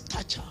built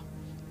stature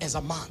as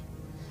a man,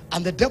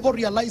 and the devil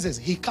realizes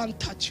he can't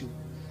touch you,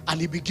 and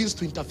he begins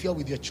to interfere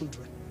with your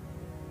children,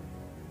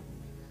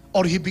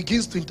 or he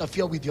begins to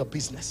interfere with your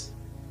business.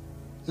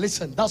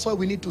 Listen, that's why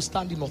we need to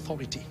stand in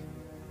authority,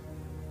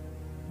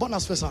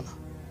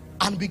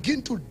 and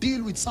begin to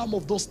deal with some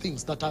of those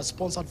things that are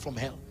sponsored from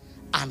hell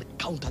and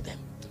counter them.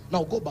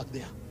 Now go back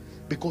there,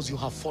 because you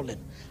have fallen.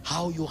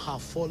 How you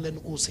have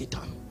fallen, oh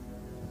Satan.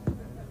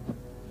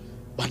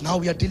 But now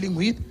we are dealing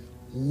with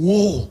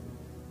woe.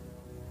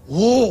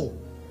 Woe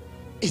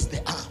is the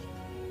earth.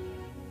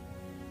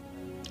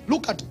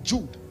 Look at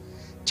Jude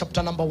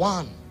chapter number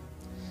 1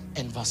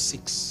 and verse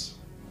 6.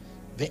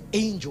 The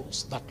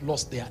angels that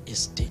lost their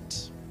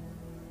estate.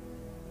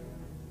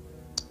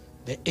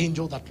 The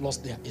angel that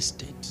lost their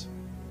estate.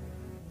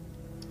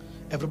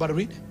 Everybody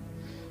read.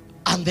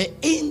 And the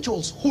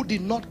angels who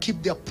did not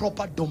keep their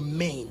proper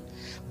domain,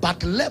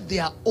 but left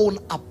their own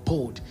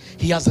abode,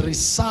 he has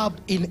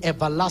reserved in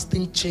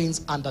everlasting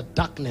chains under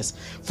darkness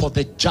for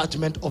the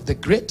judgment of the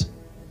great.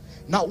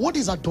 Now, what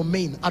is a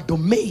domain? A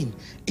domain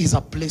is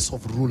a place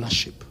of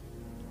rulership.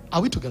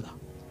 Are we together?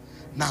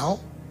 Now,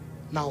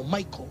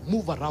 Michael,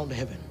 move around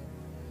heaven.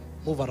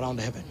 Move around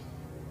heaven.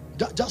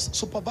 Just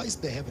supervise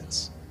the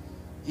heavens.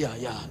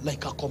 Yeah,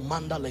 like a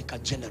commander, like a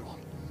general.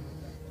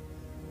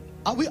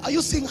 Are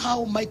you seeing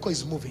how Michael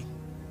is moving?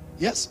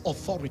 Yes,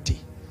 authority.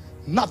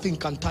 Nothing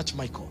can touch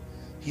Michael.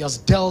 He has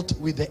dealt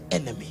with the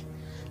enemy.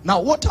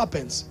 Now what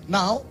happens?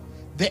 Now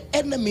the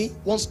enemy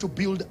wants to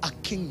build a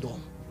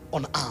kingdom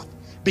on earth,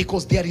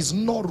 because there is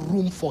no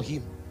room for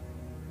him.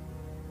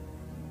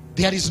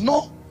 There is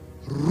no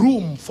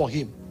room for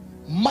him.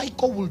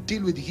 Michael will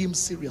deal with him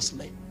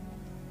seriously.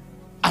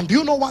 And do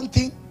you know one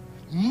thing?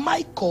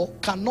 Michael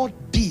cannot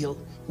deal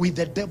with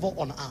the devil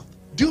on earth.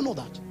 Do you know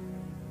that?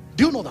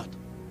 Do you know that?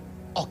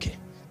 Okay.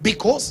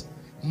 Because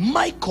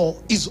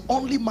Michael is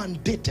only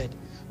mandated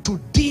to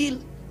deal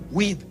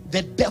with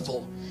the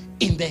devil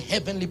in the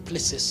heavenly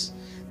places.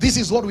 This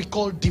is what we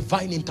call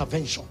divine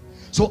intervention.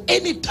 So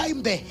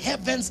anytime the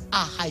heavens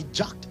are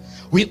hijacked,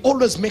 we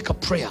always make a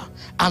prayer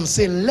and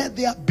say, let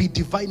there be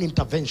divine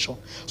intervention,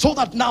 so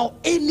that now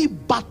any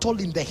battle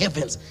in the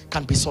heavens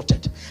can be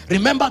sorted.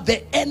 Remember,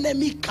 the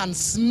enemy can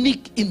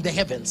sneak in the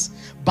heavens,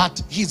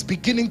 but he's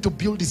beginning to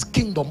build his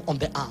kingdom on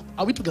the earth.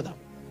 Are we together?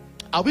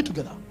 Are we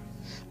together?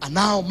 And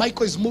now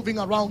Michael is moving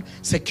around,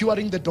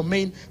 securing the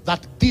domain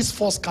that this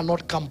force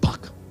cannot come back.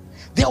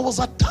 There was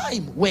a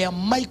time where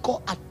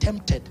Michael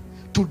attempted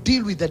to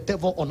deal with the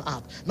devil on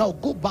earth. Now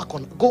go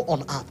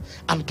on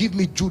earth and give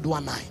me Jude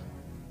 1:9.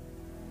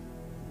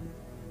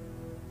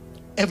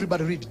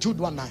 Everybody read Jude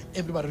 1:9.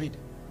 Everybody read.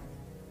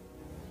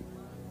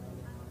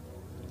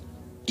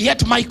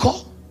 Yet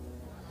Michael,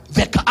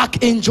 the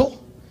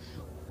archangel,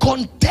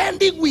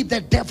 contending with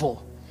the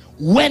devil,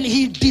 when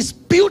he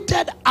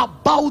disputed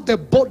about the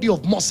body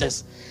of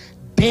Moses,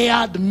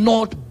 dared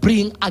not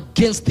bring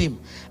against him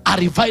a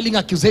reviling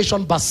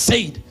accusation, but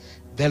said,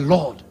 the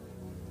Lord.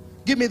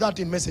 Give me that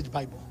in Message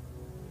Bible.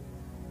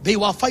 They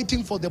were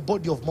fighting for the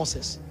body of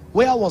Moses.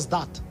 Where was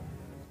that?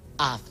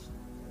 Earth.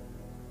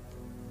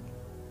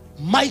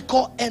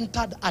 Michael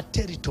entered a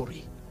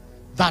territory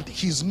that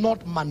he's not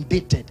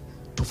mandated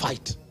to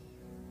fight.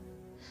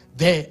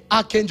 The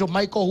archangel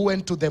Michael, who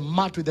went to the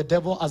mat with the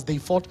devil as they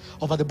fought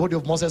over the body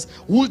of Moses,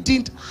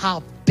 wouldn't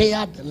have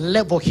dared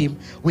level him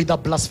with a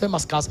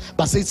blasphemous curse,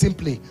 but said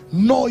simply,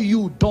 no,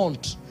 you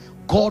don't.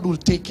 God will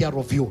take care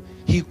of you.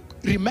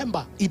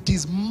 Remember, it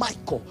is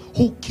Michael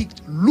who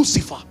kicked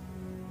Lucifer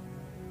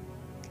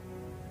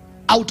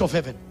out of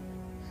heaven.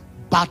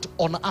 But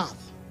on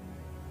earth,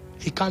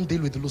 he can't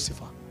deal with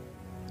Lucifer.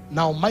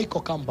 Now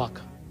Michael, come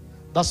back.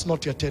 That's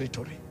not your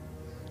territory.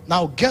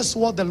 Now guess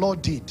what the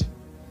Lord did?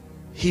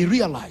 He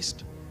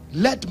realized,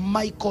 let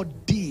Michael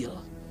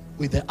deal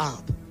with the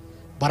earth,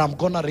 but I'm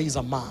gonna raise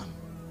a man.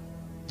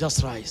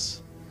 Just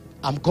rise.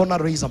 I'm gonna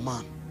raise a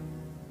man,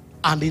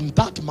 and in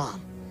that man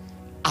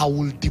I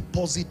will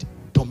deposit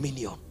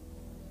dominion.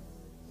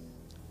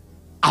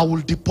 I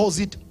will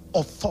deposit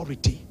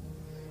authority.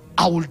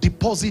 I will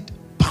deposit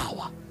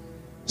power.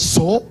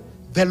 So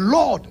the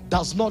Lord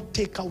does not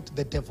take out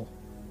the devil.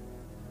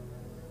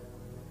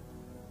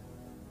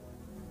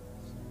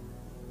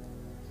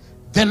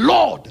 The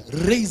Lord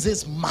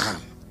raises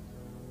man,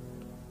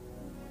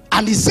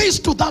 and he says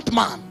to that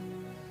man,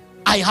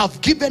 I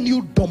have given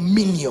you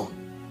dominion.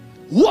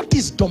 What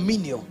is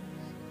dominion?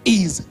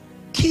 Is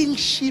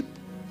kingship,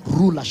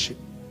 rulership.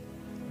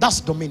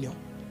 That's dominion.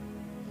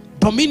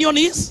 Dominion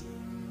is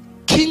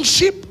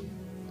kingship,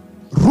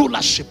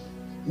 rulership.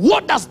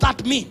 What does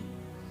that mean?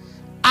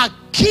 A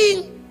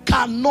king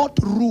cannot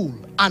rule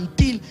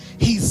until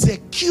he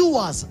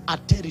secures a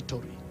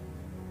territory.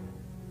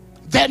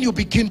 Then you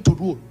begin to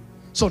rule.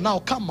 So now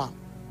come on.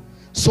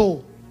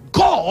 So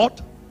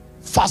God,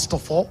 first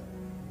of all,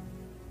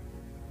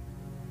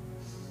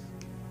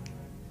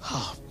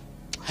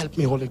 help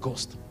me, Holy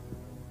Ghost.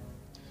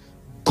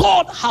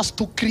 God has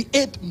to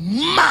create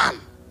man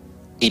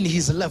in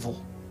his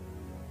level.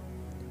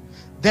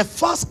 The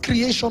first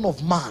creation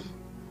of man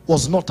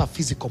was not a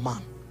physical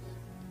man.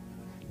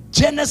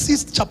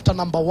 Genesis chapter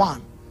number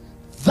 1,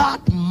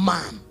 that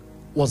man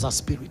was a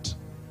spirit.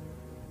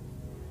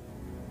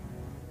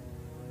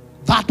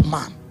 That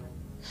man.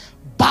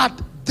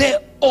 But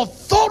the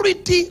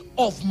authority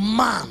of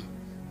man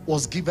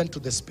was given to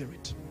the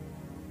spirit.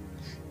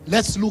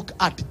 Let's look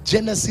at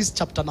Genesis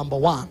chapter number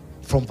 1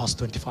 from verse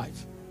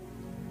 25.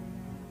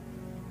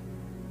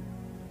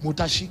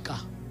 Mutashika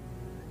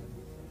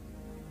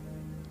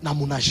na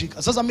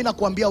munashika. Sasa mimi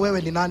nakuambia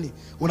wewe ni nani?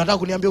 Unataka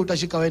kuniambia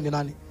utashika wewe ni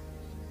nani?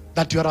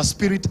 That you are a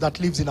spirit that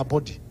lives in a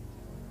body.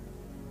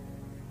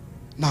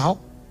 Now,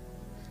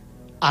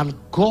 and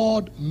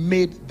God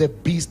made the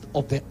beast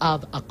of the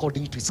earth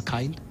according to his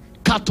kind,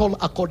 cattle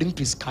according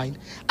to his kind,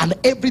 and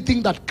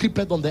everything that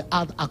creepeth on the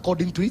earth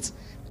according to its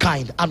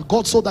kind. And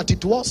God saw that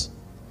it was.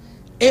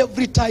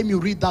 Every time you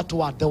read that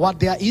word, the word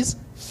there is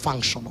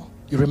functional.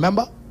 You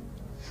remember?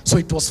 So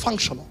it was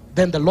functional.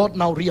 Then the Lord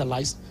now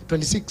realized,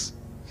 26.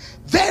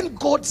 Then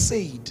God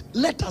said,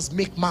 let us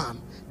make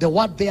man. The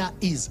word there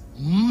is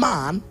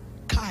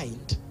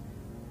mankind.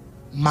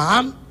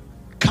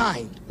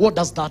 Mankind. What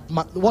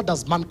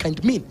does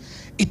mankind mean?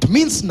 It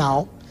means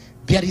now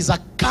there is a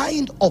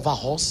kind of a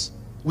horse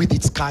with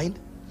its kind.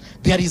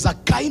 There is a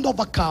kind of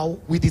a cow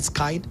with its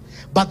kind,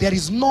 but there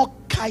is no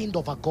kind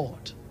of a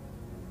God.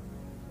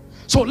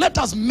 So let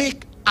us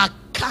make a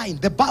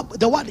kind.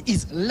 The word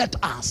is let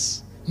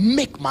us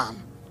make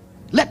man.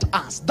 Let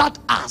us. That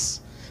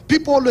us.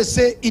 People always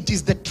say it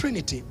is the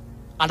Trinity,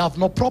 and I have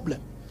no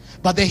problem.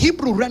 But the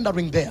Hebrew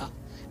rendering there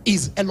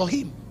is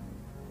Elohim.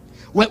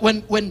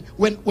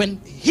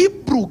 When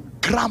Hebrew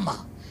grammar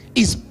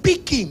is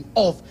speaking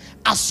of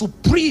a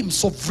supreme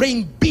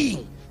sovereign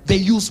being, they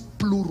use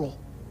plural.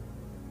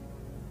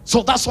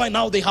 So that's why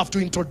now they have to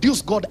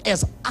introduce God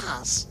as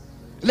us.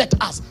 Let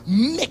us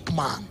make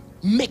man.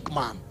 Make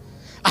man.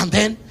 And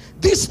then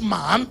this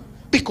man,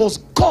 because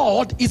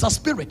God is a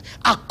spirit,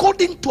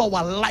 according to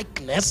our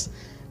likeness,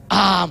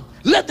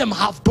 let them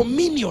have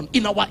dominion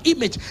in our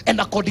image and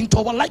according to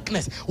our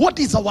likeness. What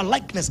is our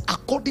likeness?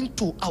 According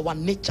to our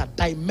nature,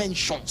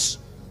 dimensions.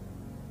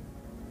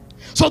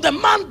 So the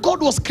man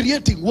God was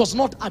creating was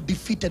not a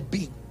defeated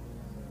being.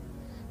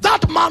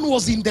 That man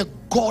was in the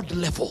God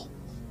level.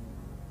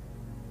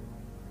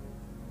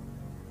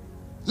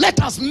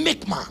 Let us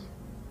make man.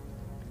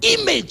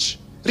 Image,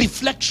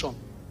 reflection.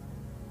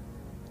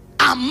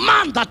 A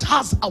man that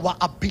has our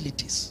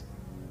abilities.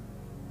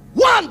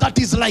 One that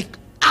is like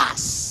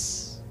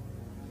us.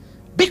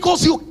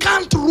 Because you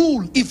can't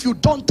rule if you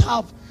don't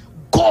have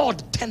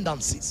God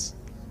tendencies.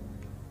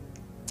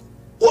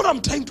 What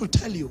I'm trying to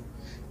tell you,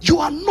 you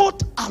are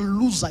not a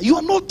loser. You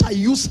are not a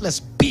useless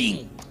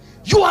being.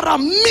 You are a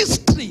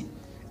mystery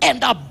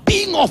and a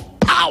being of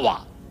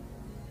power.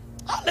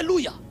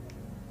 Hallelujah.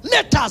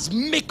 Let us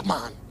make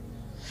man.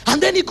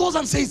 And then he goes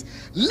and says,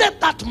 let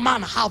that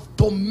man have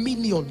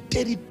dominion,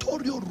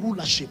 territorial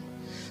rulership.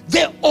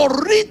 The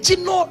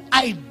original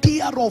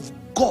idea of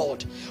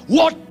God.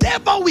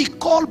 Whatever we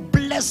call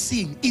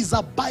blessing is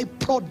a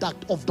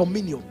byproduct of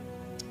dominion.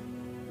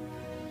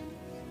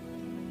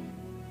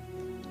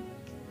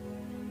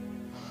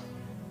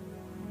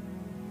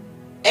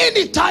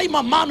 Anytime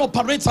a man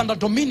operates under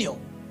dominion,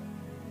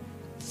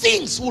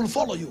 things will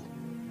follow you.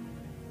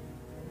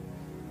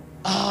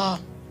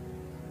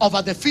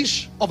 Over the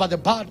fish, over the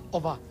bird,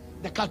 over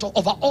the cattle,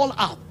 over all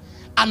earth,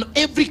 and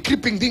every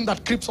creeping thing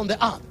that creeps on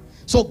the earth.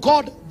 So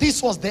God,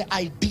 this was the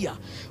idea.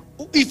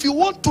 If you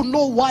want to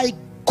know why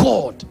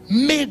God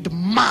made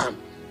man,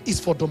 is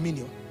for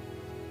dominion.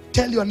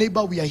 Tell your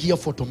neighbor, we are here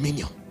for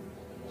dominion.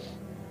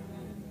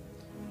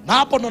 Na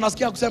hapo ndo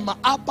nasikia kusema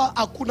hapa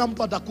hakuna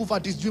mtu atakufa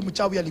ati sijui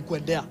mchawi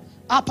alikuendea.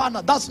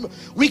 Hapana, that's no,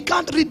 we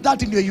can't read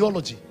that in your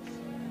theology.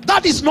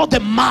 That is not the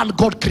man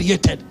God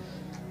created.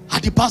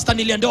 Ati pastor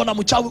niliendewa na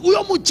mchawi.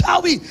 Huyo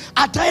mchawi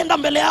ataenda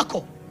mbele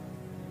yako.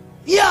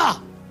 Yeah.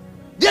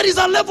 There is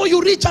a level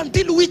you reach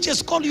until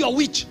witches call you a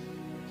witch.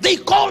 They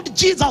called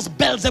Jesus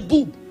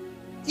Beelzebub.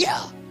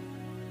 Yeah.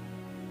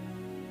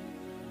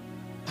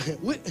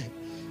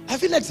 I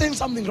feel like saying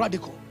something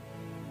radical.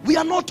 We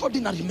are not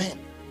ordinary men.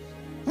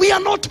 We are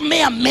not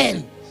mere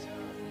men.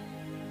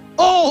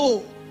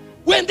 Oh,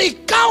 when they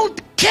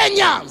count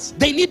Kenyans,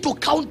 they need to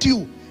count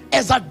you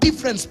as a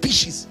different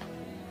species.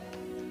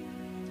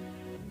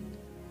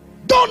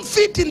 Don't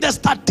fit in the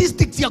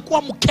statistics ya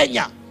kuwa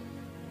Mkenya.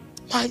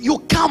 You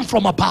come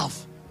from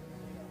above.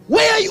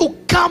 Where you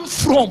come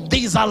from,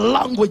 there is a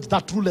language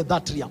that ruled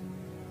that realm.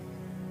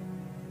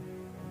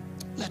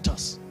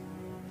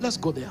 Let's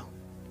go there.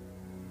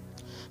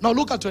 Now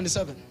look at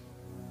 27.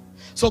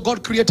 So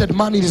God created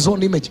man in his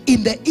own image.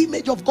 In the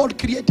image of God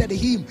created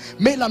him.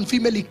 Male and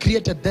female, he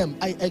created them.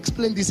 I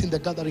explained this in the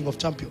gathering of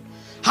champions.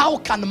 How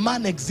can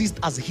man exist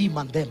as him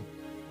and them?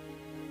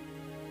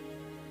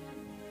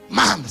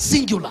 Man,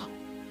 singular.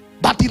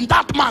 But in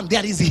that man,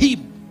 there is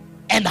him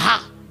and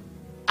her.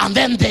 And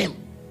then them.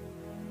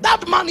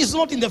 That man is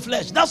not in the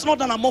flesh. That's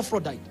not an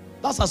hermaphrodite.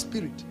 That's a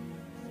spirit.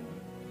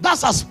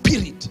 That's a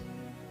spirit.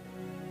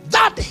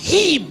 That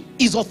him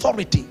is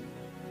authority.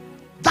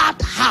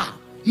 That her,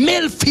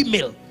 male,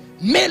 female.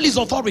 Male is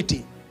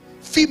authority.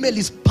 Female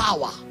is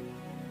power.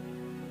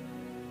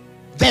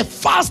 The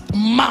first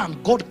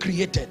man God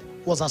created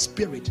was a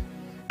spirit.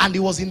 And he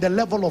was in the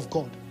level of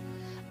God.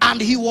 And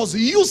he was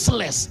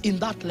useless in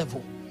that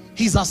level.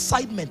 His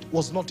assignment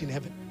was not in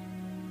heaven.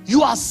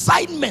 Your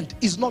assignment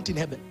is not in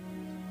heaven.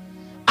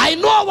 I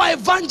know our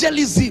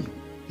evangelism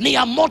ni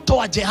ya moto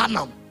wa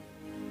Jehannam.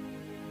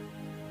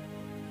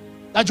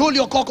 Najua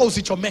uliokoka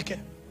usichomeke.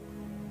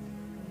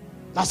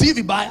 Na si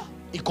vibaya,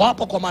 iko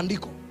hapo kwa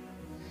maandiko.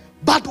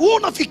 But wewe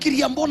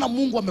unafikiria mbona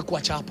Mungu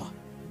amekuacha hapa?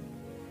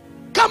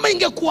 Kama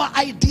ingekuwa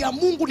idea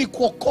Mungu ni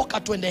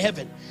kuokoka tuende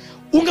heaven,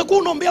 ungekuwa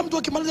unaombea mtu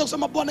akimaliza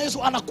kusema Bwana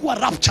Yesu anakuwa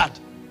raptured.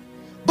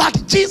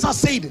 But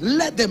Jesus said,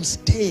 let them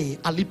stay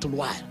a little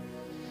while.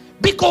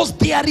 Because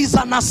there is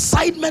an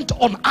assignment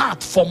on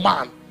earth for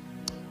man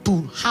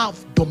to have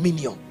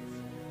dominion.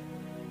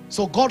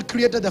 So God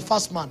created the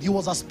first man. He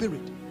was a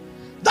spirit.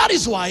 That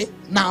is why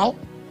now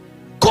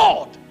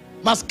God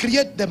must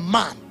create the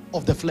man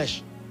of the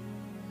flesh.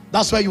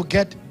 That's where you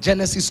get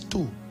Genesis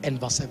 2 and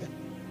verse 7.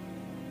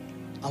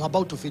 I'm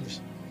about to finish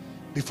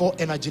before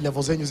energy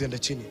levels zenyu ziende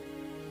chini.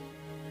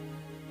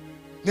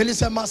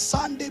 Nilisema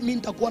Sunday mimi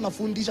nitakuwa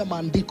nafundisha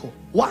maandiko.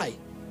 Why?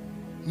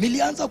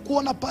 Nilianza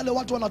kuona pale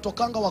watu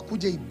wanatokanga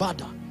wakuje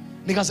ibada.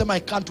 Nikasema I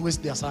can't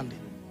waste their Sunday.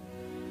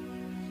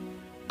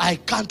 I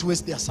can't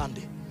waste their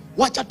Sunday.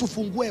 Wacha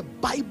tufungue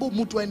Bible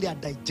mtu aende a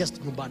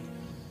digest nyumbani.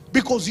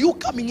 Because you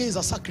coming here is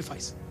a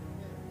sacrifice.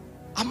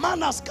 A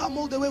man has come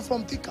all the way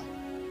from Thika.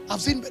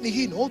 I've seen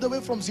Benihin all the way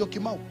from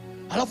Syokimau.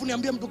 Alafu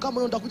niambie mtu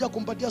kama yeye ndakuja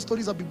kumpatia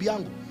stories za bibi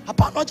yangu.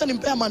 Hapana, acha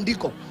nimpea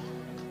maandiko.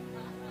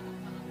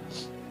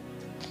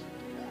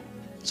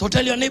 So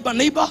tell your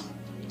neighbor,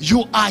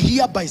 you are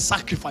here by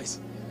sacrifice.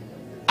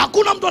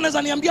 Hakuna mtu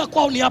anaweza niambia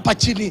kwao ni hapa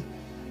chini.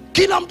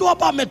 Kila mtu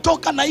hapa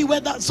ametoka na hii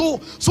weather. So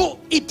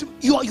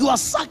your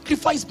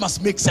sacrifice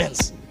must make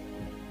sense.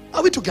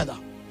 Are we together?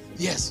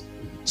 Yes.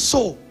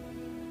 So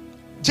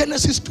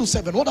Genesis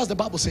 2:7, what does the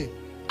Bible say?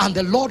 And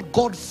the Lord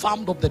God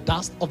formed of the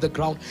dust of the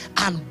ground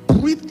and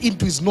breathed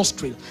into his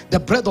nostril the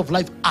breath of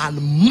life,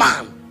 and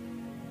man.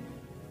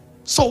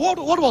 So what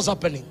was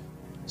happening?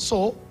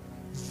 So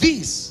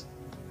this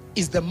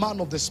is the man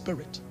of the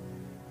spirit.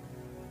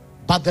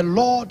 But the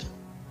Lord,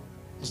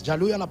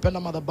 Jaluya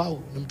anapenda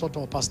madhabahu, ni mtoto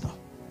wa pastor.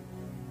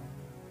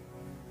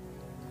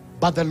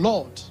 But the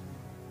Lord,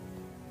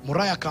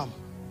 Muriah come.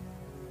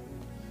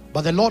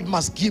 But the Lord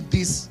must give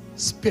this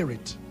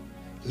spirit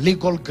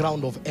legal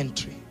ground of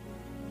entry.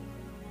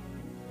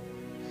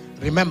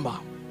 Remember,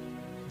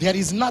 there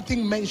is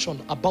nothing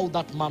mentioned about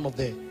that man of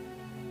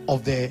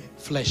the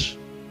flesh.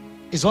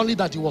 It's only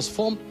that he was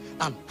formed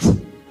and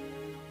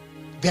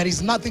there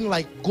is nothing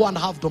like go and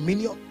have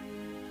dominion.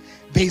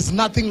 There is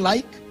nothing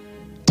like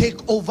take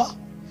over.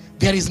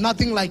 There is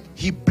nothing like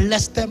he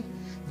blessed them.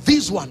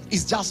 This one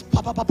is just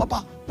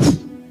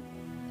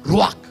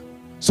ruach.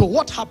 So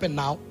what happened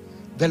now?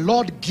 The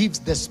Lord gives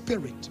the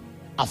spirit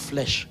a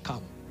flesh.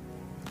 Come.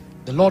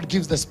 The Lord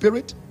gives the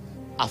spirit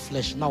a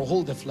flesh. Now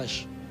hold the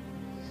flesh.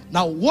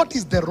 Now what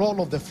is the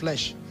role of the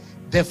flesh?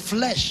 The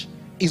flesh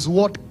is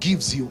what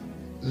gives you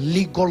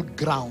legal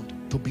ground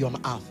to be on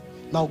earth.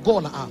 Now go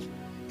on earth.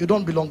 You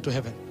don't belong to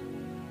heaven.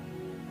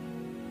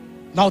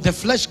 Now the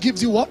flesh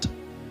gives you what?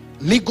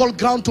 Legal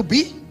ground to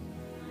be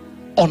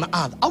on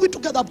earth. Are we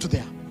together up to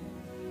there?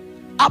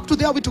 Up to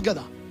there, are we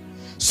together?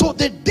 So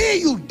the day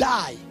you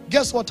die,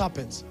 guess what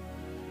happens?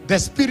 The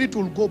spirit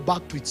will go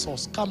back to its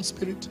source. Come,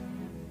 spirit.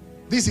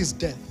 This is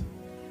death.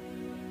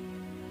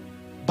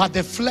 But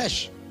the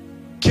flesh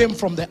came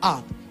from the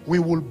earth. We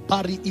will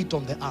bury it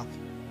on the earth.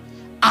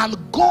 And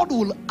God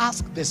will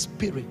ask the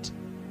spirit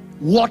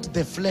what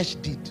the flesh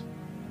did.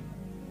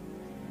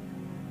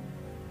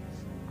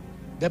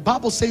 The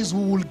Bible says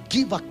we will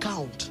give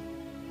account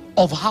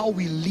of how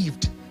we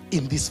lived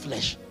in this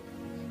flesh.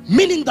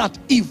 Meaning that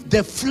if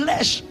the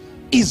flesh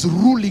is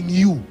ruling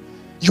you,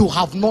 you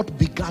have not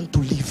begun to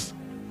live.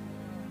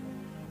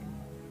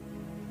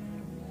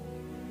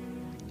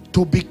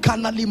 To be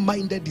carnally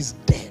minded is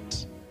dead,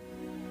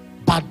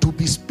 but to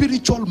be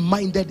spiritual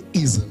minded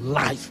is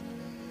life.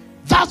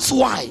 That's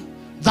why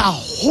the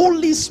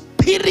Holy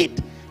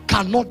Spirit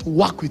cannot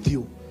work with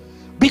you,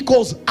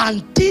 because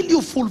until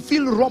you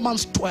fulfill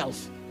Romans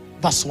 12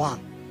 verse 1,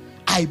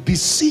 I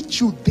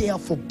beseech you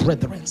therefore,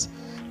 brethren,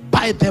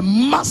 by the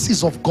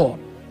mercies of God,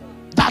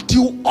 that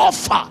you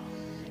offer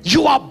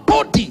your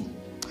body.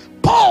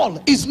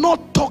 Paul is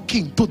not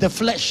talking to the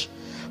flesh.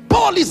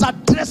 Paul is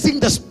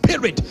addressing the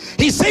spirit.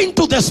 He's saying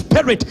to the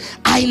spirit,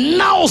 I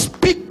now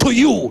speak to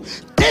you.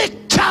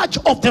 Take charge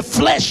of the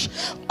flesh.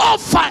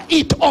 Offer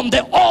it on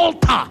the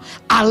altar,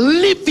 a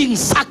living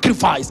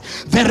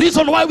sacrifice. The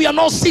reason why we are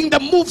not seeing the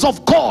moves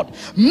of God,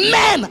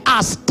 men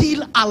are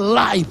still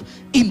alive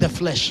in the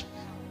flesh.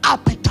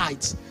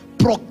 Appetites,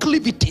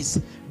 proclivities,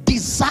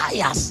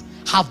 desires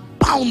have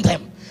bound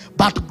them.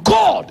 But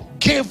God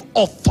gave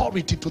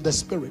authority to the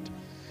spirit.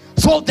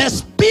 So the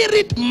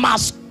spirit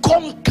must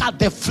conquer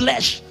the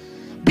flesh,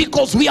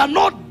 because we are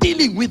not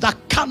dealing with a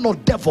carnal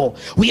devil.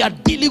 We are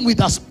dealing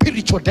with a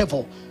spiritual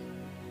devil.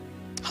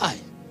 Hi.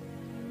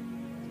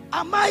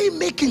 Am I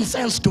making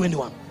sense to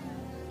anyone?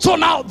 So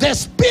now the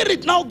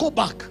spirit now go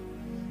back.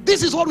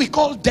 This is what we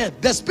call death.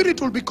 The spirit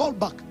will be called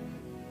back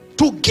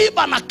to give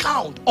an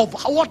account of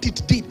what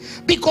it did.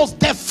 Because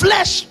the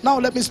flesh, now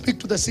let me speak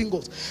to the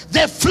singles.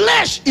 The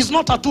flesh is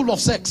not a tool of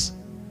sex.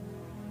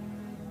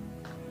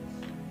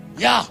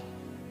 Yeah.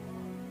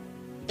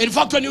 In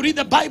fact, when you read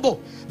the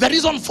Bible, the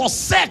reason for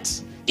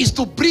sex is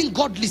to bring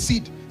godly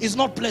seed. It's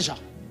not pleasure.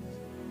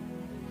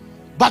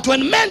 But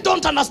when men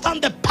don't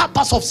understand the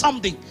purpose of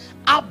something,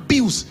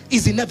 abuse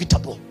is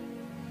inevitable.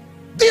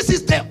 This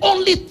is the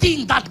only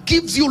thing that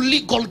gives you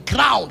legal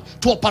ground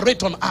to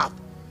operate on earth.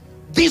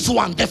 This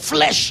one, the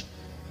flesh.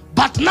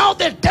 But now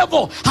the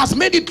devil has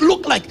made it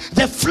look like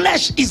the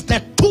flesh is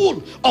the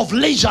tool of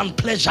leisure and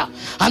pleasure.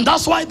 And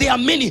that's why there are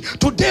many.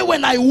 Today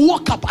when I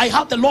woke up, I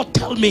had the Lord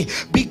tell me,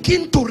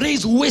 begin to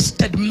raise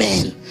wasted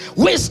men.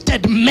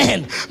 Wasted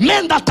men.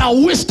 Men that are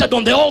wasted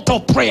on the altar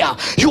of prayer.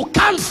 You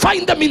can't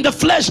find them in the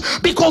flesh,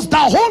 because the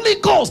Holy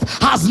Ghost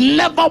has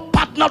never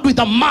partnered with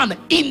a man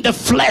in the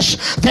flesh.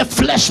 The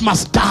flesh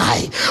must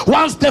die.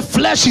 Once the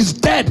flesh is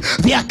dead,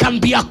 there can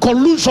be a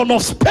collusion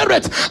of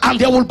spirits, and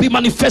there will be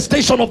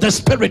manifestation of the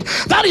spirit.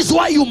 That is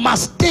why you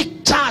must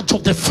take charge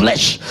of the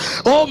flesh.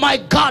 Oh my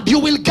God, you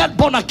will get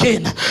born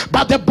again,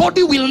 but the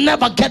body will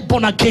never get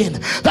born again.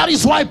 That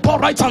is why Paul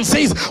writes and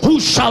says, who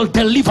shall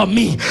deliver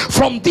me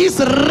from this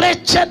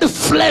wretched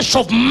flesh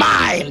of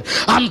mine?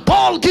 And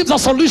Paul gives a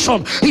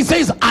solution. He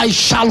says, I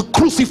shall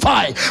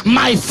crucify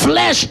my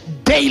flesh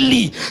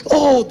daily.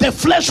 Oh, the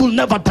flesh will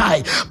never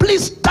die.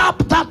 Please tap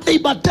that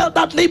neighbor, tell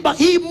that neighbor,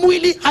 hii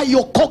mwili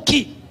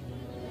hayokoki.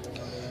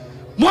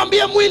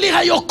 Mwambie mwili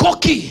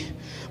hayokoki.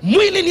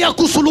 Mwili ni ya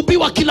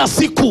kusulubiwa kila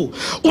siku.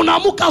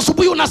 Unaamka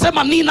asubuhi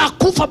unasema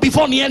ninakufa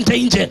before niende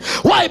nje.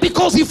 Why?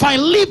 Because if I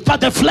live by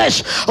the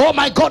flesh, oh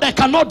my God, I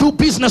cannot do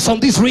business on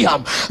this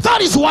realm.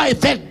 That is why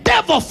the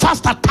devil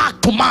first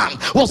attack to man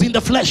was in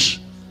the flesh.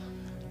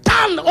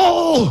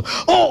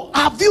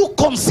 Have you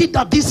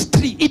considered this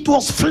tree? It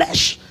was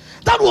flesh.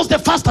 That was the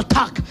first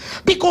attack.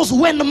 Because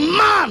when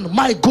man,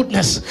 my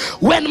goodness,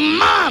 when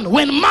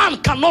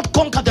man cannot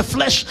conquer the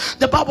flesh,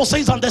 the Bible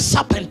says, and the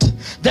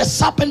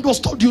serpent was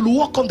told, you'll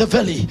walk on the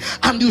valley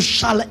and you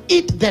shall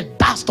eat the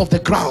dust of the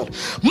ground.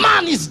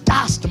 Man is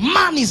dust.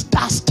 Man is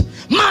dust.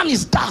 Man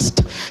is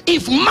dust.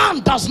 If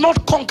man does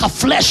not conquer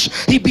flesh,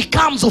 he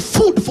becomes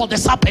food for the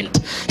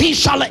serpent. He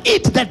shall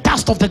eat the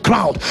dust of the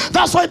ground.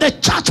 That's why the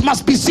church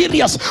must be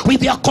serious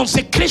with their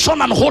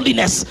consecration and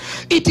holiness.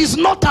 It is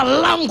not a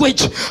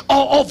language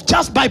of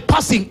just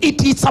bypassing.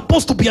 It is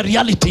supposed to be a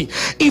reality.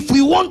 If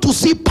we want to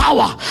see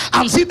power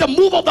and see the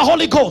move of the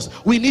Holy Ghost,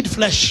 we need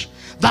flesh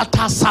that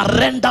has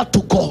surrendered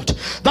to God.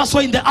 That's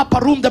why in the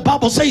upper room the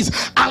Bible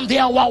says, and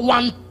there were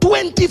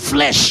 120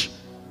 flesh.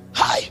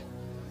 Hi.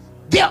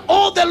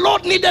 The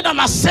Lord needed an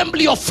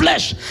assembly of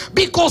flesh,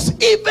 because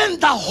even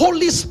the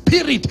Holy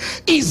Spirit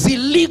is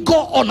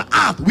illegal on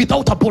earth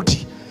without a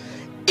body.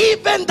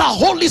 Even the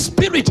Holy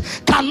Spirit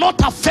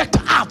cannot affect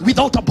earth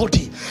without a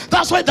body.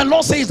 That's why the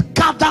Lord says,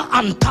 gather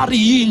and tarry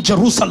ye in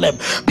Jerusalem,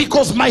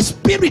 because my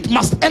spirit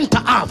must enter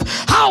earth.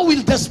 How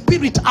will the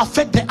spirit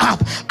affect the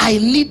earth? I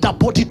need the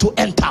body to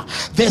enter.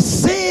 The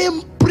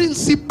same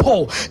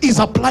principle is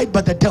applied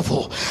by the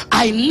devil.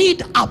 I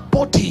need a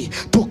body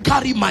to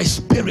carry my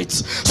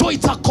spirits. So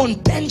it's a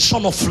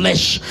contention of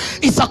flesh.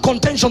 It's a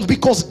contention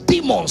because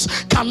demons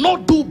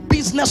cannot do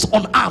business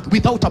on earth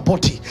without a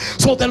body.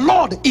 So the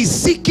Lord is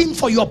seeking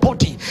for your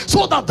body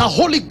so that the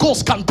Holy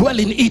Ghost can dwell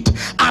in it,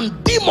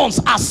 and demons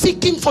are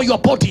seeking for your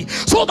body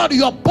so that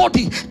your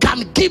body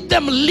can give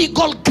them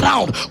legal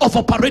ground of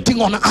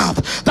operating on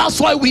earth. That's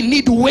why we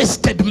need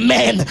wasted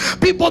men,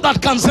 people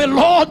that can say,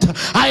 Lord,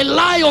 I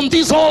lie on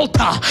this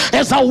altar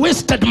as a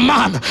wasted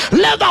man.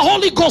 Let the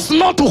Holy Ghost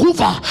not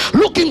hover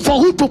looking for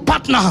who to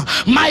partner.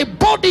 My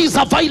body is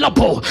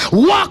available.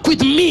 Work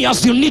with me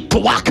as you need to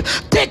work.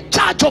 Take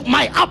charge of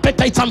my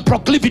appetites and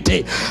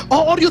proclivity.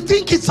 Or you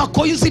think it's a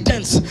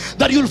coincidence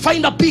that you'll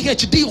find a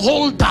PhD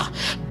holder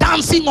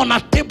dancing on a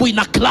table in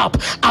a club?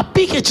 A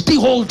PhD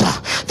holder.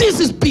 This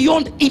is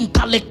beyond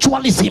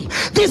intellectualism.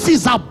 This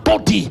is a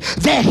body.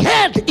 The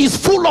head is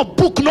full of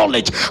book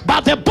knowledge,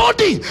 but the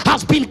body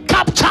has been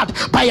captured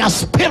by a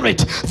spirit.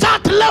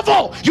 That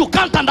level, you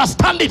can't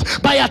understand it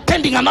by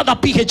attending another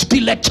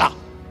PhD lecture.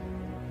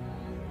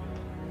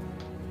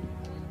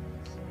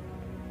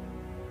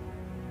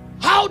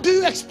 How do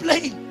you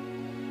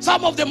explain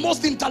some of the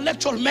most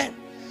intellectual men,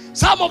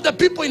 some of the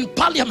people in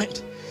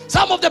parliament,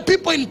 some of the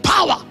people in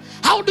power?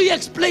 How do you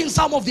explain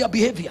some of their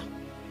behavior?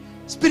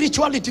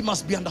 Spirituality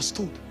must be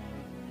understood.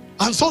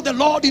 And so the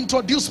Lord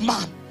introduced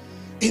man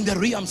in the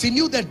realms. He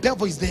knew the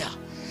devil is there,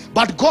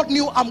 but God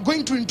knew, I'm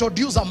going to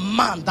introduce a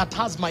man that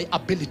has my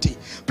ability.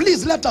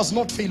 Please let us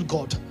not fail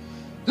God.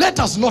 Let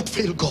us not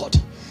fail God.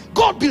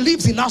 God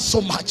believes in us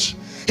so much.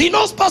 He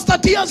knows, Pastor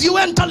Tias, you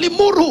enter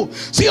Limuru.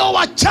 Sio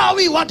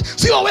wachawi,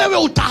 sio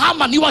wewe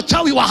utahama, ni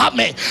wachawi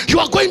wahame. You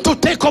are going to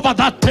take over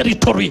that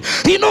territory.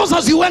 He knows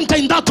as you enter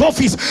in that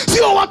office,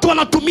 sio watu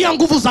wanatumia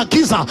nguvu za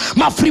giza,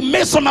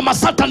 mafrimason na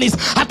masatanis,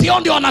 ati hao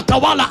ndio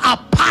wanatawala.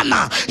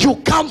 Hapana. You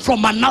come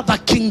from another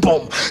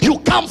kingdom. You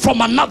come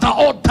from another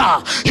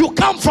order. You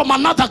come from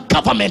another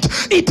government.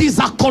 It is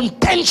a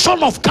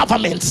contention of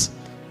governments.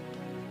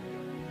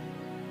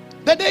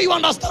 The day you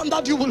understand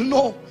that, you will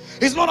know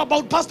it's not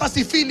about Pastor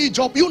Sifili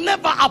job. You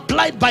never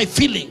applied by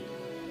feeling.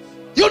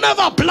 You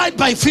never applied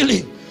by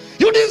feeling.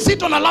 You didn't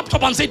sit on a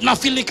laptop and say, na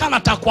feeling can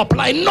attack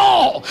apply.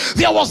 No,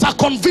 there was a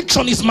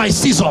conviction. Is my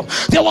season.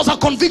 There was a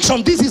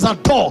conviction. This is a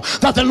door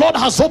that the Lord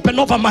has opened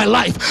over my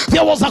life.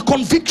 There was a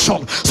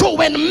conviction. So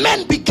when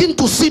men begin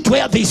to sit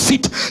where they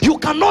sit, you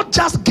cannot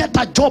just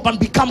get a job and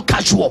become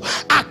casual.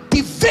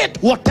 Activate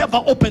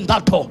whatever opened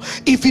that door.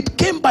 If it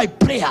came by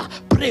prayer,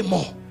 pray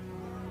more.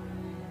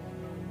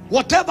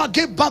 Whatever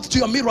gave birth to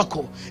your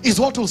miracle is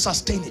what will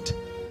sustain it.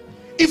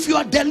 If you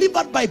are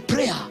delivered by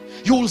prayer,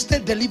 you will stay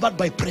delivered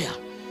by prayer.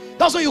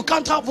 That's why you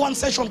can't have one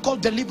session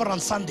called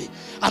Deliverance Sunday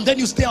and then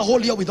you stay a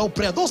whole year without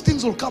prayer. Those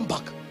things will come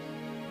back.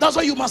 That's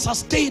why you must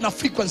sustain a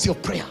frequency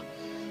of prayer.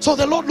 So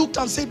the Lord looked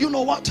and said, you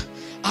know what?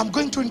 I'm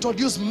going to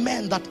introduce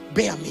men that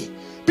bear me,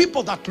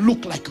 people that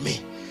look like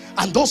me,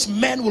 and those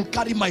men will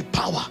carry my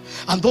power,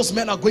 and those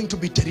men are going to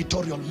be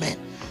territorial men.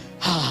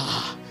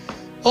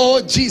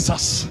 Oh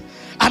Jesus.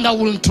 And I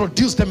will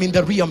introduce them in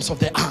the realms of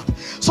the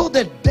earth. So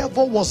the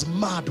devil was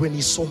mad when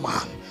he saw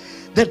man.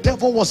 The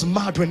devil was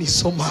mad when he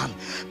saw man,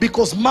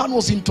 because man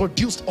was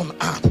introduced on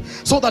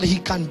earth so that he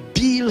can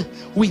deal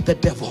with the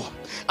devil.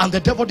 And the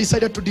devil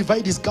decided to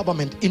divide his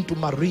government into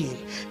marine,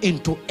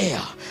 into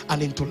air,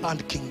 and into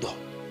land kingdom.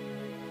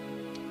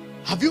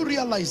 Have you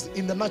realized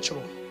in the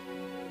natural,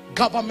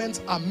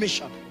 governments are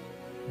measured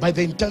by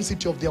the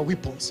intensity of their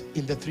weapons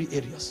in the three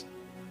areas: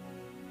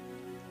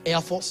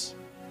 Air Force,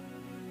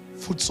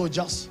 foot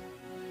soldiers,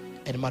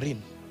 and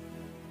marine.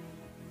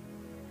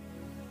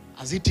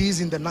 As it is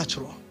in the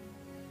natural,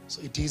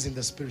 so it is in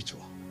the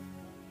spiritual.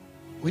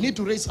 We need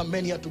to raise some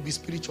men here to be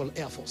spiritual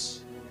Air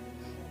Force.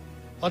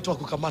 Watu wa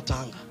kukamata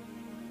anga.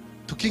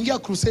 Tukiingia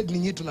crusade,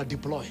 ninyi tuna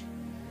deploy.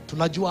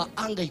 Tunajua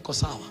anga iko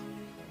sawa.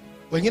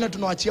 Wengine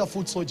tunawachia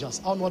foot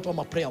soldiers. Hao ni watu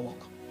wa prayer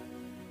walk.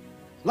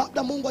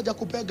 Labda Mungu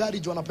hajakupea gari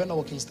juu anapenda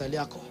walking style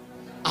yako.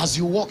 As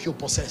you walk, you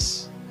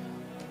possess.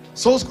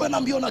 So usikwe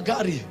na mbio na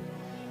gari.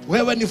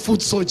 Wewe ni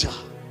foot soldier.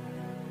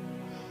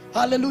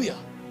 Hallelujah.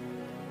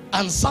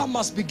 And some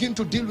must begin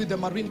to deal with the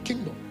marine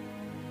kingdom.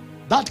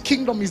 That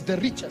kingdom is the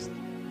richest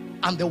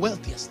and the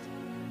wealthiest.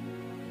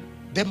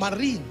 The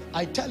marine,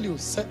 I tell you,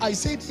 I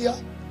said here,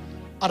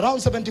 around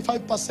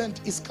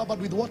 75% is covered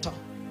with water.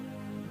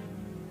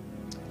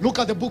 Look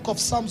at the book of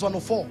Psalms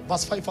 104,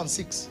 verse 5 and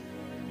 6.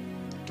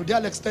 Today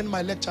I'll extend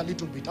my lecture a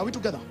little bit. Are we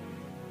together?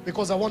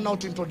 Because I want now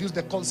to introduce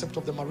the concept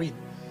of the marine,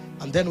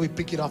 and then we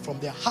pick it up from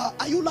there.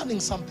 Are you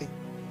learning something?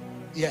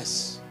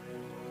 Yes.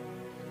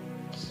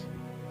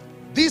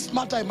 This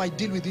matter I might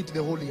deal with it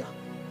the whole year,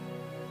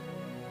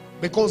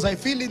 because I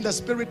feel in the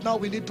spirit now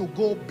we need to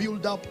go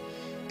build up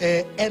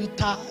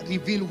enter,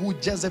 reveal who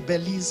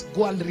Jezebel is,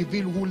 go and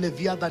reveal who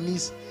Leviathan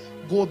is,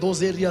 go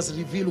those areas,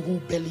 reveal who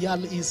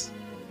Belial is.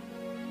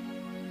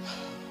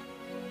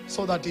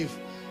 So that if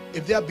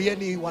there be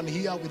anyone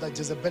here with a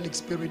Jezebelic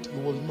spirit,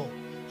 you will know,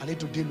 I need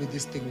to deal with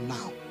this thing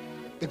now.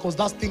 Because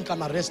that thing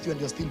can arrest you and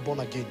you're still born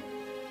again.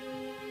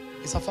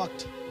 It's a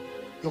fact.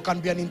 You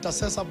can be an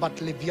intercessor, but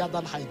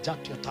Leviathan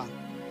hijacked your tongue.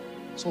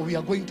 So we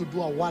are going to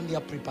do a 1-year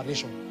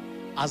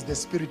preparation as the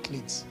Spirit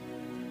leads.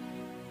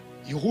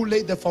 You who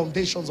laid the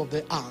foundations of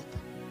the earth,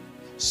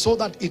 so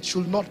that it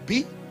should not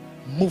be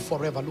moved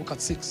forever. Look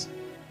at 6.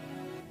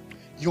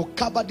 You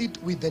covered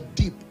it with the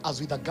deep as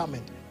with a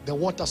garment. The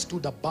water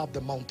stood above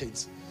the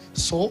mountains.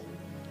 So,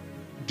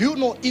 do you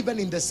know even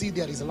in the sea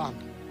there is land?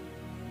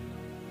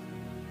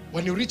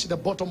 When you reach the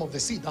bottom of the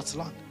sea, that's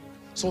land.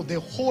 So the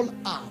whole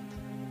earth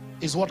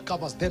is what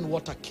covers. Then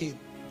water came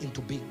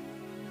into being.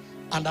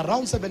 And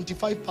around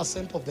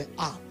 75% of the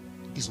earth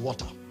is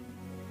water.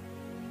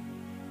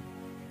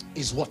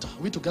 Is water.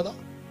 Are we together?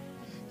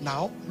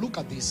 Now, look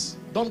at this.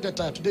 Don't get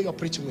tired. Today you're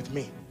preaching with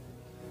me.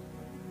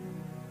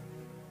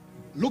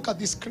 Look at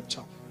this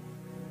scripture.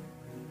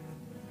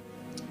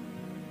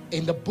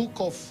 In the book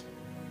of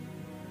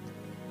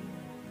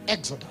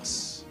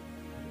Exodus,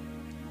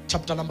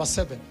 chapter number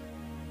 7,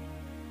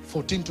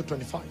 14 to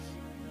 25.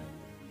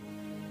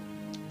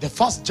 The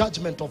first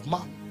judgment of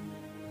man,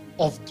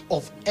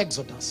 of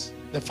Exodus,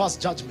 the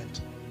first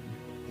judgment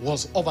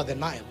was over the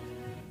Nile.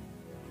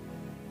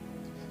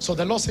 So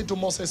the Lord said to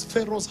Moses,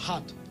 Pharaoh's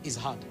heart is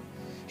hard.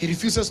 He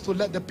refuses to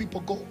let the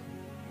people go.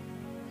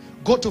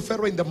 Go to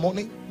Pharaoh in the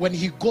morning when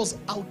he goes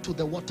out to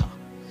the water,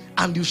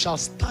 and you shall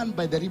stand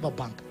by the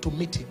riverbank to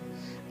meet him.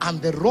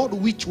 And the rod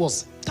which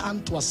was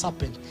turned to a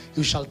serpent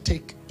you shall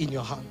take in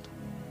your hand.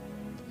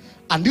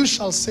 And you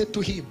shall say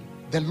to him,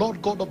 the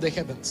Lord God of the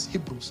heavens,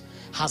 Hebrews,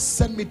 has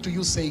sent me to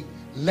you, saying,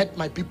 let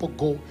my people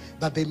go,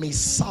 that they may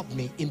serve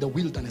me in the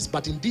wilderness.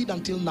 But indeed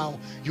until now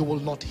you will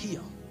not hear.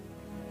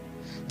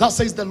 Thus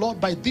says the Lord,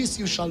 by this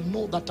you shall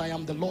know that I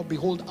am the Lord.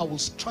 Behold, I will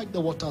strike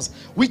the waters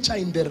which are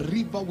in the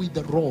river with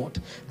the rod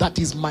that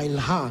is my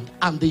hand,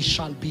 and they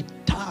shall be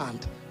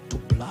turned to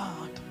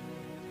blood.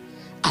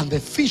 And the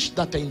fish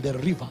that are in the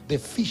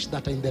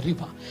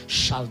river,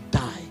 shall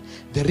die.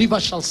 The river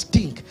shall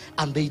stink,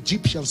 and the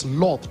Egyptians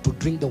loathe to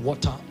drink the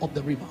water of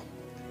the river.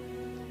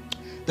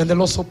 Then the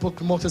Lord spoke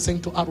to Moses,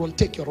 saying to Aaron,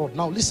 take your rod.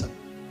 Now listen.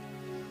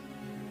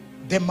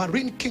 The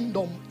marine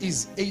kingdom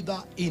is either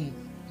in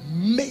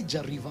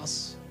major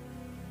rivers,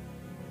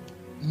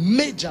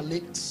 major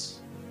lakes,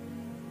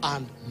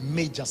 and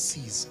major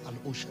seas and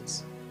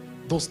oceans.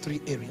 Those 3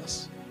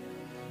 areas.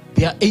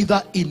 They are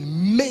either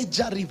in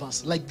major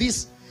rivers, like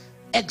this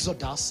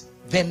Exodus.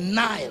 The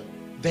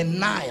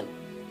Nile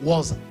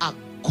was a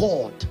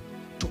god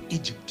to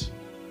Egypt.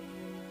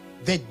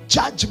 The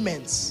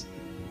judgments,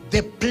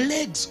 the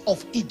plagues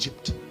of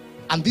Egypt,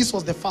 and this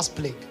was the first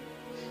plague.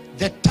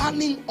 The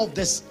turning of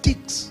the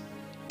sticks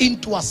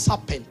into a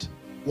serpent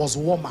was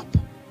warm up.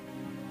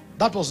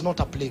 That was not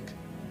a plague.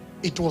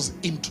 It was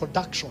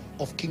introduction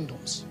of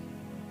kingdoms.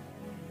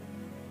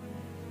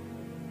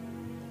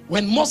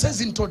 When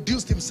Moses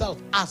introduced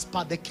himself as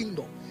per the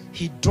kingdom,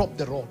 he dropped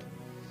the rod.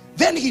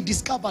 Then he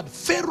discovered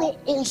Pharaoh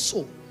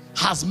also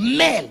has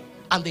men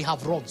and they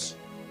have rods.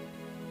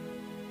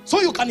 So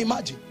you can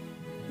imagine,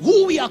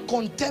 who we are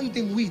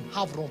contending with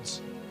have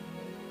rods.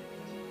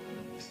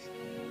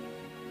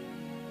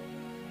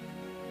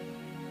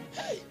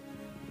 Hey,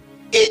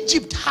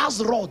 Egypt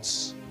has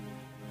rods.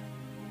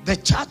 The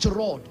church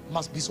rod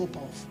must be so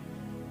powerful.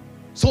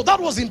 So that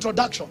was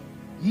introduction.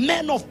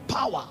 Men of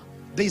power,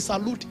 they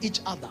salute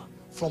each other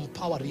from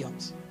power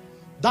realms.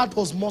 That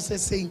was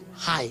Moses saying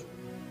hi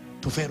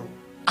to Pharaoh.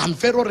 And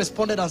Pharaoh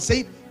responded and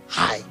said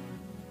hi.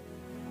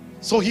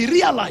 So he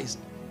realized,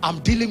 I'm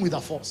dealing with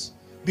a force.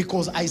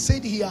 Because I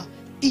said here,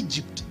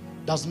 Egypt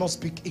does not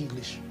speak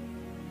English.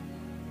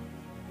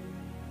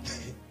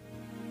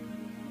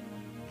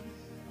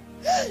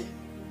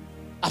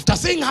 After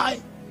saying hi,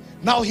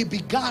 now he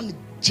began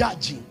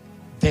judging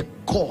the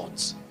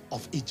gods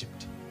of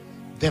Egypt.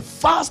 The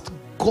first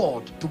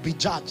god to be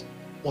judged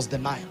was the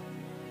Nile.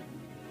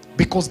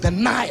 Because the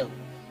Nile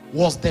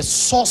was the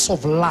source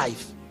of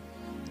life.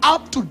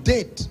 Up to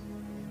date,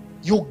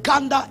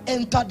 Uganda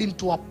entered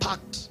into a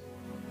pact,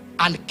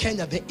 and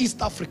Kenya, the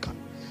East African,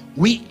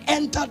 we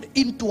entered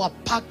into a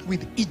pact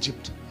with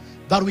Egypt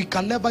that we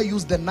can never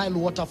use the Nile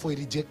water for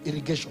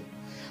irrigation.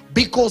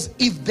 Because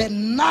if the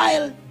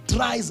Nile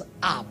dries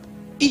up,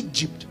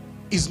 Egypt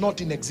is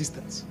not in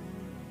existence.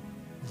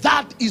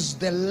 That is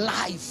the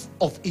life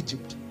of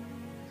Egypt.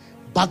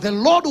 But the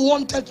Lord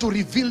wanted to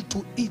reveal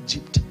to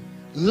Egypt,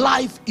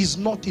 life is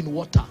not in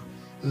water,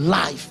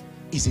 life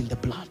is in the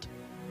blood.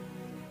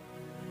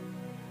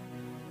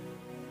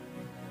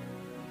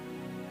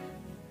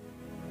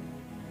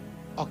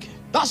 Okay,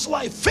 that's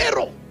why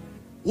Pharaoh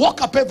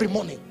woke up every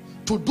morning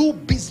to do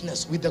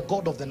business with the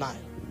God of the Nile.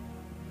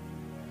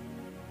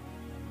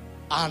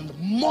 And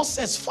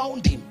Moses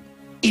found him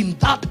in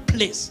that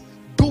place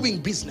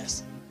doing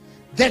business.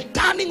 The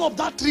turning of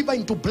that river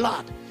into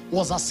blood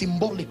was a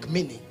symbolic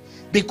meaning,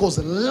 because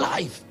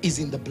life is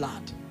in the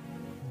blood.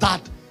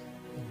 That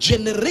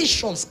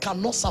generations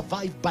cannot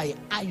survive by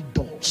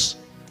idols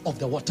of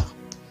the water.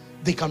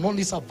 They can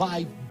only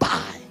survive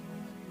by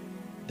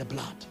the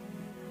blood.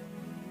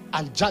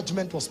 And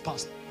judgment was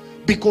passed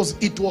because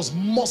it was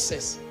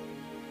Moses.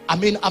 I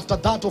mean, after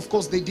that, of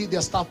course, they did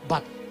their stuff,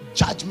 but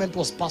judgment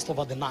was passed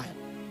over the Nile.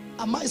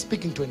 Am I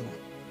speaking to anyone?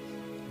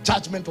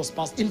 Judgment was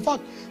passed. In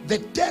fact, the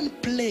 10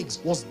 plagues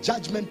was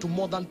judgment to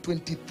more than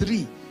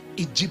 23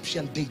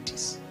 Egyptian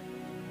deities.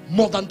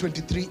 More than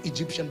 23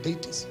 Egyptian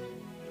deities.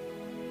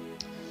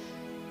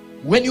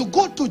 When you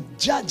go to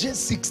Judges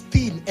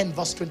 16 and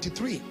verse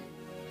 23,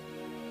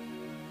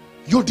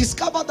 you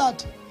discover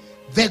that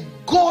the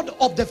god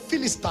of the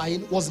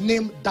Philistine was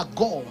named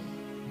Dagon.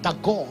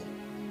 Dagon.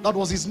 That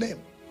was his name.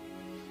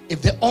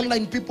 If the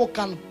online people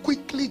can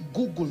quickly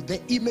Google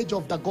the image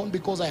of Dagon,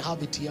 because I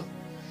have it here.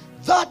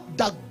 That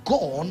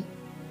Dagon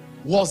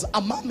was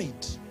a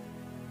mermaid.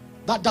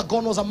 That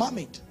Dagon was a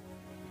mermaid.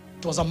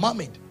 It was a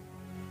mermaid.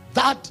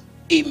 That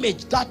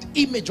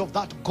image of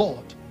that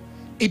god,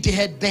 it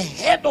had the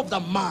head of the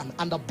man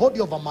and the body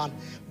of a man,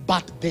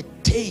 but the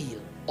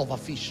tail of a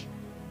fish.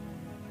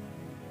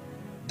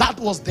 That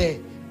was the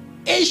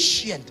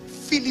ancient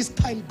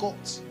Philistine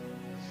gods.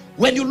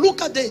 When you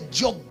look at the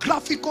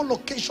geographical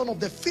location of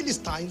the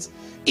Philistines,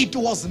 it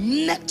was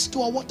next to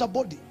a water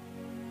body.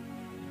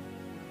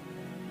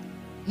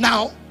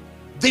 Now,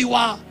 they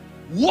were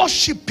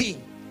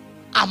worshipping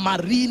a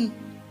marine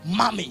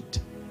mermaid,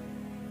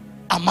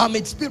 a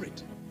mermaid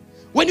spirit.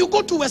 When you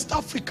go to West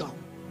Africa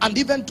and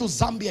even to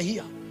Zambia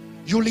here,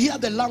 you'll hear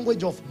the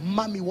language of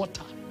mummy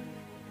water.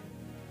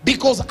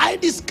 Because I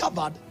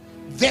discovered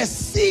the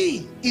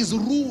sea is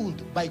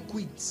ruled by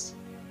queens.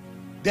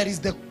 There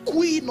is the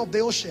queen of the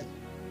ocean,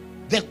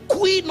 the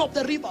queen of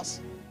the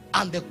rivers,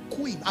 and the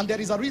queen. And there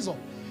is a reason.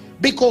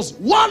 Because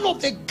one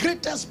of the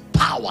greatest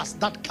powers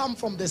that come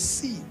from the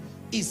sea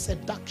is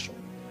seduction.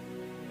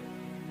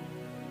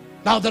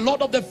 Now the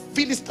Lord of the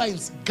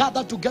Philistines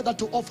gathered together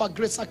to offer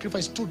great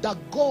sacrifice to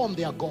Dagon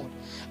their God,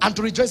 and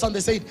to rejoice, and they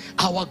said,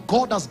 our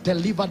God has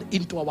delivered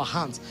into our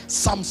hands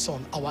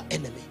Samson our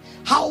enemy.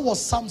 How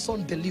was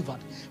Samson delivered?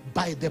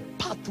 By the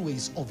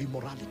pathways of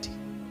immorality.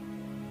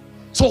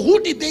 So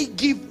who did they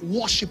give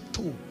worship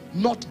to?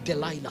 Not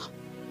Delilah.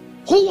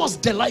 Who was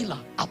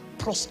Delilah? A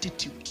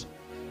prostitute.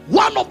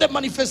 One of the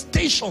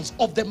manifestations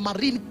of the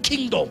marine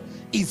kingdom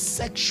is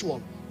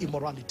sexual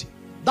immorality.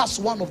 That's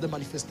one of the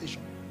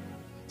manifestations.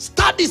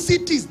 Study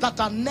cities that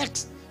are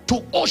next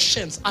to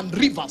oceans and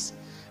rivers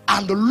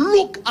and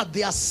look at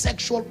their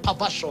sexual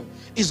perversion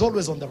is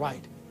always on the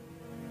rise.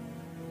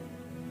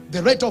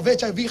 The rate of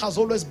HIV has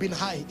always been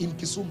high in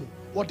Kisumu.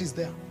 What is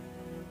there?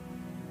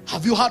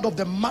 Have you heard of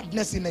the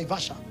madness in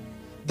Naivasha?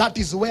 That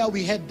is where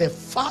we had the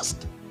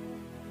first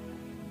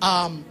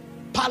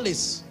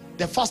palace,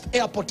 the first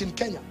airport in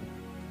Kenya.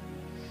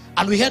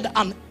 And we had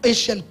an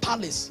ancient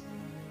palace,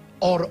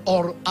 or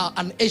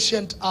an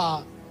ancient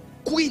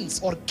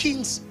queen's or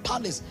king's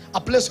palace,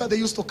 a place where they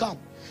used to come.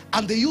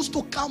 And they used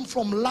to come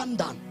from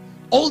London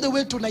all the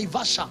way to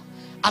Naivasha,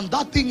 and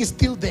that thing is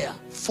still there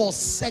for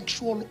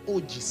sexual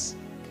orgies.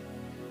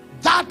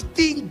 That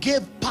thing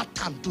gave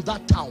pattern to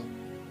that town.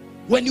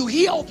 When you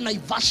hear of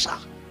Naivasha,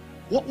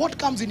 what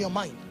comes in your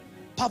mind?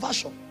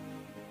 Perversion,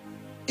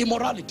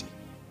 immorality.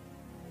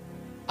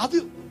 Have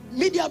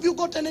you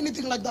gotten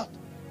anything like that?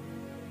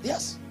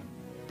 Yes.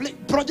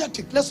 Project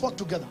it. Let's work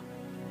together.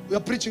 We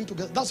are preaching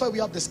together. That's why we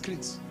have the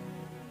screens.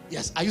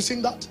 Yes. Are you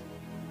seeing that?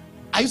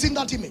 Are you seeing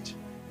that image?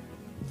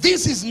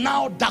 This is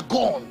now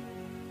Dagon.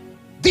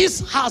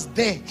 This has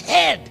the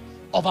head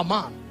of a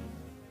man,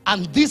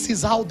 and this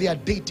is how their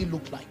deity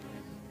looked like.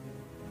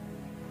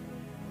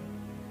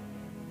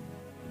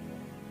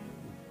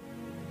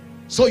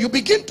 So you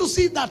begin to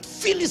see that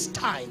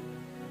Philistine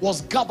was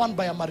governed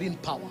by a marine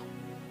power.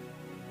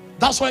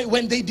 That's why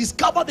when they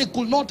discovered they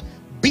could not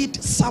beat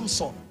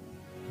Samson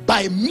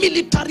by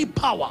military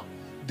power,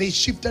 they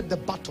shifted the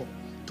battle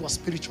to a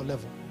spiritual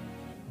level.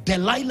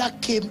 Delilah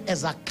came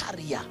as a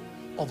carrier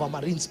of a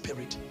marine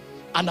spirit.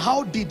 And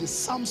how did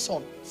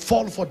Samson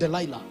fall for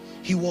Delilah?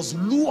 He was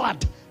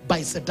lured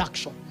by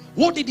seduction.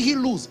 What did he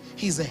lose?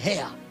 His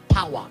hair,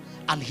 power,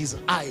 and his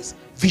eyes,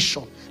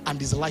 vision, and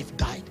his life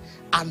died.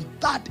 And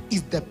that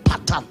is the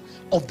pattern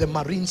of the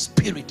marine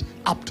spirit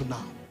up to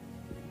now.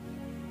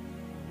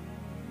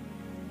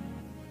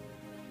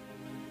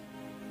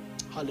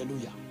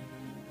 Hallelujah.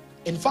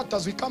 In fact,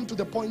 as we come to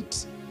the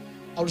point,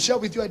 I will share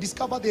with you, I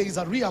discovered there is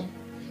a realm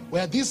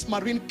where this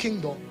marine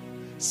kingdom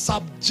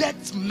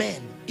subjects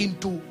men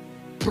into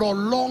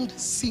prolonged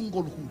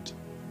singlehood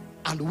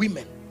and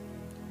women.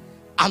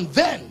 And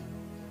then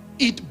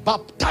it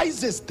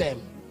baptizes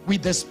them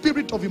with the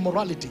spirit of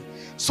immorality.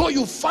 So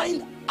you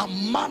find a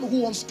man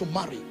who wants to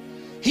marry.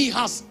 He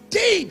has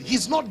stayed,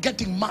 he's not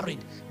getting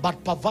married,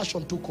 but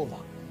perversion took over.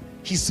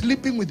 He's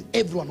sleeping with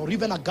everyone, or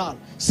even a girl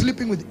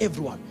sleeping with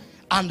everyone.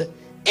 And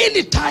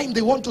anytime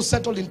they want to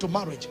settle into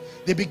marriage,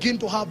 they begin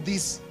to have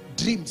these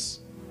dreams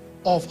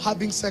of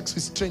having sex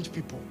with strange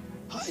people.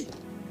 Hi.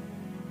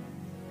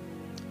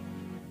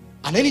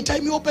 And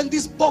anytime you open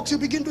this box, you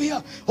begin to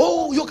hear,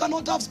 oh, you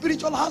cannot have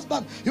spiritual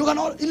husband. You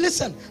cannot.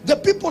 Listen, the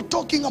people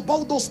talking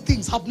about those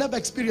things have never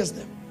experienced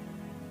them.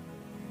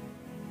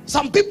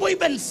 Some people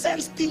even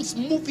sense things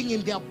moving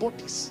in their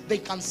bodies. They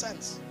can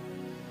sense.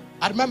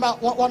 I remember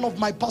one of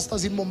my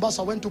pastors in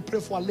Mombasa went to pray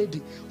for a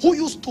lady who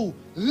used to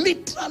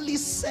literally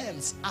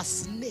sense a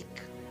snake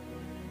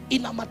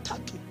in a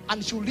matatu.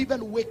 And she will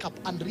even wake up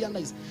and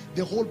realize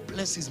the whole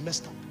place is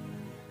messed up.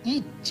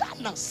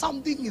 Mchana,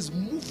 something is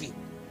moving.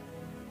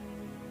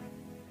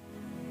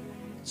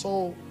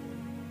 So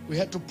we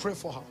had to pray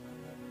for her.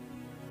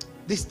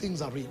 These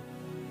things are real.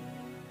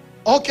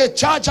 Okay,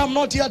 church, I'm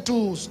not here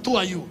to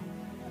stir you.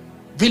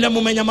 Vile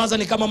mumenyamaza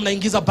ni kama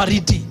mnaingiza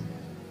baridi.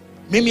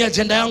 Mimi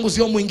agenda yangu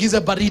sio muingize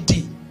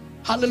baridi.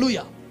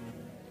 Hallelujah.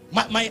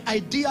 My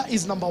idea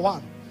is, number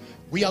one,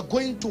 we are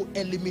going to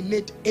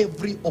eliminate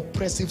every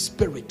oppressive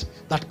spirit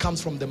that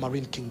comes from the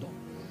marine kingdom.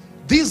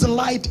 This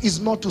light is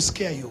not to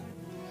scare you.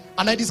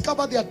 And I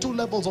discovered there are two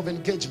levels of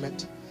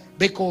engagement,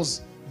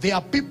 because there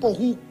are people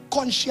who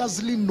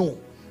consciously know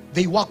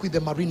they work with the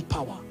marine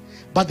power,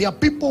 but there are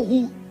people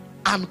who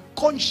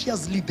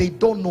unconsciously they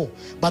don't know,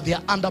 but they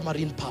are under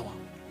marine power.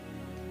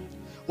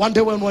 One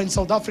day when we were in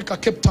South Africa,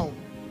 Cape Town,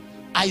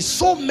 I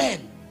saw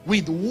men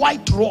with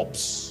white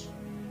robes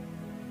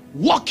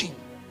walking,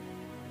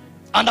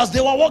 and as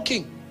they were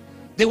walking,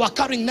 they were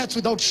carrying nets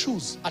without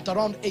shoes at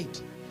around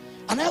 8.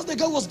 And I asked the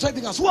guy who was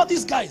driving us, who are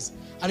these guys?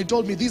 And he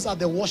told me, these are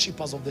the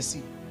worshippers of the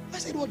sea. I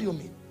said, what do you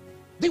mean?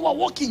 They were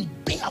walking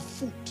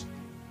barefoot.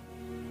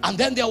 And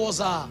then there was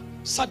a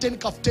certain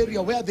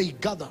cafeteria where they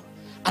gather,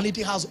 and it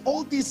has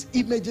all these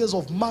images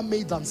of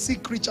mermaids and sea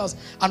creatures,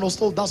 and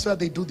also that's where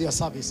they do their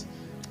service.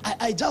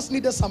 I just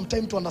needed some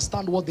time to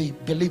understand what they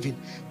believe in.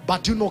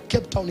 But you know,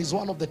 Cape Town is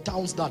one of the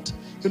towns that,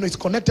 you know, it's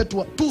connected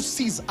to two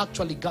seas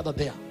actually gather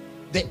there.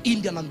 The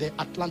Indian and the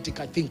Atlantic,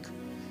 I think.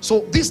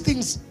 So these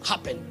things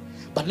happen.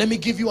 But let me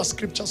give you a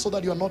scripture so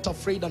that you are not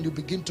afraid and you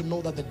begin to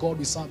know that the God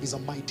we serve is a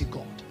mighty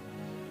God.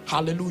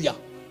 Hallelujah.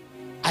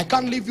 I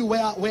can't leave you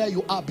where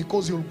you are,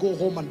 because you'll go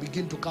home and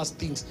begin to cast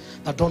things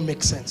that don't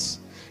make sense.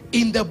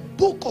 In the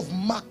book of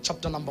Mark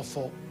chapter number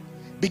 4,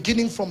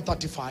 beginning from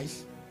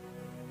 35.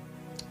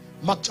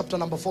 Mark chapter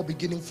number 4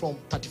 beginning from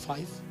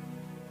 35.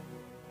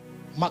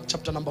 Mark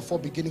chapter number 4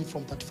 beginning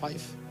from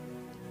 35.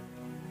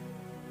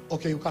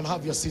 Okay, you can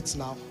have your seats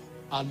now.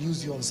 I'll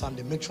use you on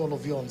Sunday. Make sure all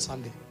of you are on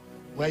Sunday.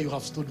 Where you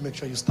have stood, make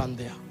sure you stand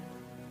there.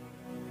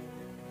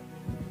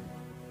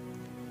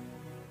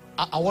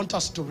 I want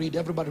us to read.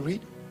 Everybody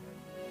read.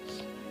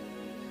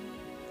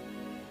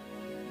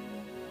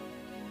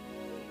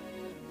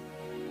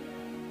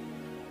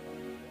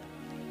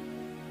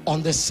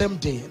 On the same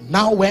day,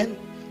 now when,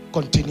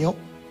 continue.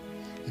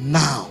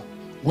 Now,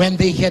 when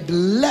they had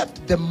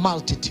left the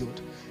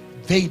multitude,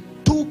 they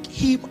took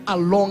him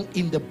along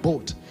in the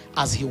boat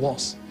as he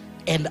was,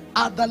 and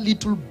other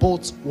little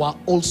boats were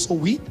also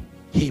with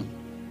him.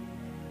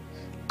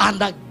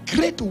 And a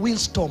great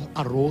windstorm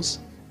arose,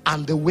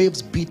 and the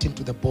waves beat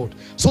into the boat,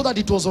 so that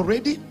it was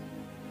already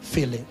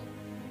filling.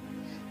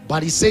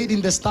 But he sat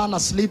in the stern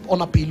asleep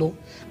on a pillow,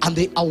 and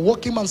they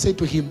awoke him and said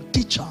to him,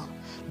 Teacher,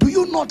 do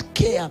you not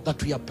care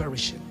that we are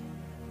perishing?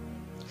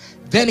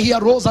 Then he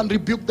arose and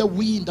rebuked the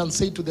wind and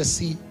said to the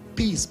sea,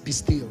 Peace, be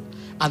still.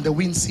 And the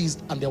wind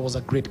ceased, and there was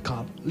a great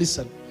calm.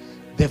 Listen,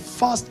 the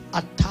first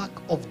attack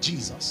of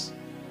Jesus,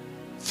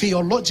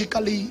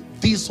 theologically,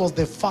 this was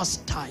the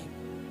first time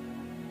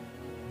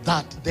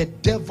that the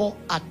devil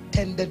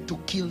attended to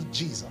kill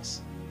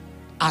Jesus,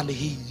 and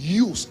he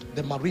used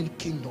the marine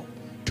kingdom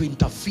to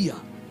interfere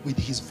with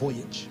his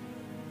voyage.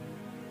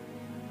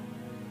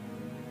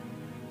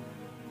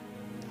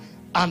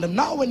 And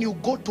now when you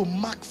go to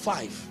Mark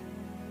 5,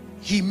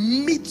 he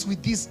meets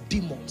with these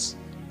demons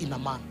in a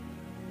man.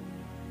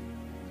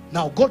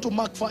 Now go to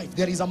Mark 5.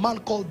 There is a man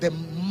called the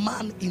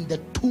man in the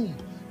tomb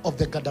of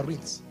the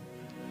Gadarenes.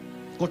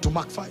 Go to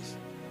Mark 5.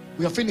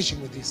 We are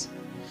finishing with this.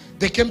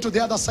 They came to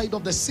the other side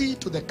of the sea,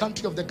 to the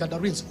country of the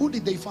Gadarenes. Who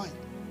did they find?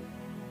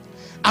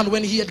 And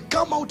when he had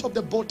come out of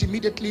the boat,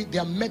 immediately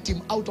there met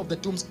him out of the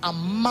tombs a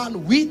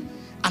man with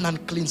an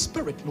unclean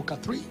spirit. Look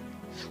at 3.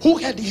 Who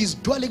had his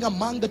dwelling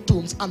among the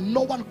tombs, and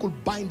no one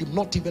could bind him,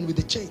 not even with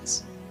the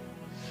chains.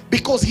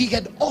 Because he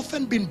had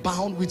often been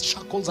bound with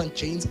shackles and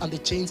chains, and the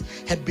chains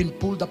had been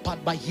pulled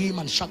apart by him,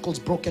 and shackles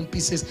broken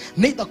pieces.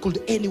 Neither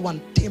could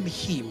anyone tame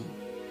him.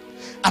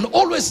 And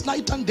always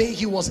night and day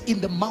he was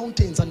in the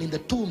mountains and in the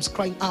tombs,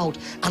 crying out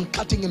and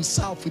cutting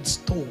himself with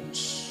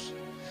stones.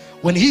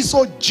 When he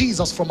saw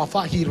Jesus from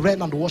afar, he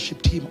ran and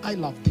worshipped him. I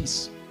love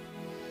this,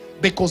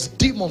 because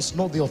demons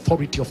know the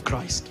authority of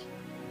Christ.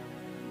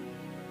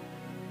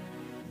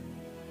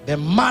 The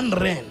man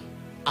ran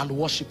and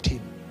worshipped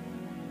him.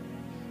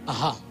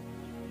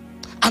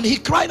 And he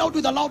cried out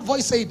with a loud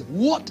voice, saying,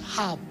 What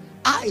have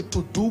I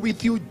to do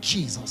with you,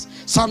 Jesus,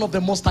 Son of the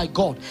Most High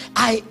God?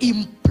 I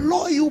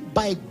implore you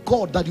by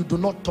God that you do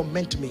not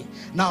torment me.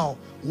 Now,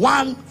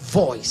 one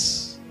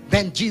voice.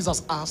 Then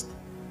Jesus asked,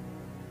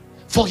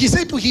 for he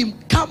said to him,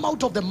 Come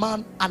out of the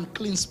man,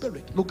 unclean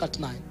spirit. Look at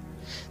 9.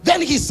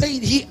 Then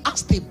he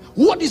asked him,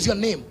 what is your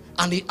name?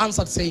 And he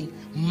answered saying,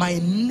 my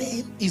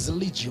name is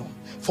Legion,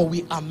 for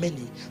we are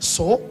many.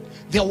 So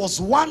there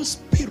was one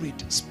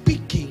spirit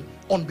speaking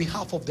on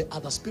behalf of the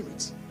other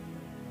spirits.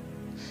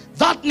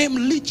 That name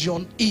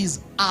Legion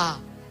is a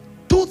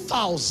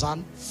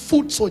 2,000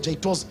 foot soldier.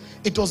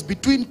 It was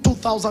between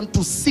 2,000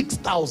 to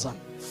 6,000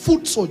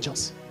 foot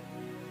soldiers.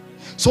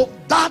 So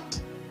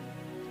that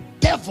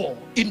devil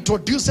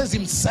introduces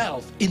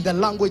himself in the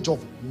language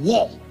of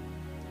war,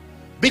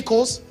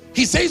 because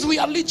he says we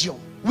are Legion,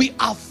 we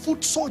are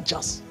foot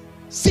soldiers,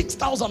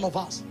 6,000 of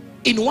us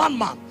in one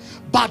man,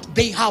 but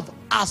they have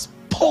a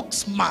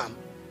spokesman.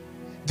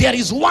 There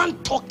is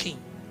one talking,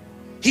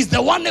 he's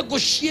the one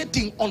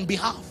negotiating on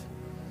behalf.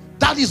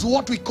 That is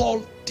what we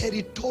call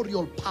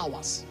territorial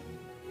powers.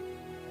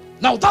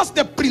 Now that's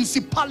the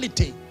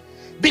principality,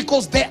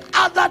 because the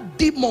other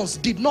demons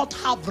did not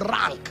have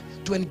rank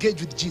to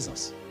engage with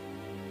Jesus.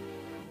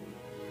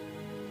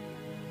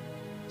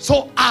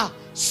 So a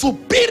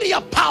superior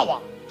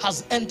power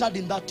has entered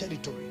in that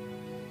territory,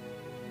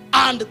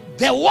 and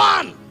the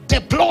one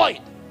deployed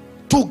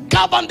to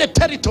govern the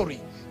territory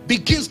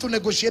begins to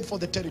negotiate for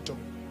the territory,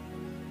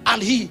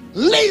 and he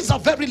lays a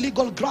very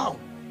legal ground.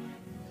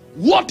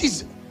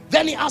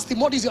 Then he asked him,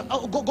 what is your,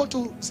 go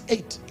to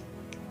 8.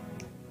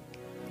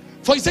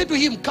 For he said to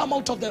him, come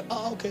out of the,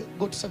 okay,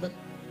 go to 7.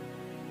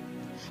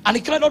 And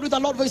he cried out with a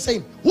loud voice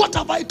saying, what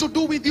have I to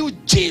do with you,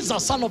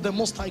 Jesus, Son of the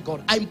Most High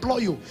God? I implore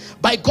you,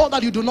 by God,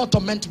 that you do not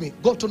torment me.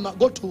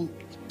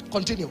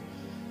 Continue.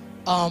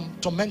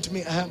 Torment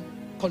me,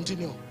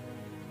 continue.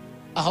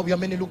 We are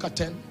many, look at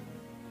 10.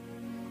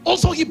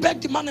 Also he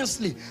begged him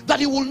earnestly that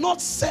he will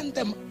not send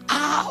them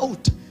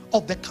out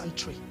of the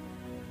country.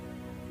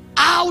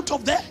 Out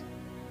of there.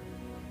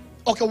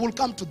 Okay, we'll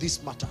come to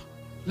this matter.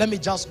 Let me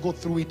just go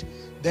through it.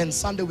 Then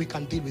Sunday we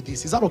can deal with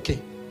this. Is that okay?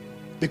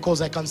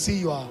 Because I can see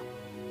you are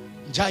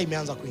njaa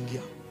imeanza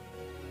kuingia.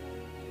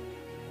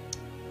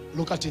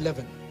 Look at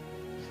 11.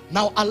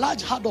 Now a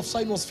large herd of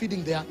swine was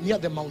feeding there near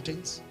the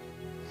mountains.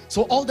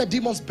 So all the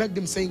demons begged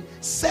him, saying,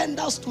 send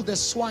us to the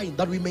swine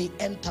that we may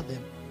enter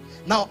them.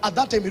 Now at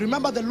that time,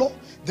 remember the law,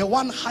 the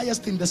one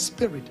highest in the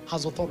spirit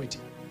has authority.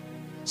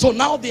 So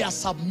now they are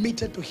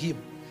submitted to him,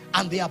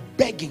 and they are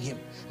begging him,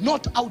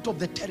 not out of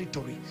the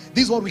territory.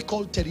 This is what we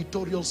call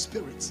territorial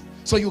spirits.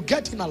 So you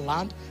get in a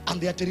land and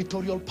there are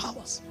territorial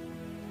powers.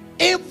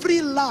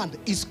 Every land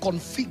is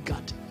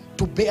configured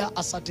to bear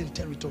a certain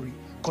territory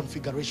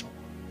configuration.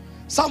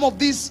 Some of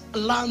these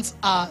lands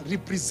are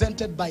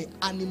represented by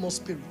animal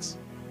spirits.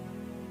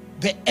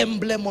 The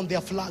emblem on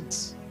their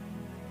flags.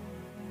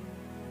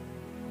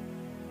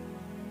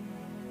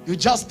 You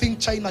just think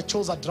China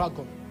chose a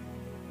dragon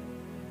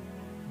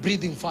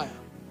breathing fire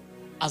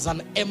as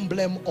an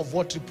emblem of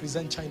what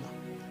represents China.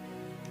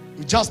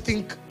 You just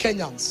think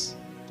Kenyans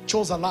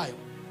chose a lion.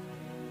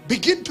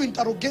 Begin to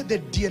interrogate the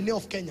DNA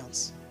of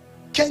Kenyans.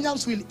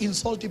 Kenyans will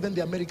insult even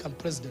the American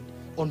president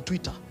on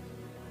Twitter.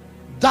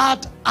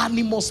 That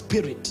animal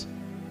spirit,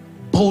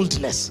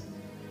 boldness.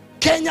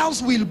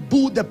 Kenyans will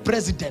boo the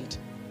president.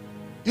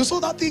 You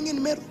saw that thing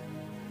in Meru?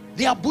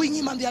 They are booing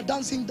him and they are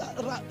dancing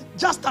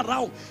just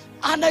around.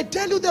 And I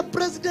tell you, the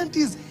president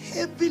is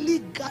heavily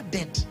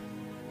guarded.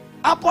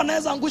 Hapo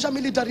anaweza angusha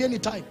military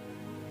anytime.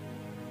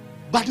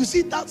 But you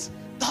see, that's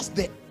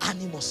the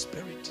animal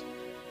spirit.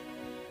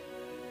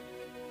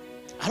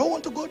 I don't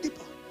want to go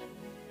deeper.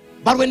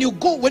 But when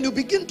you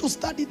begin to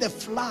study the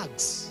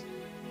flags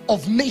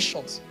of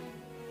nations,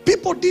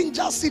 people didn't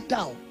just sit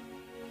down.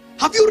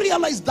 Have you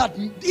realized that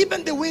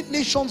even the way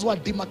nations were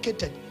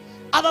demarcated,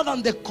 other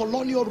than the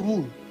colonial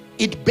rule,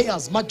 it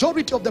bears.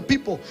 Majority of the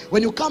people,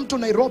 when you come to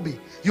Nairobi,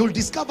 you'll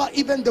discover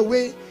even the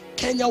way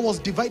Kenya was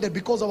divided,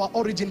 because our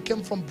origin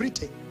came from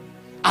Britain.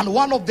 And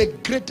one of the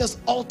greatest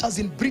altars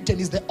in Britain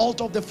is the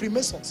altar of the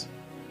Freemasons.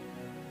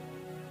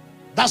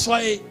 That's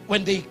why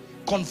when they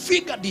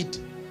configured it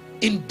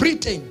in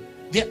Britain,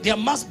 there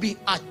must be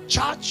a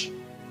church,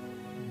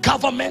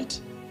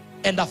 government,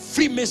 and a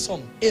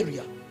Freemason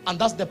area. And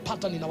that's the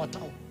pattern in our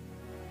town.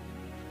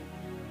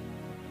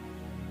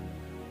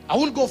 I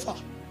won't go far.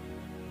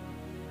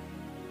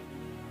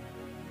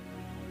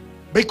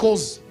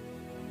 Because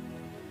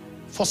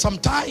for some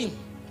time,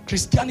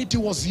 Christianity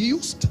was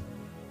used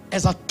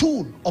as a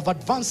tool of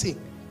advancing.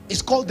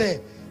 It's called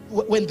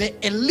when the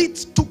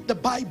elites took the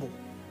Bible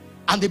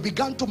and they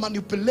began to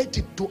manipulate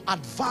it to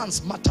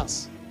advance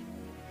matters.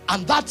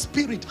 And that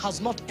spirit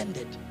has not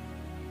ended.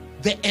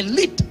 The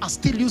elite are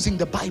still using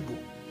the Bible.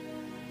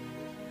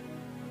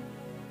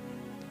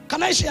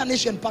 Can I share an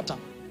Asian pattern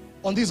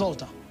on this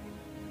altar?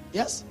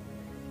 Yes?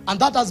 And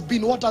that has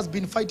been what has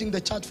been fighting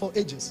the church for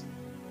ages.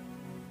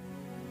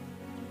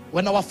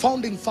 When our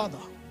founding father,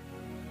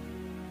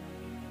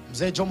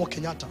 Mzee Jomo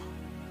Kenyatta,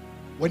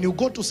 when you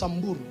go to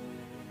Samburu,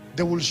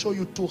 they will show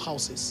you 2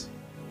 houses.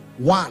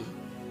 One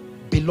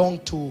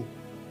belonged to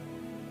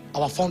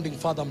our founding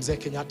father, Mzee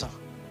Kenyatta.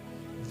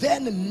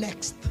 Then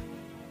next,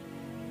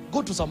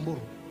 go to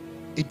Samburu.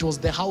 It was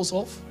the house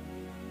of,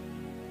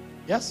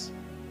 yes,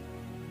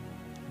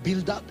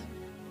 Bildad,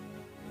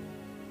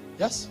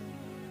 yes,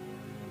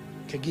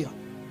 Kegia.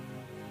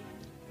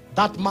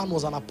 That man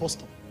was an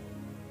apostle.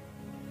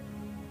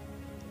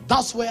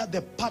 That's where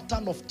the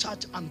pattern of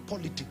church and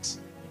politics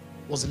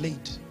was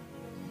laid.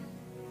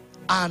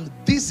 And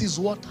this is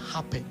what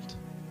happened.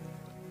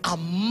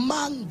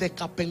 Among the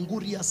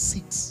Kapenguria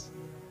 6,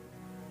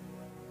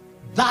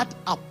 that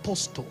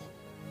apostle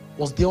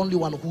was the only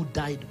one who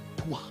died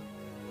poor.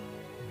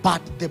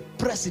 But the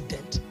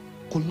president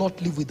could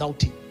not live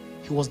without him.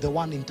 He was the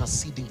one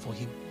interceding for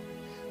him.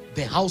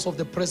 The house of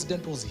the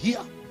president was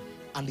here,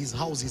 and his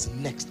house is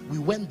next. We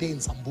went there in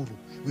Samburu.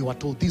 We were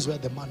told this is where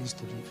the man used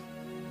to live.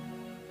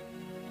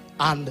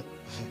 And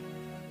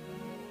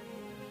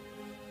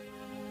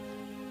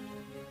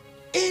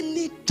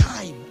any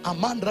time a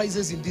man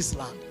rises in this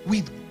land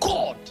with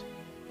God,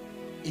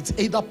 it's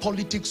either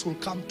politics will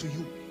come to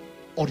you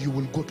or you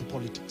will go to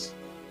politics.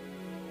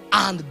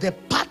 And the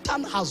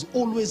pattern has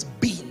always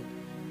been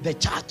the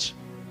church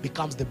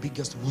becomes the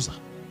biggest loser.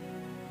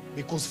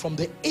 Because from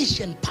the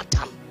Asian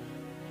pattern,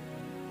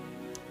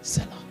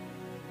 seller.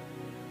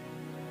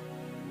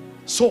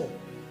 So,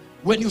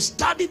 when you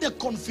study the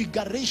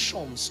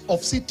configurations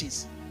of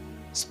cities,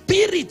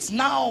 spirits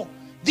now,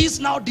 this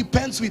now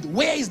depends with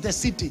where is the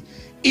city.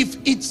 If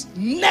it's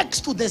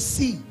next to the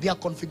sea, there are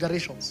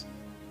configurations.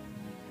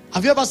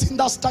 Have you ever seen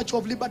that Statue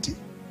of Liberty?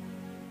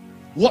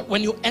 What,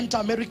 when you enter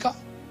America,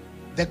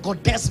 the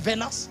goddess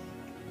Venus,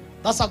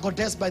 that's a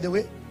goddess, by the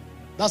way.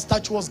 That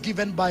statue was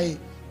given by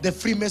the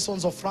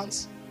Freemasons of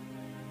France.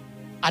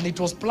 And it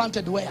was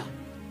planted where?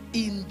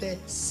 In the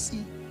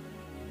sea.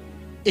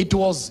 It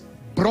was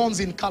bronze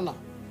in color.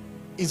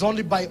 It's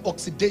only by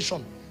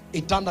oxidation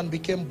it turned and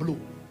became blue.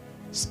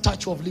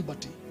 Statue of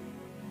Liberty.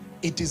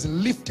 It is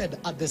lifted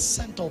at the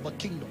center of a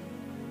kingdom.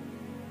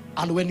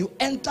 And when you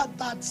enter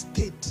that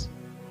state,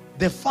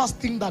 the first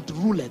thing that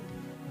ruled,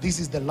 this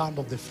is the land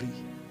of the free.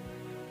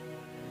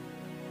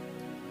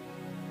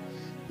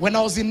 When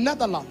I was in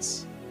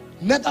Netherlands,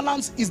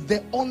 Netherlands is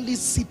the only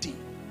city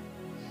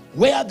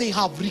where they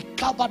have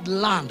recovered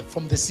land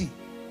from the sea.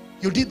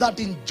 You did that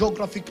in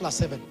geography class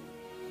 7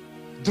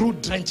 through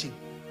drenching.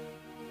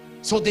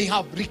 So they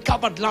have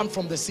recovered land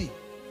from the sea.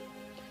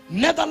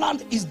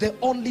 Netherlands is the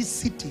only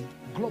city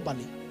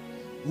globally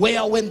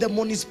where when the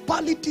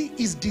municipality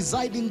is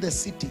designing the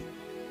city,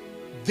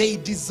 they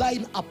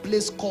design a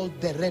place called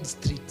the Red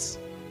Streets.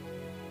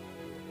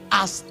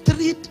 A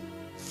street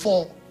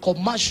for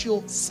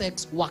commercial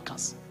sex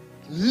workers,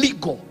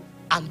 legal,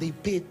 and they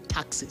pay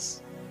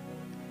taxes.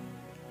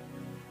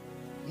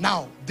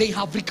 Now, they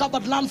have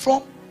recovered land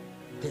from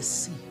the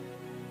sea.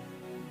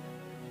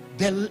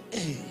 You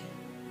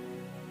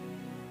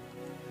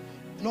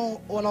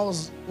know, when I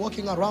was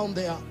walking around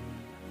there,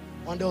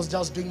 one day I was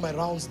just doing my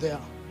rounds there,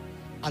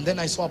 and then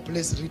I saw a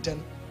place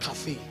written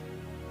cafe.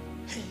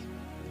 Hey.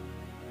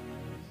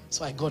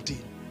 So I got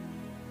in.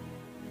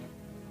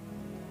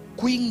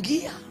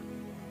 Kuingia.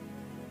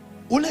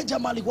 Ule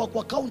jamaa alikuwa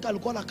kwa counter,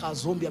 alikuwa na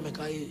kazombi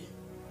amekaa yeye.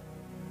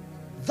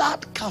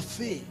 That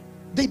cafe,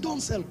 they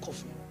don't sell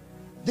coffee.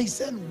 They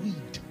sell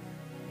weed.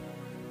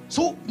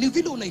 So ni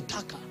vile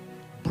unaitaka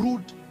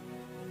brood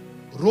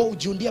row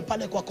jiundie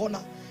pale kwa kona.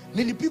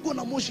 Nilipigwa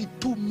na moshi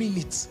 2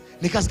 minutes.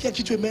 Nikasikia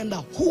kichwa imeenda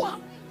hua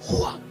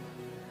hua.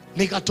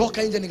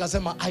 Nikatoka nje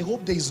nikasema I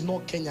hope there is no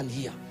Kenyan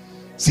here.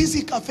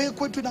 Sisi cafe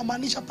kwetu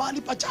inamaanisha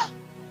pali pacha.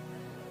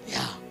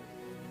 Yeah.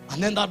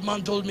 And then that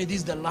man told me this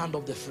is the land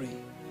of the free.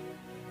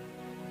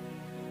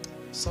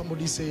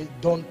 Somebody say,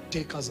 don't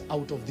take us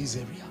out of this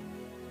area.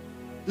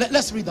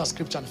 Let's read that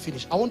scripture and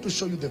finish. I want to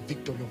show you the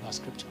victory of that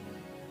scripture.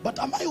 But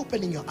am I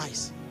opening your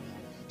eyes?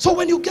 So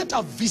when you get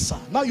a visa,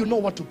 now you know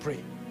what to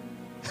pray.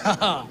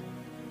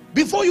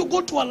 Before you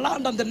go to a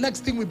land and the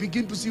next thing we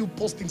begin to see you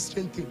posting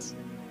strange things.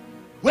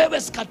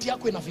 Wewe skati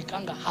yako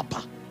inafikanga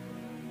hapa.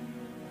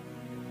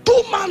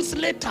 2 months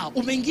later,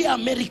 umeingia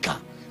America.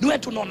 Niwe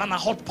tunaona na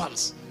hot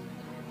pants.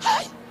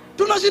 Hey,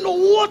 tunashindwa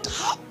what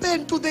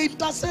happened to the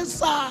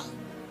intercessor?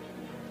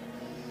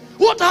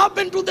 What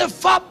happened to the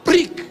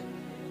fabric?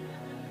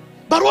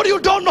 But what you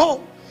don't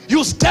know,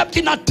 you stepped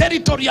in a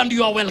territory and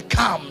you are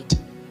welcomed.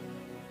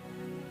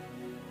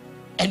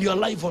 And you are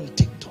live on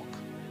TikTok.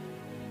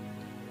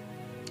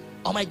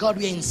 Oh my God,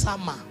 we are in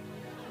summer.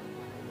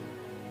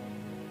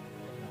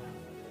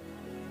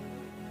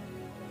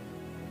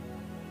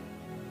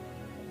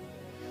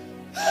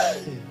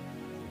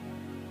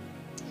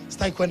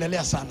 Sitaki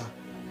kuendelea sana.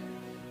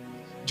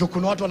 Jo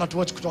kuna watu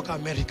wanatuwatch kutoka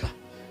America.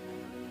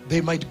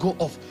 They might go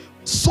off.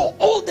 So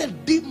all the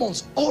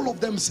demons, all of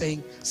them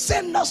saying,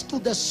 send us to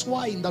the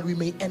swine that we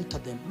may enter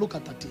them. Look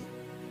at that.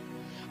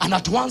 And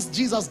at once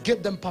Jesus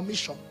gave them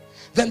permission.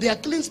 Then their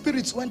clean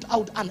spirits went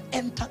out and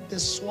entered the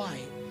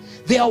swine.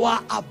 There were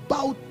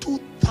about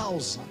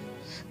 2,000.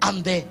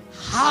 And the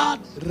herd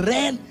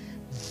ran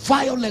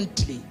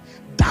violently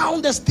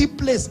down the steep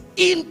place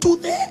into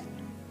the...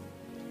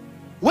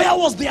 Where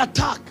was the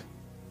attack?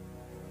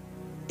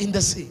 In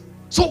the sea.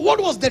 So what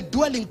was the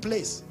dwelling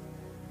place?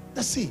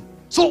 The sea.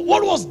 So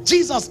what was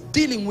Jesus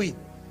dealing with?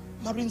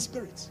 Marine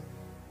spirits.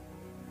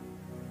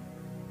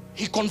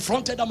 He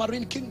confronted a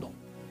marine kingdom.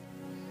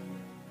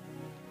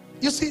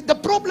 You see, the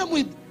problem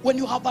with when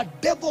you have a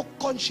devil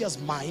conscious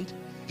mind,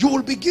 you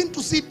will begin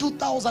to see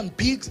 2,000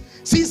 pigs,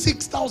 see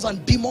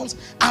 6,000 demons,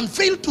 and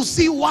fail to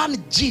see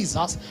one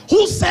Jesus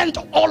who sent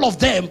all of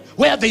them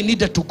where they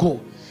needed to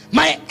go.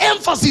 My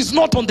emphasis is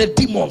not on the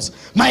demons.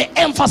 My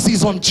emphasis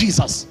is on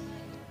Jesus.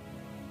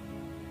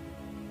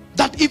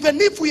 That even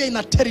if we are in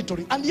a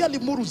territory, and even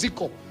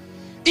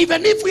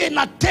if we are in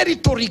a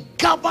territory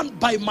governed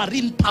by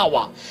marine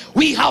power,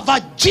 we have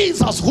a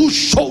Jesus who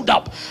showed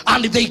up,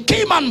 and they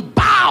came and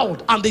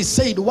bowed and they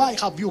said, why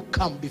have you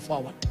come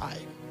before our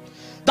time?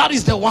 That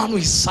is the one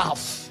we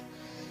serve,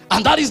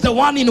 and that is the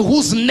one in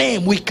whose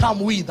name we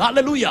come with.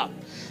 Hallelujah.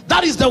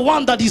 That is the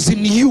one that is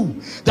in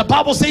you. The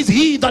Bible says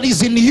he that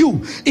is in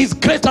you is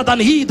greater than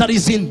he that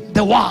is in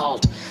the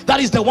world. That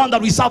is the one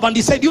that we serve. And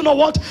he said, you know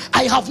what,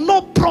 I have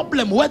no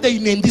problem whether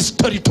you're in this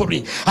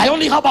territory. I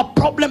only have a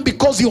problem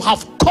because you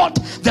have caught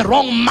the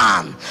wrong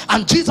man.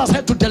 And Jesus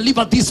had to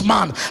deliver this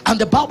man. And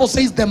the Bible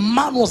says the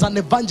man was an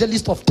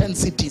evangelist of 10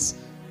 cities.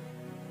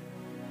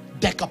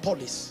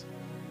 Decapolis.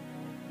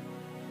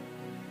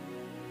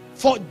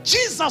 For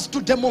Jesus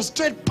to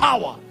demonstrate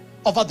power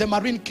over the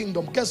marine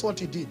kingdom, guess what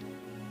he did?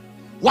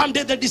 One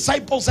day the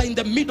disciples are in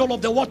the middle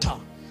of the water,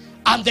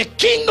 and the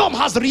kingdom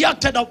has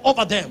reacted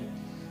over them.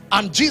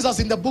 And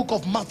Jesus in the book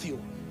of Matthew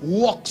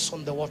walks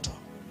on the water.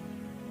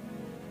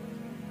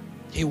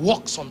 He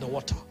walks on the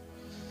water.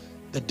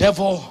 The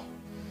devil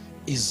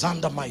is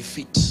under my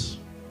feet.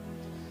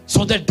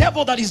 So the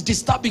devil that is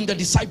disturbing the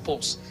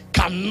disciples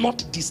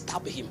cannot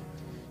disturb him.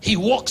 He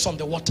walks on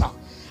the water.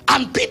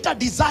 And Peter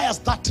desires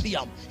that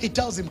realm. He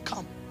tells him,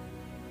 come.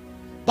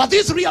 But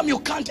this realm you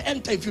can't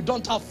enter if you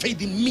don't have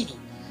faith in me.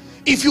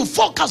 If you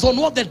focus on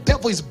what the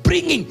devil is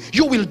bringing,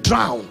 you will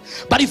drown.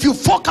 But if you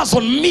focus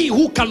on me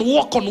who can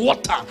walk on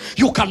water,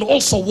 you can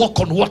also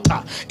walk on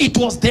water. It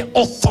was the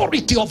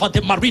authority over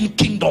the marine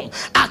kingdom.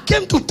 I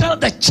came to tell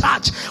the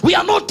church, we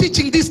are not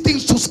teaching these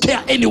things to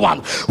scare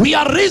anyone. We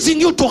are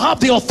raising you to have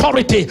the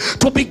authority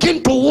to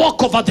begin to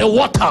walk over the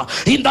water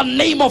in the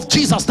name of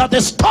Jesus, that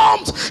the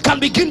storms can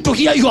begin to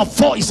hear your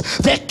voice.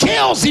 The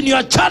chaos in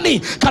your journey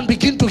can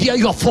begin to hear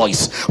your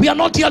voice. We are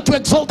not here to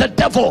exalt the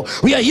devil.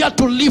 We are here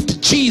to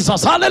lift Jesus.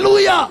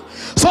 Hallelujah.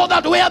 So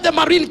that where the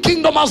marine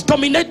kingdom has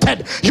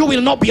dominated, you will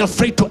not be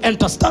afraid to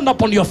enter. Stand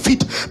up on your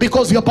feet,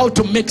 because we're about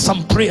to make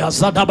some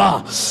prayers. We are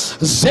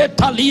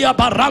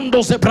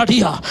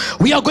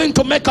going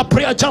to make a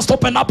prayer. Just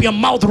open up your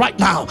mouth right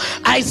now.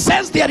 I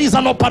sense there is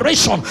an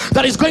operation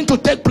that is going to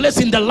take place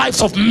in the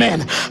lives of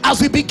men.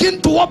 As we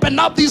begin to open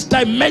up these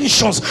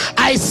dimensions,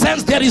 I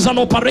sense there is an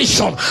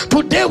operation.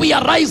 Today we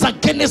arise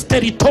against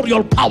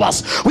territorial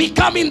powers. We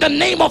come in the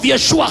name of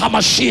Yeshua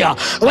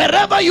HaMashiach.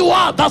 Wherever you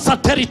are, that's a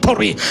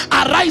territory.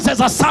 Arise as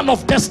a son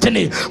of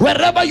destiny.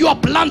 Wherever you are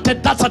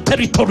planted, that's a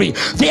territory.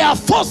 There are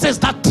forces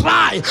that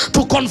try to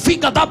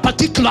configure that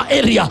particular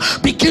area.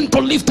 Begin to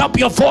lift up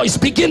your voice.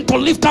 Begin to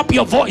lift up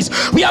your voice.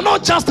 We are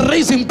not just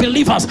raising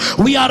believers,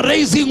 we are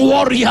raising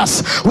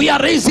warriors. We are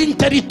raising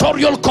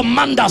territorial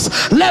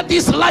commanders. Let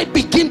this light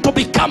begin to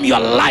become your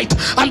light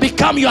and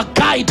become your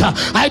guide.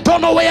 I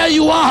don't know where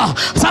you are.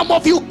 Some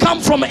of you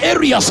come from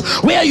areas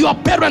where your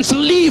parents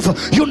live.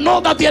 You know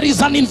that there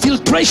is an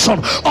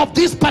infiltration of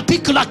this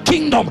particular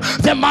kingdom,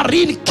 the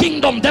marine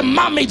kingdom, the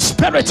mermaid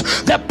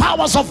spirits, the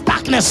powers of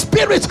darkness,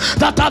 spirits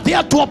that are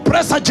there to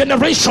oppress a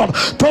generation.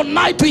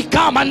 Tonight we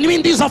come, and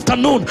in this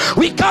afternoon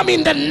we come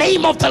in the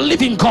name of the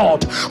living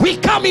God. We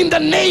come in the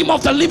name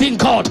of the living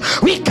God.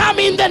 We come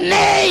in the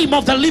name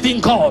of the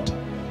living God.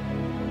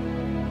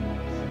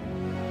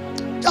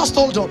 Just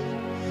hold on.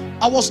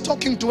 I was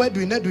talking to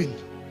Edwin.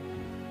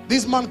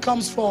 This man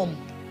comes from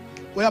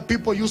where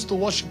people used to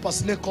worship a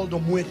snake called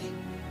Omweri.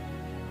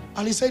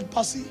 And he said,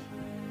 Pasi,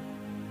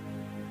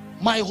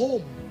 my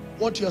home,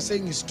 what you are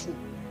saying is true.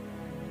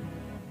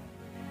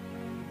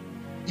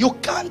 You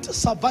can't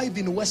survive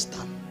in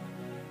Western.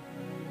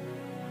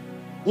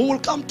 We will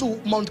come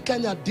to Mount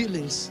Kenya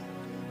dealings,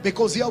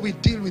 because here we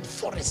deal with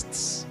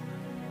forests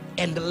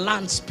and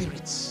land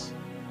spirits.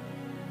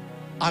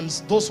 And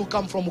those who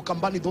come from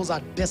Ukambani, those are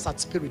desert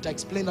spirits. I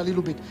explained a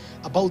little bit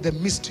about the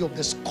mystery of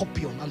the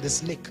scorpion and the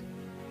snake.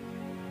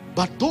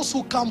 But those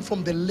who come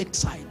from the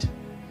lakeside,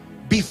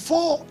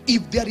 before,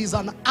 if there is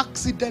an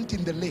accident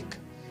in the lake,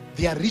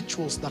 there are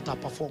rituals that are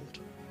performed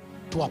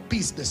to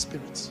appease the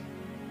spirits.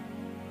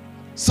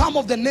 Some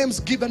of the names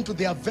given to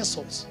their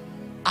vessels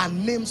are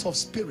names of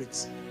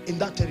spirits in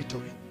that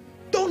territory.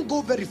 Don't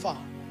go very far.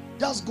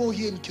 Just go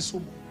here in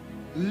Kisumu,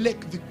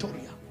 Lake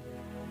Victoria.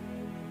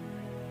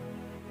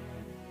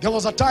 There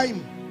was a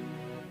time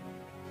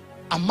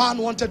a man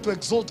wanted to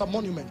exalt a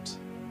monument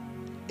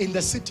in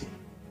the city.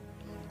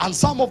 And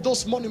some of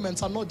those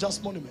monuments are not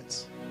just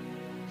monuments.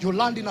 You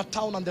land in a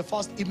town and the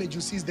first image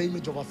you see is the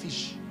image of a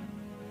fish.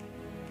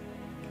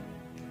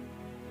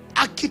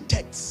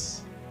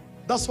 Architects.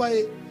 That's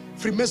why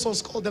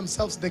Freemasons call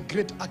themselves the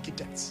great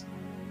architects.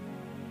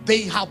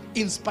 They have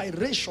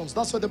inspirations.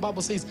 That's why the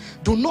Bible says,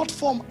 do not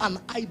form an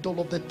idol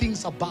of the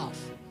things above,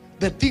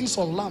 the things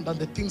on land and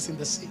the things in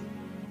the sea.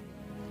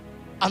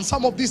 And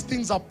some of these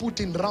things are put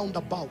in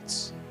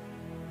roundabouts.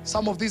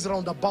 Some of these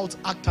roundabouts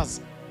act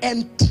as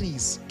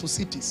entries to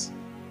cities.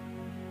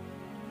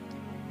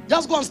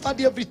 Just go and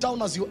study every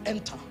town as you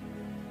enter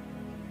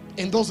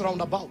in those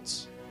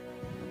roundabouts.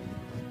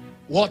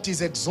 What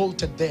is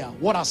exalted there?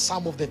 What are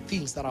some of the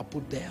things that are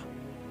put there?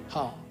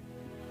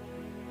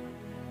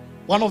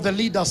 One of the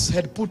leaders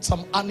had put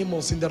some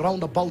animals in the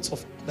roundabouts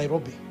of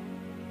Nairobi,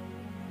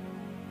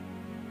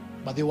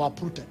 but they were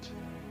uprooted.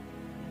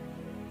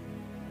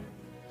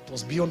 It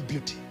was beyond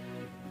beauty.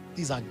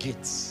 These are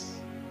gates.